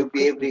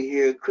to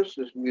hear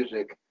Christmas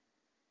music.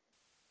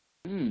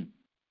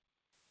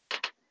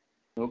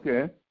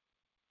 Okay.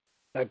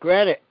 Now,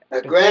 granted,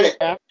 the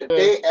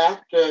day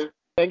after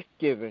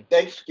Thanksgiving,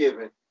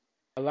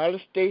 a lot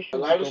of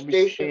stations are going to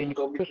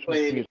be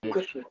playing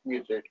Christmas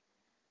music.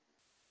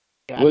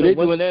 Yeah, well, they're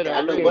doing that.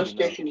 I know one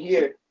station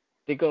here.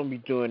 They're going to be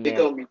doing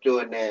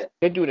that.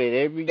 They do that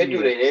every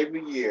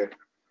year.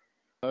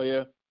 Oh,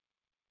 yeah?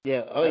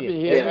 Yeah,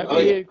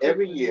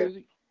 every year.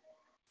 Music.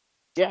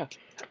 Yeah.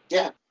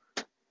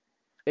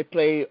 They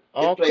play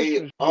all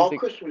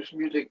Christmas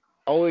music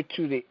all the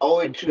way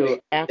until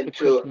after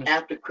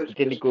Christmas.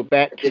 Then they go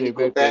back to the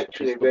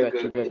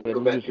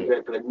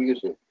regular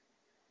music.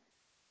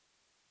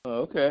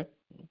 Oh, okay.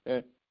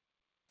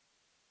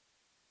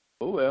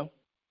 Oh, well.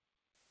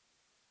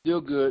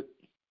 Still good.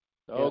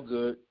 All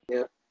good.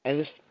 Yeah.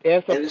 And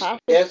there's a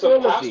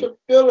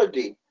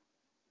possibility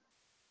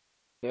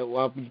that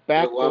I'll be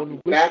back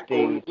on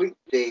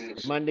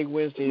weekdays. Monday,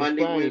 Wednesday,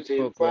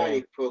 and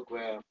Friday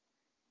program.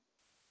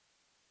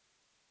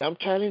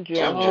 Sometime in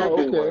January.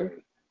 Okay.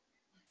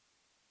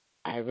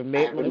 I haven't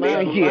made my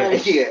mind yet.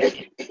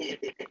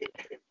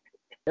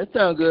 That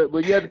sounds good.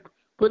 But you have to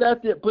put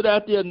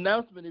out the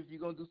announcement if you're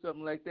gonna do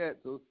something like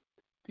that, so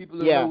people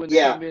will know when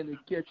they come in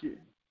and catch it.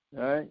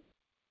 All right.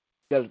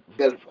 Because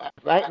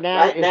right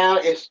now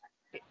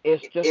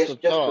it's just a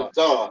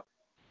thought.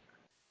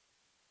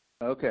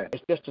 Okay.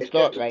 It's just a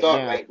thought right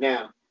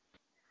now.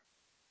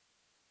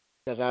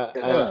 Because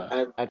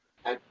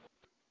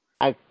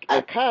I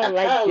kind of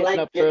like getting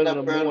up early in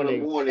the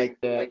morning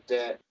like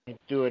that and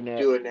doing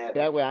that.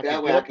 That way I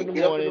can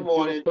get up in the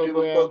morning, do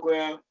the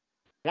program,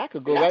 and I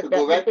could go right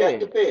back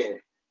to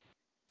bed.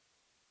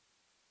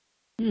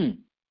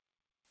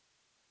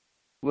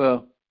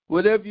 Well,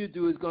 whatever you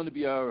do is going to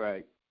be all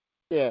right.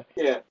 Yeah.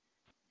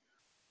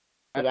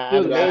 I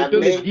feel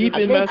it deep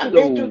in my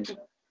soul.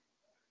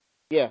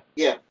 Yeah.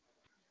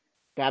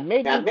 I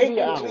made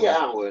it 3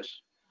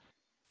 hours.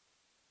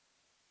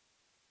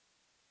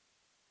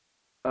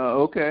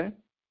 Okay.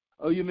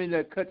 Oh, you mean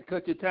that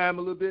cut your time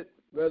a little bit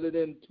rather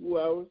than 2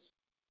 hours?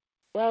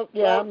 Well,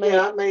 I may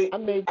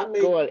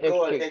go extra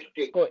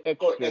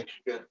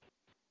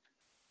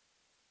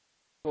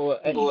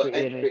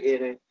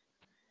in it.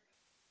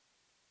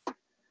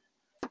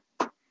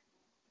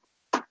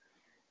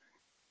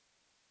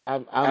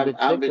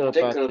 I've been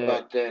thinking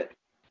about that.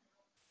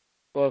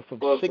 Well, from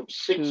From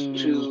 6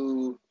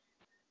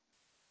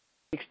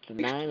 to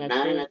 9,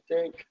 I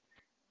think.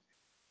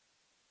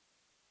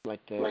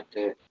 Like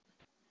that.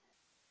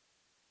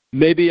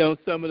 Maybe on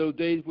some of those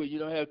days where you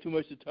don't have too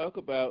much to talk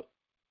about,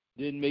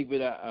 then make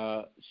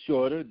it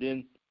shorter.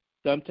 Then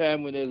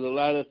sometime when there's a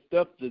lot of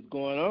stuff that's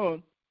going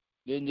on,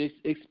 then just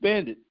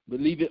expand it, but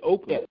leave it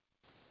open.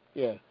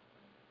 Yeah.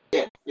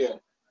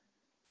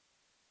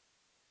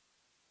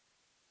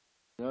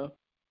 No?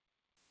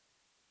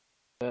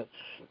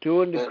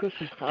 During the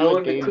Christmas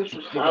holidays, they're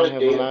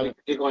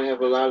going to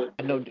have a lot of.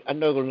 I know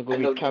they're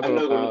going to be talking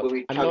about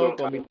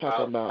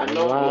a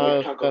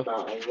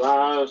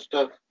lot of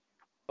stuff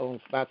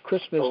about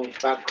Christmas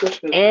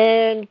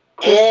and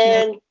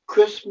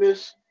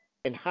Christmas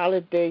and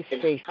holiday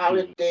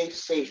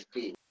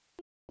safety.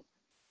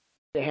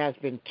 There has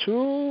been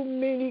too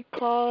many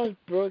cars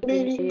broken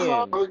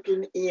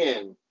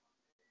in.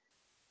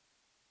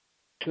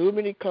 Too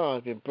many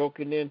cars been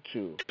broken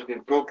into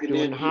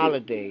during the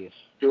holidays.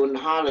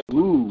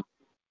 Ooh.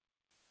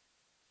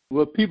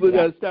 Well, people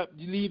got to stop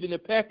leaving the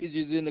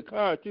packages in the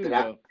car too,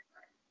 though.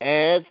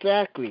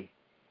 Exactly.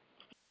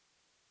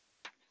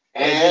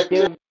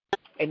 And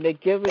they're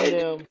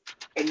giving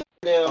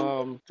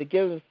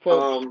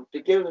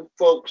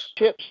folks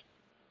tips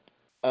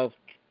of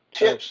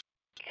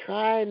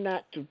try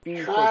not to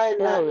be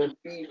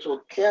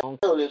so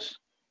careless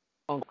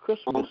on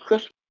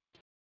Christmas.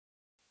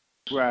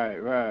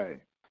 Right.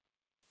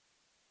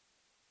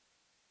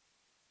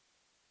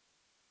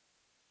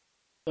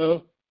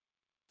 So,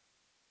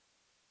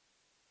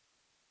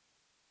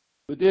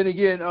 but then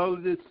again, all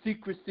of this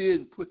secrecy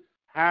and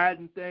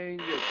hiding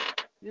things.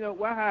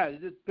 Why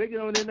hide? Just pick it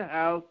on in the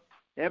house,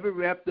 have it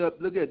wrapped up.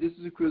 Look at this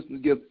is a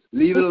Christmas gift.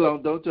 Leave it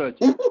alone. Don't touch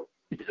it.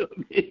 You know what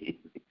I mean?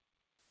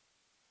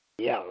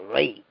 Yeah,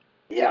 right.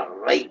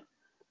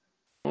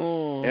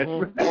 Mm-hmm. That's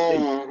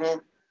right.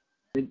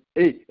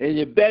 Mm-hmm. And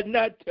you better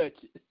not touch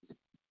it.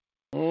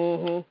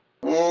 So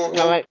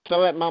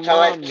let my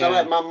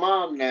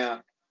mom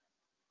now.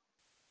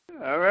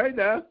 All right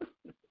now.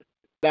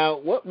 Now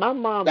what my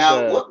mom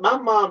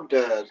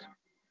does.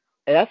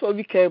 And that's why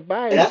we can't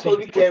buy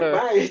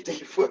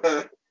anything for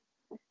her.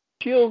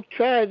 She'll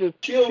try to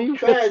see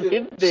what's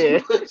in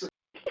there.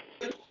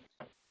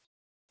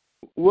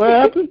 What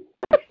happened?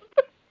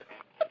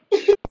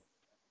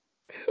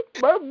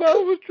 My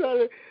mom was trying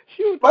to.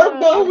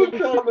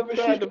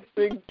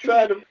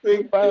 Try to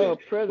buy her a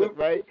present,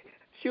 right?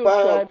 She'll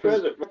try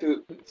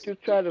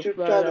to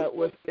find out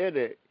what's in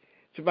it.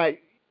 She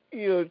might,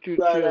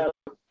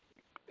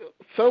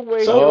 some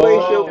way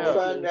she'll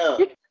find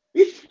out.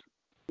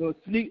 So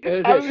sneak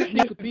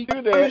peek.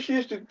 She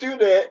used to do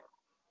that.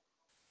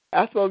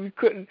 That's why we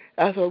couldn't.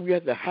 That's why we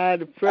had to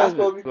hide the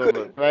present from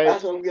her, right?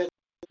 That's why we had.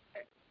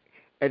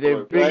 And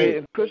then bring it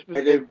in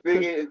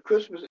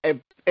Christmas.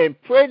 And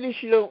pray that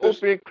she don't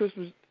open it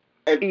Christmas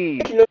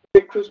Eve.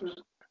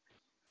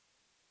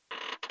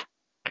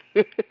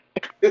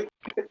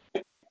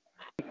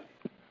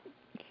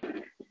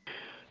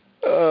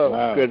 Oh,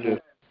 wow. Goodness.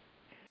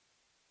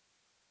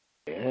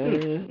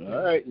 Yeah.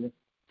 All right.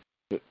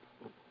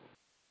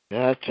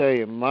 I tell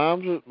you,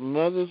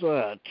 mothers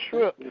are a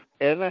trip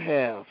and a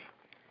half.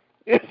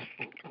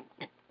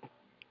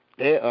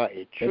 They are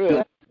a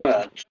trip.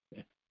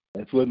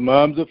 That's what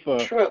moms are for.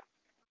 Trip.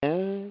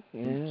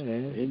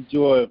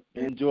 Enjoy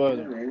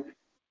them.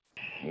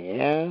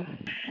 Yeah.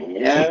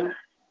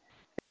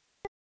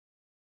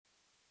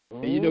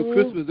 And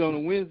Christmas on a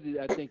Wednesday,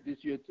 I think, this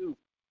year too.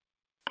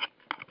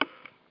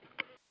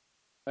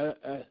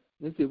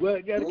 Let's see.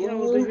 What got a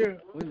calendar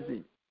here?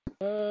 Wednesday.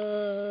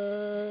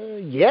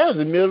 Yeah, it's in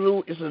the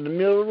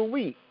middle of the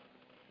week.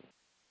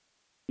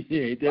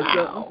 Yeah, that's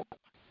something.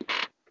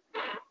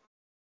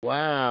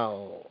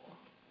 Wow.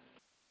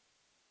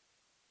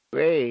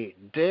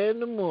 Great. Day in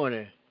the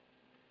morning.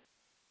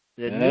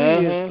 The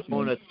New Year's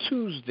on a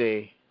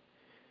Tuesday.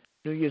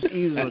 New Year's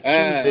Eve on a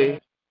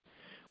Tuesday,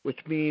 which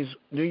means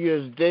New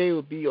Year's Day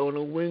will be on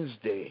a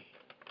Wednesday.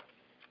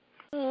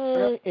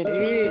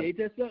 Hey,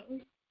 that's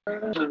something.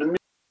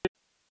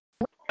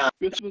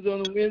 Christmas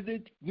on a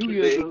Wednesday, New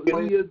Year's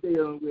Day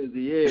on a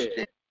Wednesday,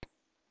 yeah.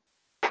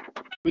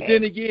 But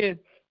then again,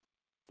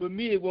 for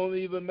me, it won't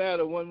even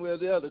matter one way or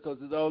the other because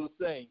it's all the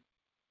same.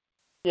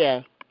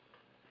 Yeah.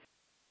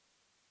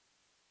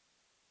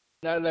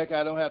 Not like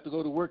I don't have to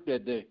go to work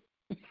that day.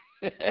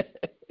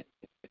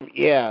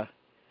 Yeah.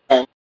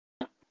 Because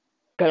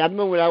I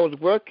remember when I was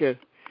working,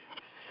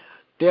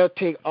 they'll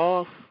take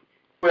off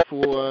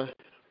for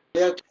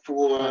 2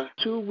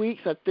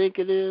 weeks, I think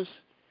it is,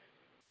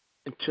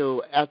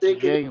 until after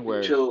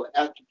January. So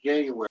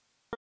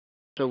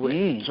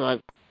we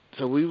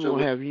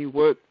won't have any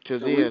work till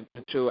then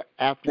until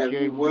after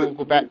January. We won't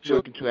go back to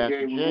work until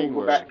after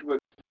January.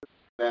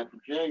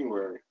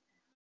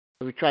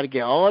 So we try to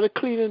get all the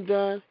cleaning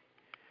done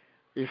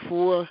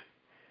before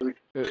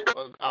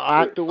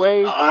out the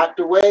way.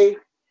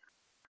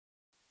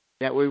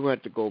 That way we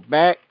have to go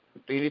back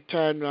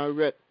anytime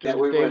we're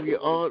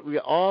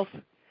off.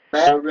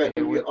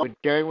 When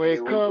January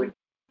comes,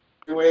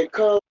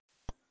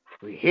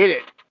 we hit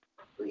it.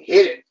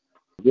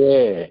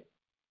 Yeah.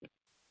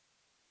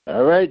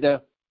 All right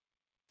now.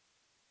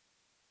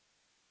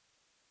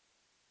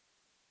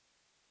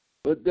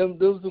 But those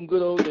were some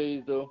good old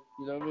days, though.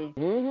 You know what I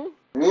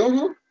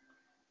mean?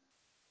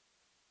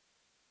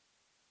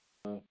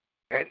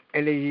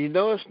 And you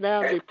notice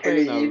now they're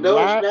playing a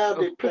lot of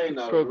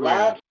Christmas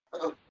programs.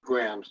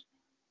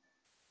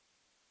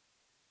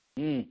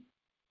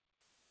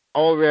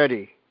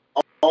 Already.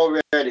 I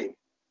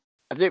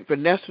think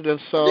Vanessa done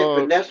saw.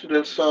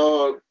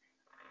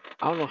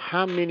 I don't know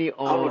how many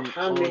on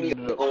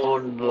the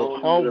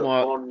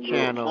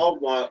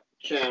Hallmark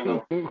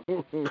channel.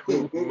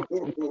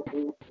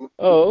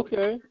 Oh,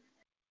 okay.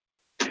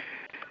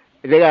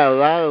 They got a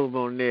lot of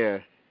them on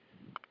there.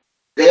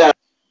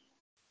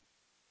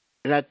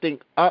 And I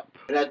think Up.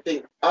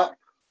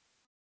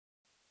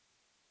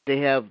 They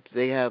have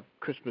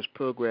Christmas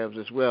programs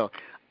as well.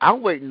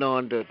 I'm waiting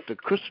on the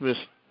Christmas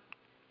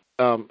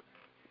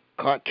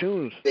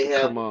cartoons to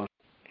come on.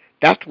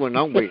 That's what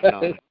I'm waiting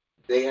on.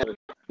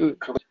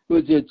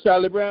 Was it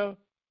Charlie Brown?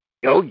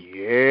 Oh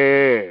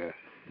yeah.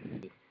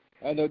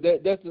 I know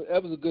that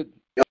was a good.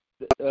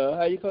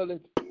 How you call it?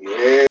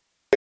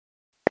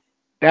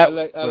 Yeah. I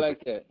like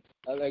that.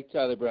 I like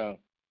Charlie Brown.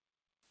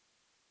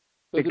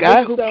 The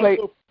guy who played.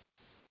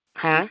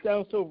 It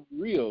sounds so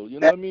real. You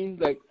know what I mean?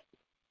 Like,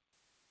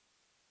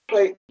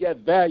 got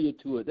value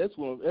to it. That's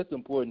the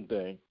important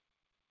thing.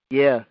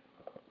 Yeah.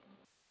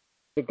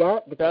 The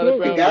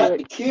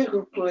kid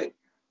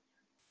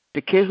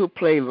who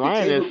played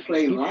Linus,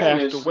 he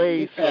passed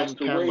away some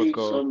time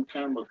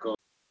ago.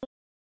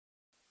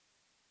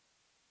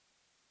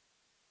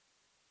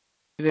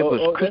 And it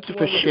was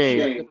Christopher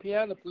Shea. The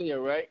piano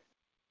player, right?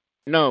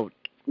 No.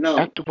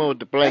 That's the one with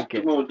the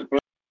blanket.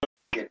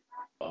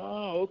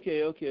 Oh,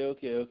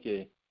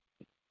 okay.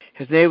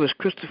 His name was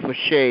Christopher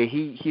Shea.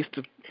 He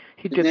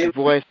did the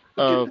voice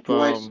of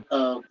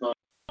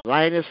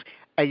Linus,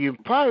 and you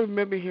probably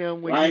remember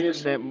him when he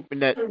was in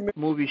that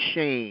movie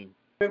Shane,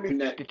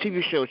 the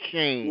TV show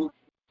Shane.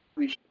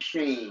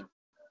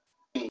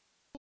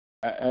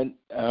 I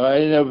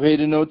never paid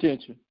no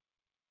attention.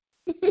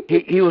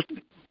 He was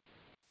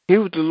the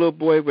little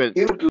boy with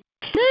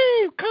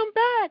Shane, come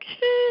back,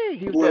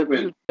 Shane.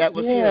 That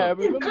was him. Yeah, I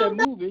remember that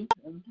movie.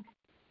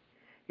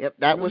 Yep,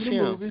 that was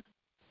him. Movie.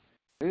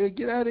 Hey,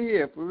 get out of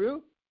here, for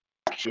real?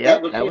 Yeah,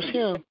 that was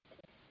him.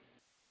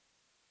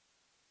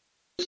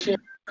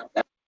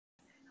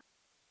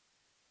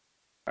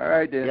 All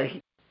right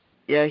then.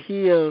 That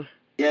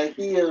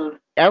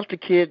was the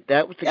kid.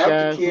 That was the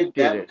guy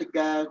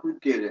who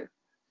did it.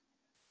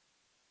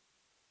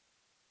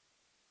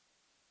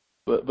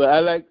 But I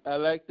like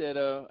that.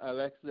 I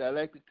like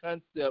the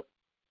concept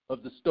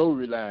of the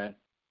storyline.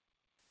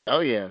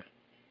 Oh yeah.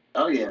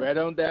 Right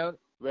on down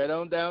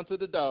to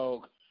the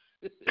dog.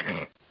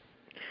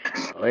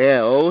 Oh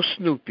yeah, old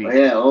Snoopy.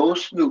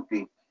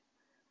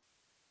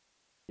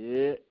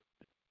 Yeah.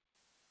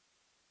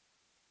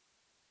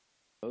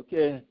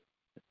 Okay.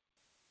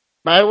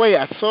 By the way,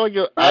 I saw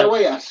you.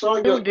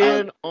 Tuned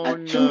in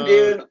on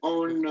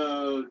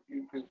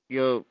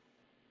your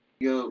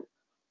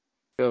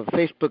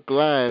Facebook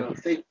Live.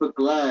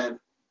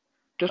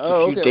 Just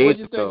a few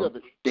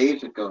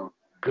days ago.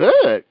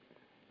 Good.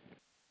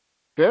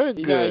 Very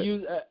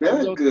good.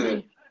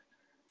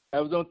 I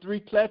was on 3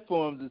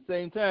 platforms at the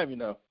same time, you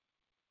know.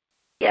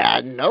 Yeah,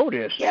 I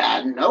noticed.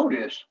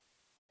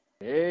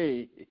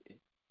 Hey.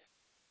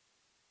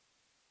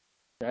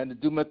 Trying to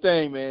do my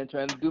thing, man.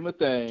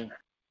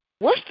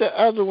 What's the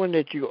other one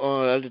that you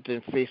on other than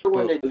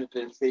Facebook?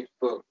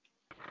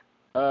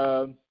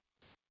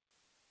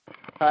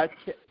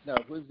 Podcast. No,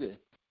 what's it?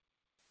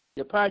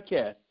 Your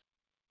podcast.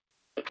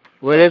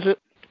 What is it?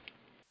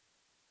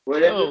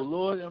 Oh,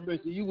 Lord,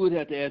 you would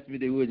have to ask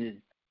me, wouldn't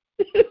you?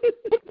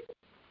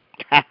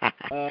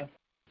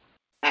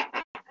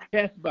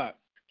 Castbox.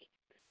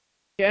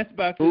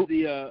 Castbox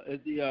is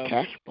the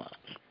Castbox.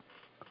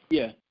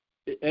 Yeah,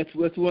 that's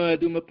what's one I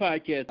do my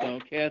podcast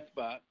on,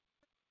 Castbox.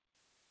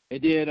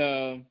 And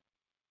then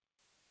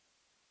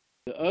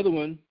the other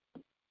one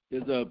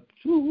is let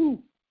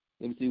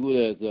me see who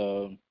that's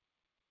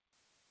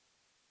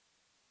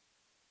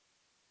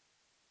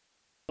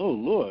oh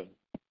Lord.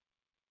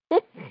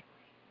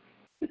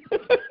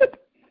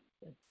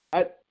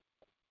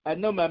 I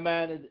know my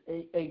mind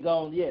ain't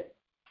gone yet.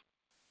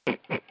 But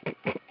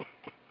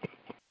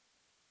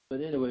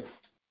anyway.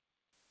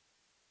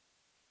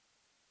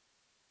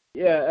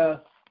 Yeah.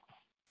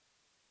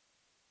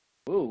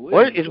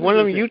 What is one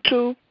of them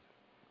YouTube?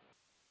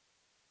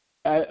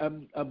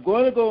 I'm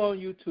going to go on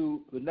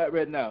YouTube, but not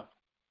right now.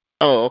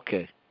 Oh,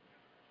 okay.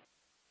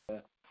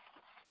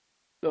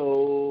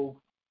 So,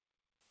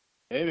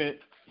 wait a minute.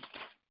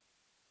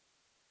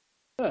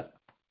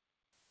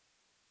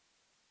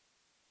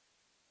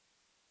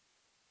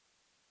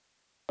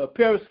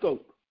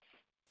 Periscope.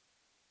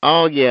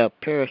 Oh yeah,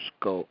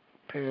 Periscope.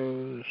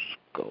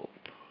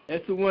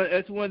 That's the one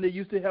that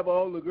used to have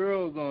all the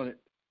girls on it.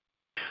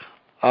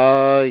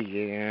 Oh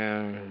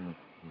yeah.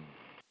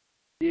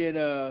 then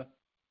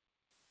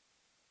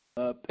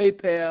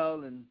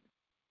PayPal and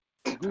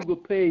Google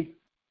Pay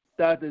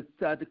started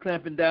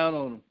clamping down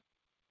on them.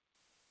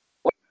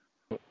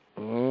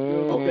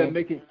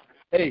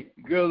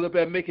 Girls up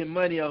there making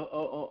money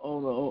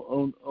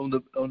on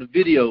the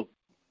video.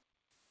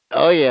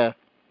 Oh yeah.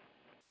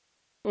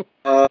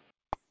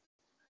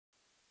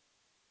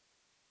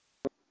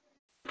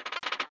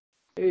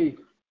 Hey.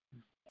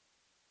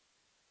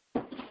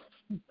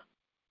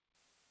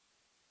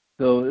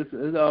 So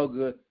it's all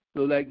good.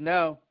 So like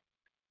now,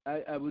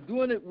 I was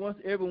doing it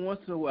every once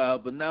in a while,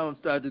 but now I'm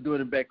starting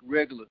doing it back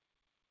regular.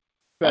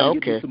 Trying to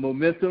get me some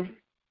momentum,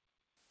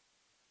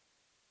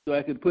 so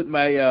I can put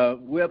my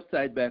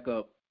website back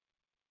up.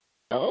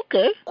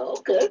 Okay.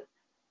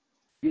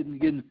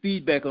 Getting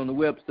feedback on the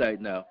website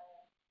now.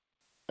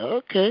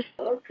 Okay.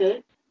 I'm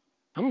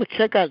gonna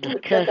check out this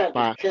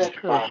Castbox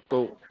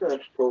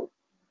Periscope.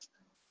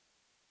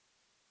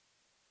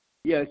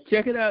 Yeah,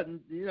 check it out and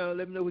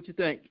let me know what you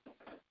think.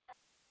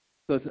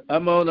 Because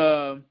I'm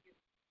on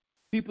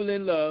People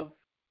in Love,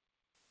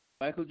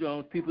 Michael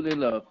Jones, People in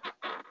Love.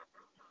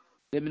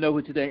 Let me know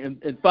what you think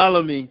and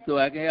follow me so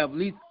I can have at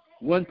least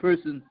one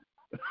person,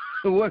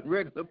 one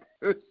regular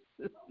person.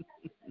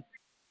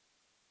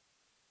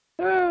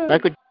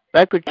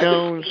 Michael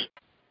Jones.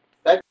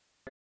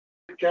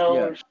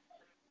 Yeah.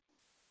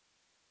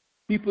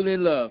 People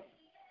in Love.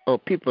 Oh,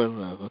 People in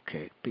Love.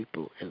 Okay,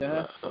 People in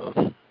Love.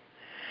 On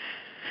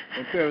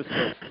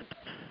Periscope.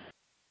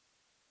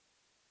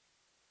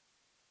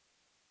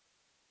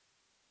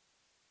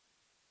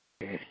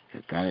 Okay, I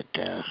got it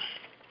down.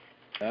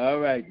 All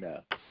right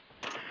now.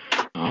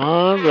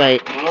 All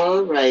right.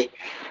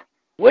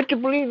 What you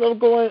believe I'm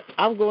going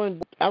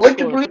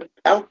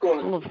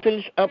to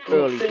finish up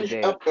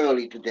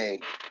early today.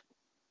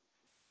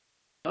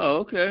 Oh,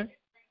 okay.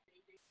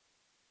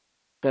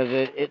 Because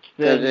it's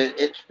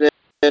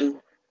been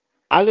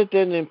other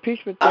than the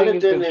impeachment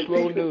thing,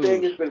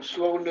 it's been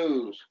slow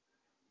news.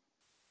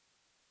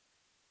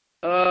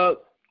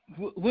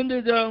 When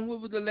did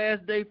what was the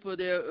last day for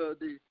their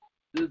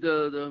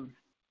the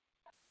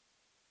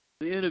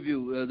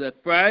interview? Was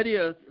that Friday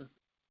or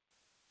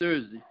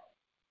Thursday?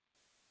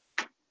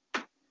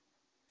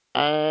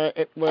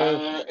 It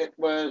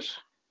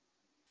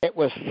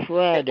was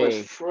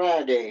Friday.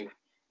 Friday.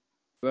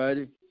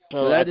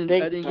 So but I didn't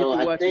get to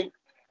watch it.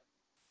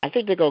 I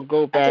think they're gonna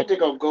go back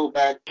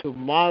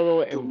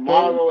tomorrow and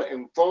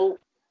vote.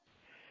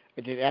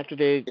 And then after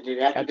they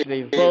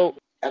vote,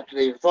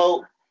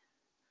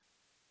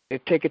 they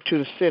take it to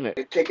the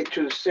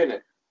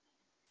Senate.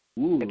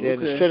 Ooh, and then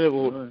okay. the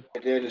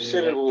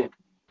Senate will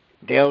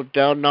they'll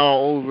gnaw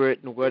over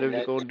it and whatever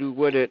they're gonna do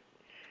with it.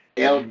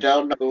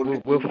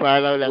 We'll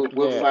find out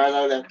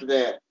after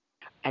that.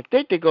 I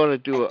think they're gonna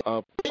do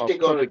a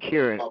public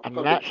hearing. I'm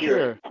not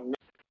sure.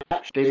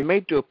 They may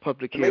do a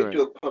public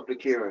hearing.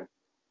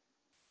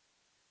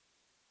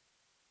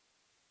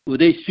 Well,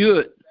 they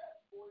should.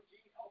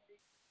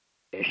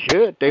 They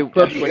should. That's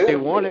what they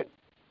wanted.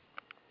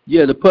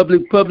 Yeah, the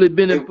public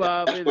been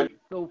involved in it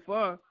so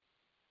far.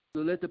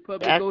 So let the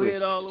public go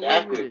ahead all the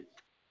way with it.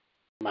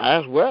 Might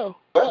as well.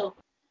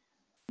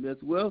 As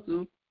well,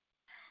 too.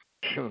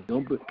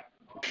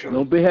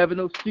 Don't be having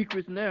no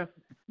secrets now.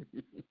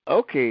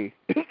 Okay.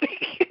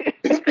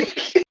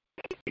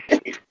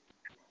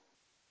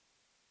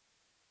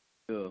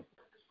 So,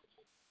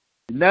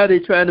 now they're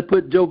trying to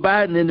put Joe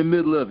Biden in the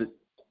middle of it.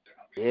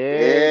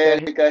 Yeah,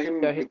 he got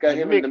him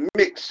in the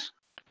mix.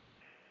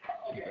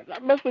 I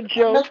mess with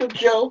Joe.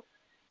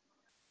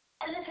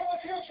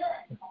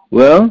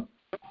 Well,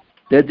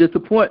 that's just the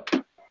point.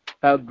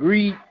 How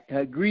greed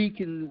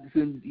can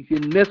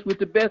mess with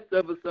the best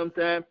of us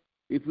sometimes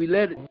if we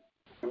let it.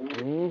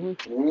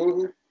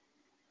 Mm-hmm.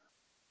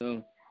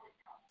 So,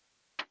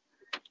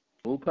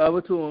 more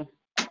power to him.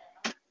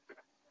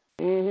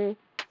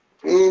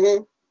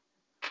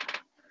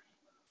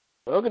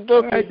 Okie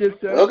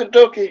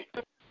dokie.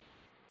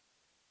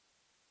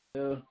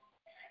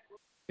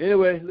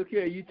 Anyway, look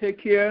here. You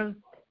take care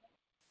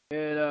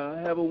and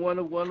have a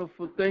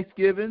wonderful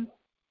Thanksgiving.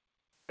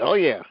 Oh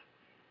yeah.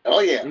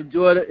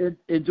 Enjoy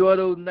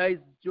those nice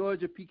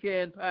Georgia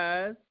pecan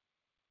pies.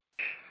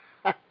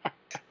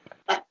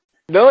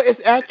 No,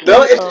 it's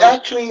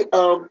actually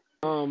what?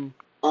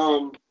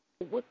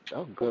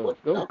 Oh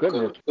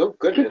goodness. Sweet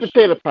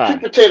potato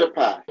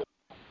pie.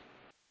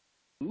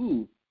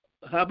 Ooh,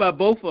 how about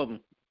both of them?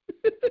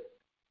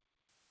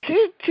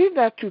 She's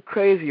not too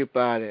crazy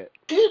about it.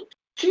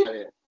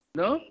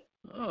 No?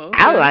 Oh, okay.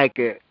 I like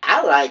it.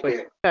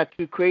 But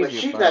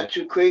she's not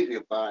too crazy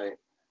about it.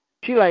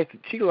 She don't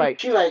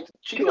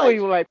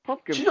even like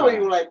pumpkin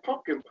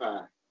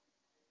pie.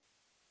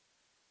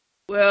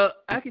 Well,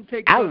 I can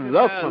take pumpkin pie.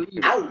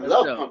 I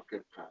love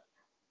pumpkin pie.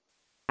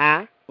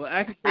 Huh? Well,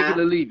 I can take it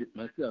or leave it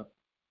myself.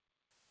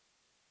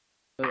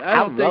 But I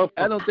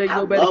don't think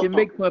nobody can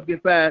make pumpkin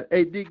pie.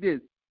 Hey, dig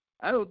this.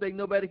 I don't think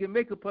nobody can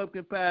make a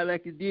pumpkin pie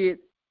like it did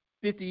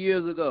 50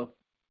 years ago.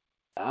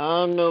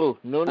 Oh no.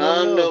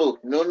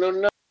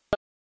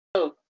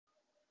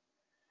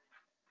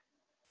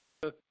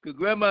 Because Because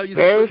Grandma used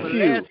Very to put few.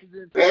 molasses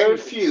in. Very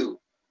few.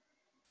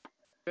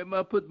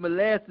 Grandma put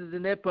molasses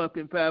in that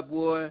pumpkin pie,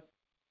 boy.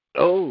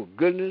 Oh,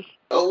 goodness.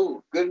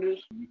 Oh,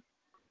 goodness.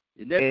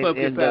 And that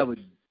pumpkin pie was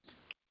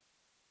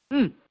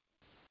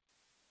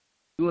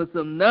doing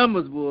some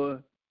numbers, boy.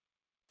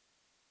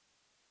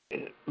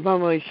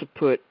 Mama used to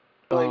put,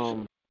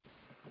 I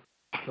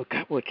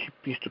forgot what she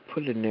used to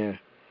put in there.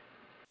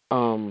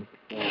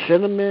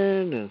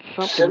 Cinnamon and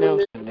something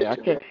else in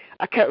there.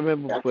 I can't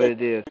remember what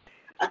it is.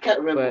 I can't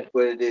remember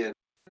what it is.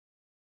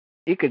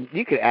 You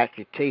could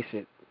actually taste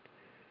it.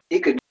 You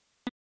could.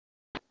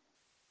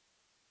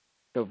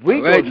 So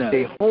we gonna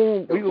stay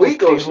home. We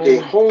gonna stay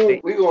home.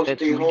 We gonna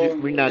stay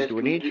home. We're not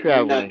doing any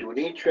traveling. We're not doing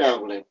any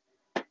traveling.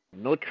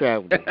 No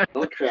traveling.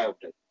 No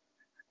traveling.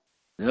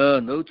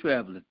 No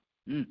traveling.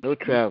 No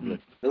traveling.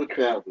 No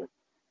traveling.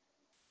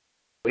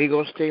 We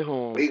gonna stay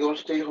home. We gonna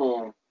stay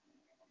home.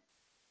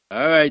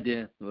 All right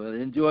then. Well,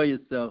 enjoy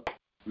yourself.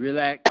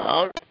 Relax.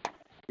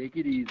 Take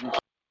it easy.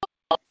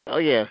 Oh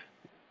yeah.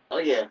 Oh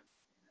yeah.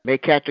 May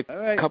catch a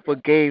couple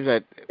of games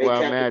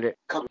while I'm at it.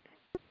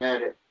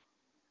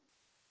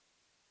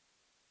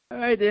 All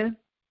right then.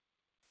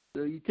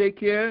 So you take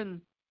care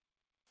and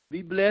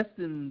be blessed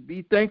and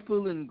be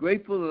thankful and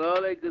grateful and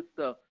all that good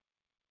stuff.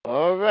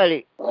 All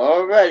righty.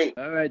 All righty.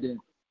 All right then.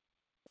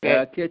 Okay.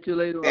 I'll catch you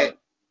later on.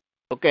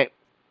 Okay.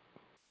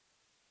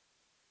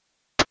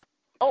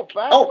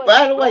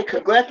 By the way,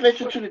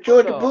 congratulations to the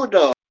Georgia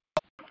Bulldogs.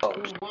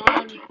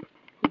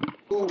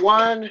 Who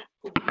won?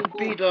 Who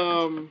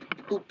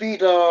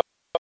beat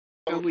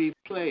who he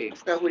played.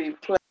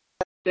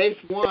 They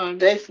won.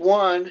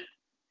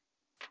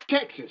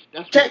 Texas.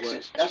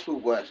 That's who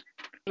it was.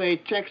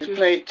 Played Texas.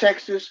 They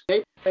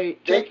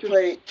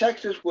played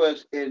Texas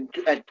was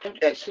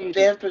at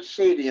Stanford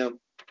Stadium.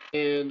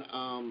 And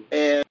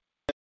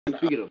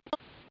beat them.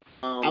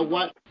 I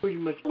watched pretty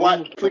much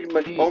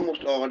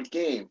almost all the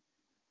game.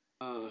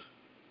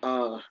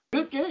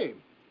 Good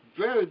game.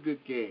 Very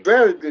good game.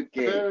 Very good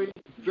game.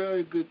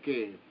 Very good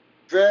game.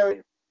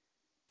 Very.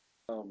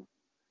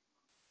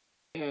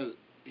 You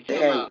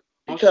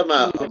talking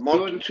about a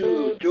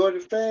multitude of Georgia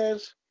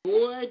fans?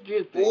 Boy,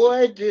 did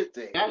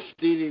they. That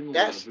stadium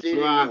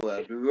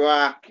was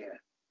rocking.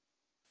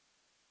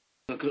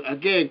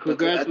 Again,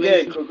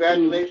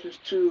 congratulations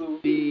to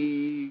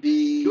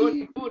the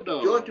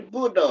Georgia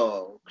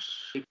Bulldogs.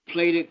 They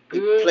played it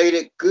good. Played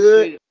it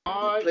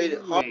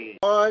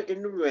hard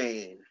in the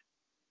rain.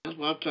 That's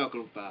what I'm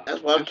talking about.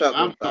 That's what I'm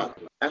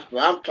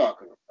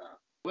talking about.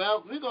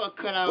 Well, we're gonna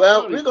cut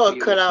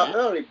out.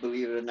 Early,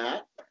 believe it or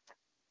not.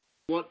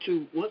 Want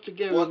to once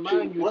again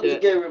remind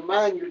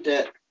you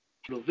that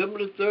November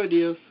the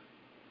 30th,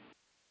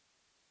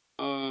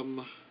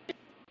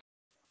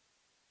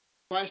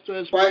 Christ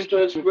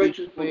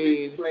Inspiration will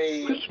be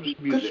playing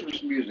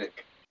Christmas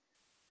music.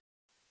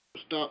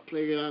 We'll start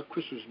playing our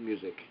Christmas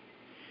music.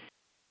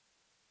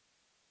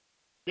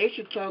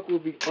 Nation Talk will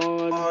be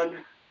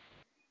on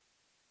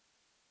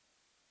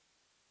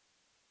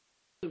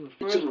the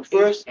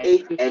 1st,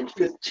 8th, and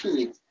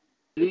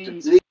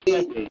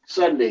 15th.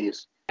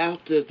 Sundays.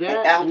 After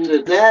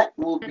that,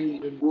 we'll be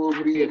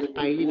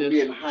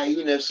in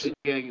hiatus to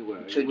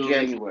January.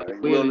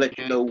 We'll let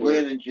you know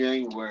when in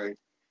January.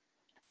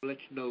 We'll let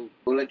you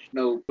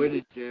know when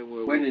in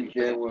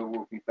January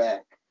we'll be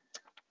back.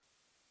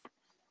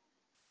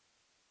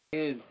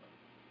 And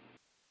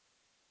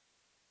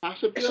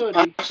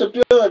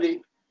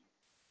possibility.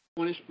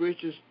 One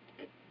Inspirations.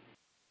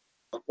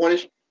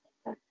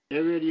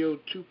 Radio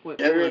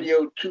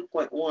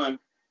 2.1.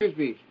 Excuse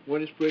me.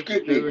 One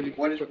Inspirations.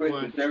 One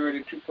Inspirations.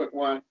 Radio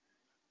 2.1.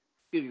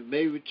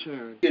 May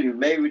return.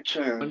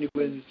 Monday,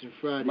 Wednesdays, and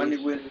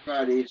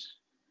Fridays.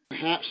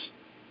 Perhaps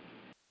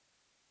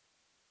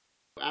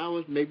 2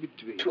 hours, maybe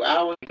 3. 2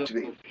 hours,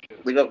 3.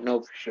 We don't know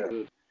for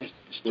sure.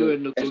 Still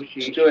in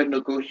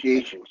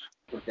negotiations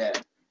with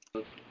that.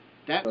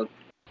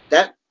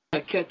 That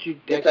catches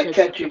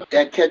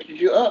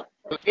you up.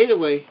 But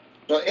anyway,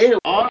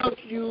 all of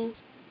you,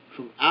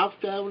 from our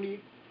family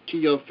to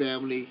your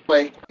family,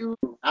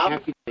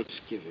 happy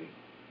Thanksgiving.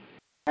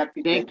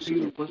 Thank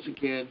you once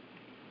again.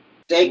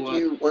 Thank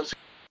you once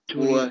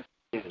for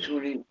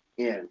tuning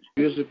in.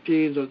 Here's the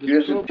opinions of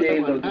this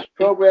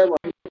program.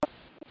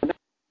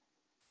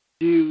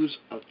 Views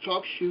of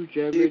Talk Show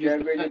Jam Radio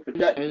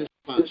and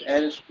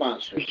its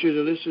sponsors. Be sure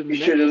to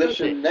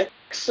listen next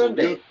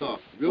Sunday.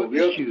 Real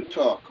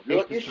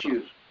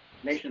issues.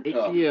 Nation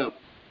Talk.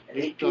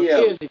 8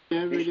 p.m.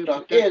 Nation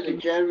Talk is a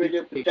Jam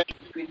Radio production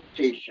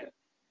presentation.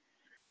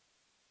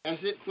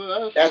 That's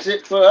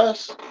it for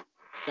us.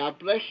 God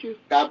bless you.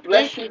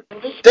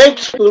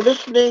 Thanks for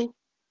listening.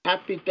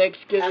 Happy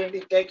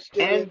Thanksgiving.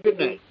 And good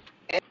night.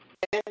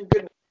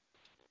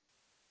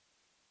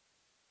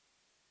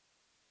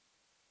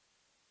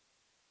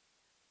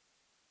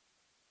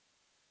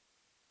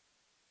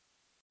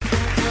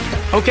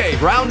 Okay,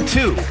 round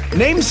 2.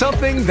 Name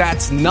something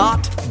that's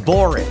not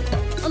boring.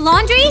 A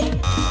laundry?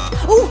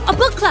 Ooh, a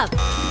book club.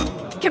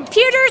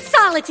 Computer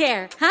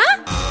solitaire,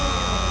 huh?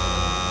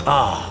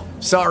 Ah,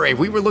 sorry,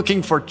 we were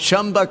looking for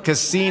Chumba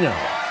Casino.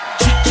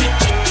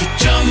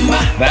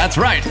 That's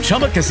right.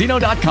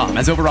 ChumbaCasino.com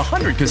has over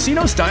 100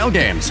 casino-style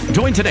games.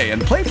 Join today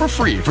and play for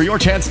free for your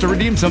chance to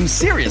redeem some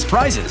serious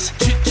prizes.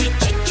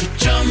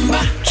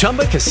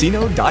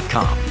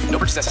 ChumbaCasino.com. No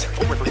purchase necessary.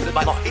 Void where prohibited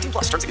by law. 18+.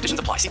 Terms and conditions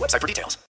apply. See website for details.